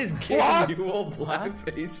definitely That him. is Gabe Newell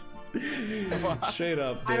blackface. Straight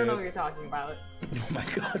up, dude. I don't know what you're talking about. Oh my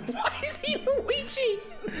god, why is he Luigi?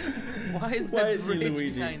 Why is Why the is he bridge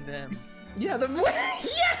Luigi? behind them? Yeah, the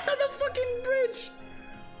fucking bridge.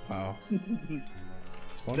 Wow.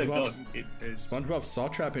 SpongeBob saw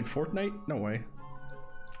trap in Fortnite? No way.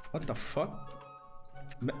 What the fuck?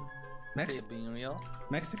 Is it being real?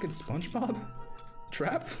 Mexican SpongeBob?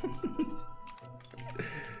 Trap?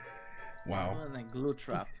 Wow. Oh, and a glue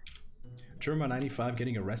trap. German 95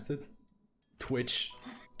 getting arrested? Twitch.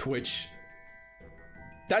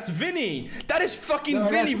 That's Vinny! That is fucking No,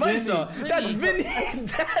 Vinny that's Visa! Vinny. That's Vinny!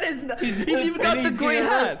 That is not, he's even got the Vinny's gray getting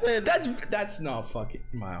hat! arrested. That's not fucking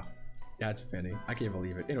wow. That's Vinny. I can't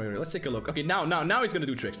believe it. Anyway, let's take a look. Okay, now he's gonna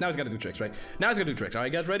do tricks. Now he's gonna do tricks, right? Now he's gonna do tricks. Are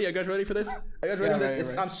you guys ready? Are you guys ready for this? Are you guys ready Yeah, for ready, this?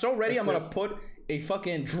 ready. I'm so ready. I'm Let's gonna do it. put a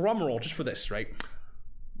fucking drum roll just for this, right?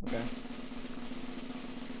 Okay.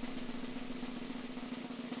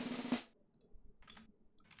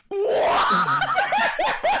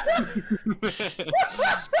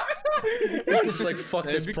 I'm just like fuck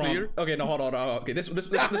Let's this be prompt. clear. Okay, no, hold on. Okay, this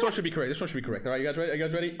one should be correct. This one should be correct. All right, you guys ready? Are you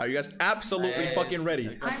guys ready? Are you guys absolutely fucking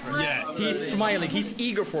ready? Yes. He's smiling. He's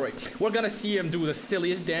eager for it. We're gonna see him do the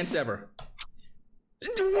silliest dance ever.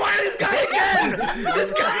 Why this guy again?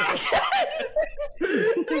 This guy again?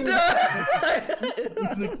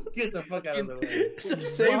 Get the fuck out of the way. It's the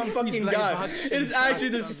same fucking guy. It is actually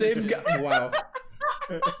the same guy. Wow.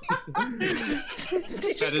 That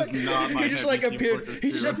is not my He just like heavy Team appeared. Fortress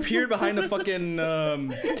He just 2. appeared behind the fucking. Oh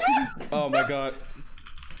my god.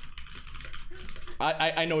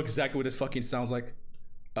 I know exactly what this fucking sounds like.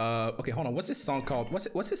 Okay, hold on. What's this song called?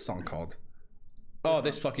 What's this song called? Oh,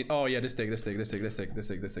 this fucking. Oh yeah, this thing.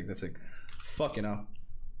 Fucking hell.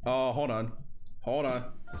 Oh, hold on.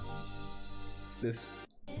 This.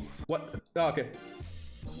 What? Oh, okay.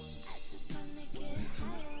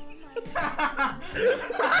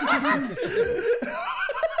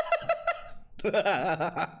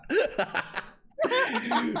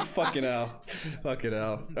 Fucking hell.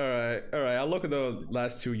 Alright. I'll look at the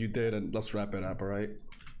last two you did and let's wrap it up, alright?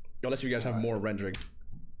 Unless you guys have more rendering.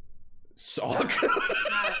 Sock.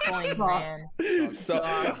 So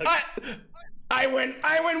I win.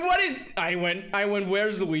 What is I win.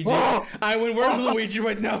 Where's Luigi? I win. Where's Luigi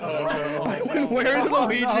right now? I win. Where's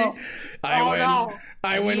Luigi?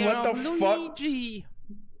 I win. What the fuck? Luigi.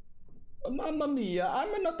 Mamma mia!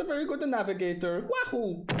 I'm not a very good navigator.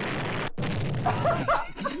 Wahoo!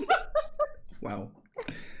 Wow,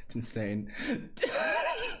 it's insane.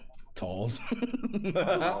 Towels.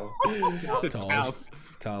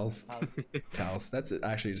 Towels. That's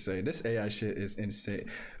actually insane. This AI shit is insane.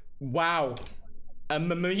 Wow.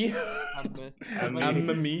 Me.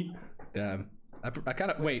 Damn. I kind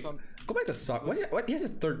of wait. Go back to sock. What? He has a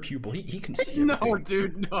third pupil. He can see. No, everything.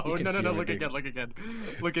 dude, no. He can see Look everything.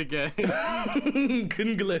 again.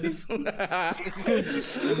 Kunglis.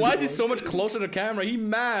 Why is he so much closer to the camera? He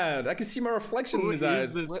mad. I can see my reflection in his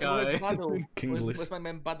eyes. This Where's guy. Bado? Kinglis. Where's my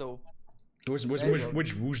man Bado? Which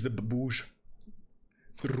whoosh the baboosh?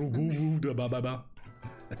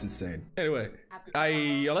 That's insane. Anyway,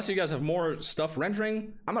 unless you guys have more stuff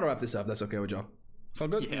rendering, I'm gonna wrap this up. That's okay with y'all. Sound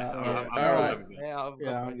good? Yeah. All right. Yeah, I'm good.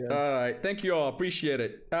 All right. Thank you all. Appreciate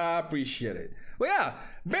it. Well, yeah,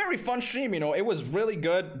 very fun stream. You know, it was really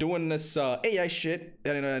good doing this AI shit,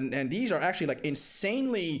 and these are actually like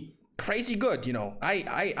insanely crazy good. You know,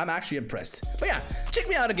 I'm actually impressed. But yeah, check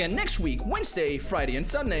me out again next week, Wednesday, Friday, and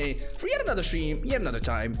Sunday for yet another stream, yet another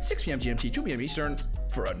time, 6 p.m. GMT, 2 p.m. Eastern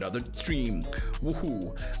for another stream.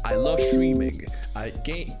 Woohoo! I love streaming.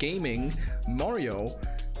 Gaming Mario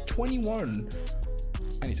 21.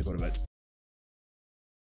 I need to go to bed.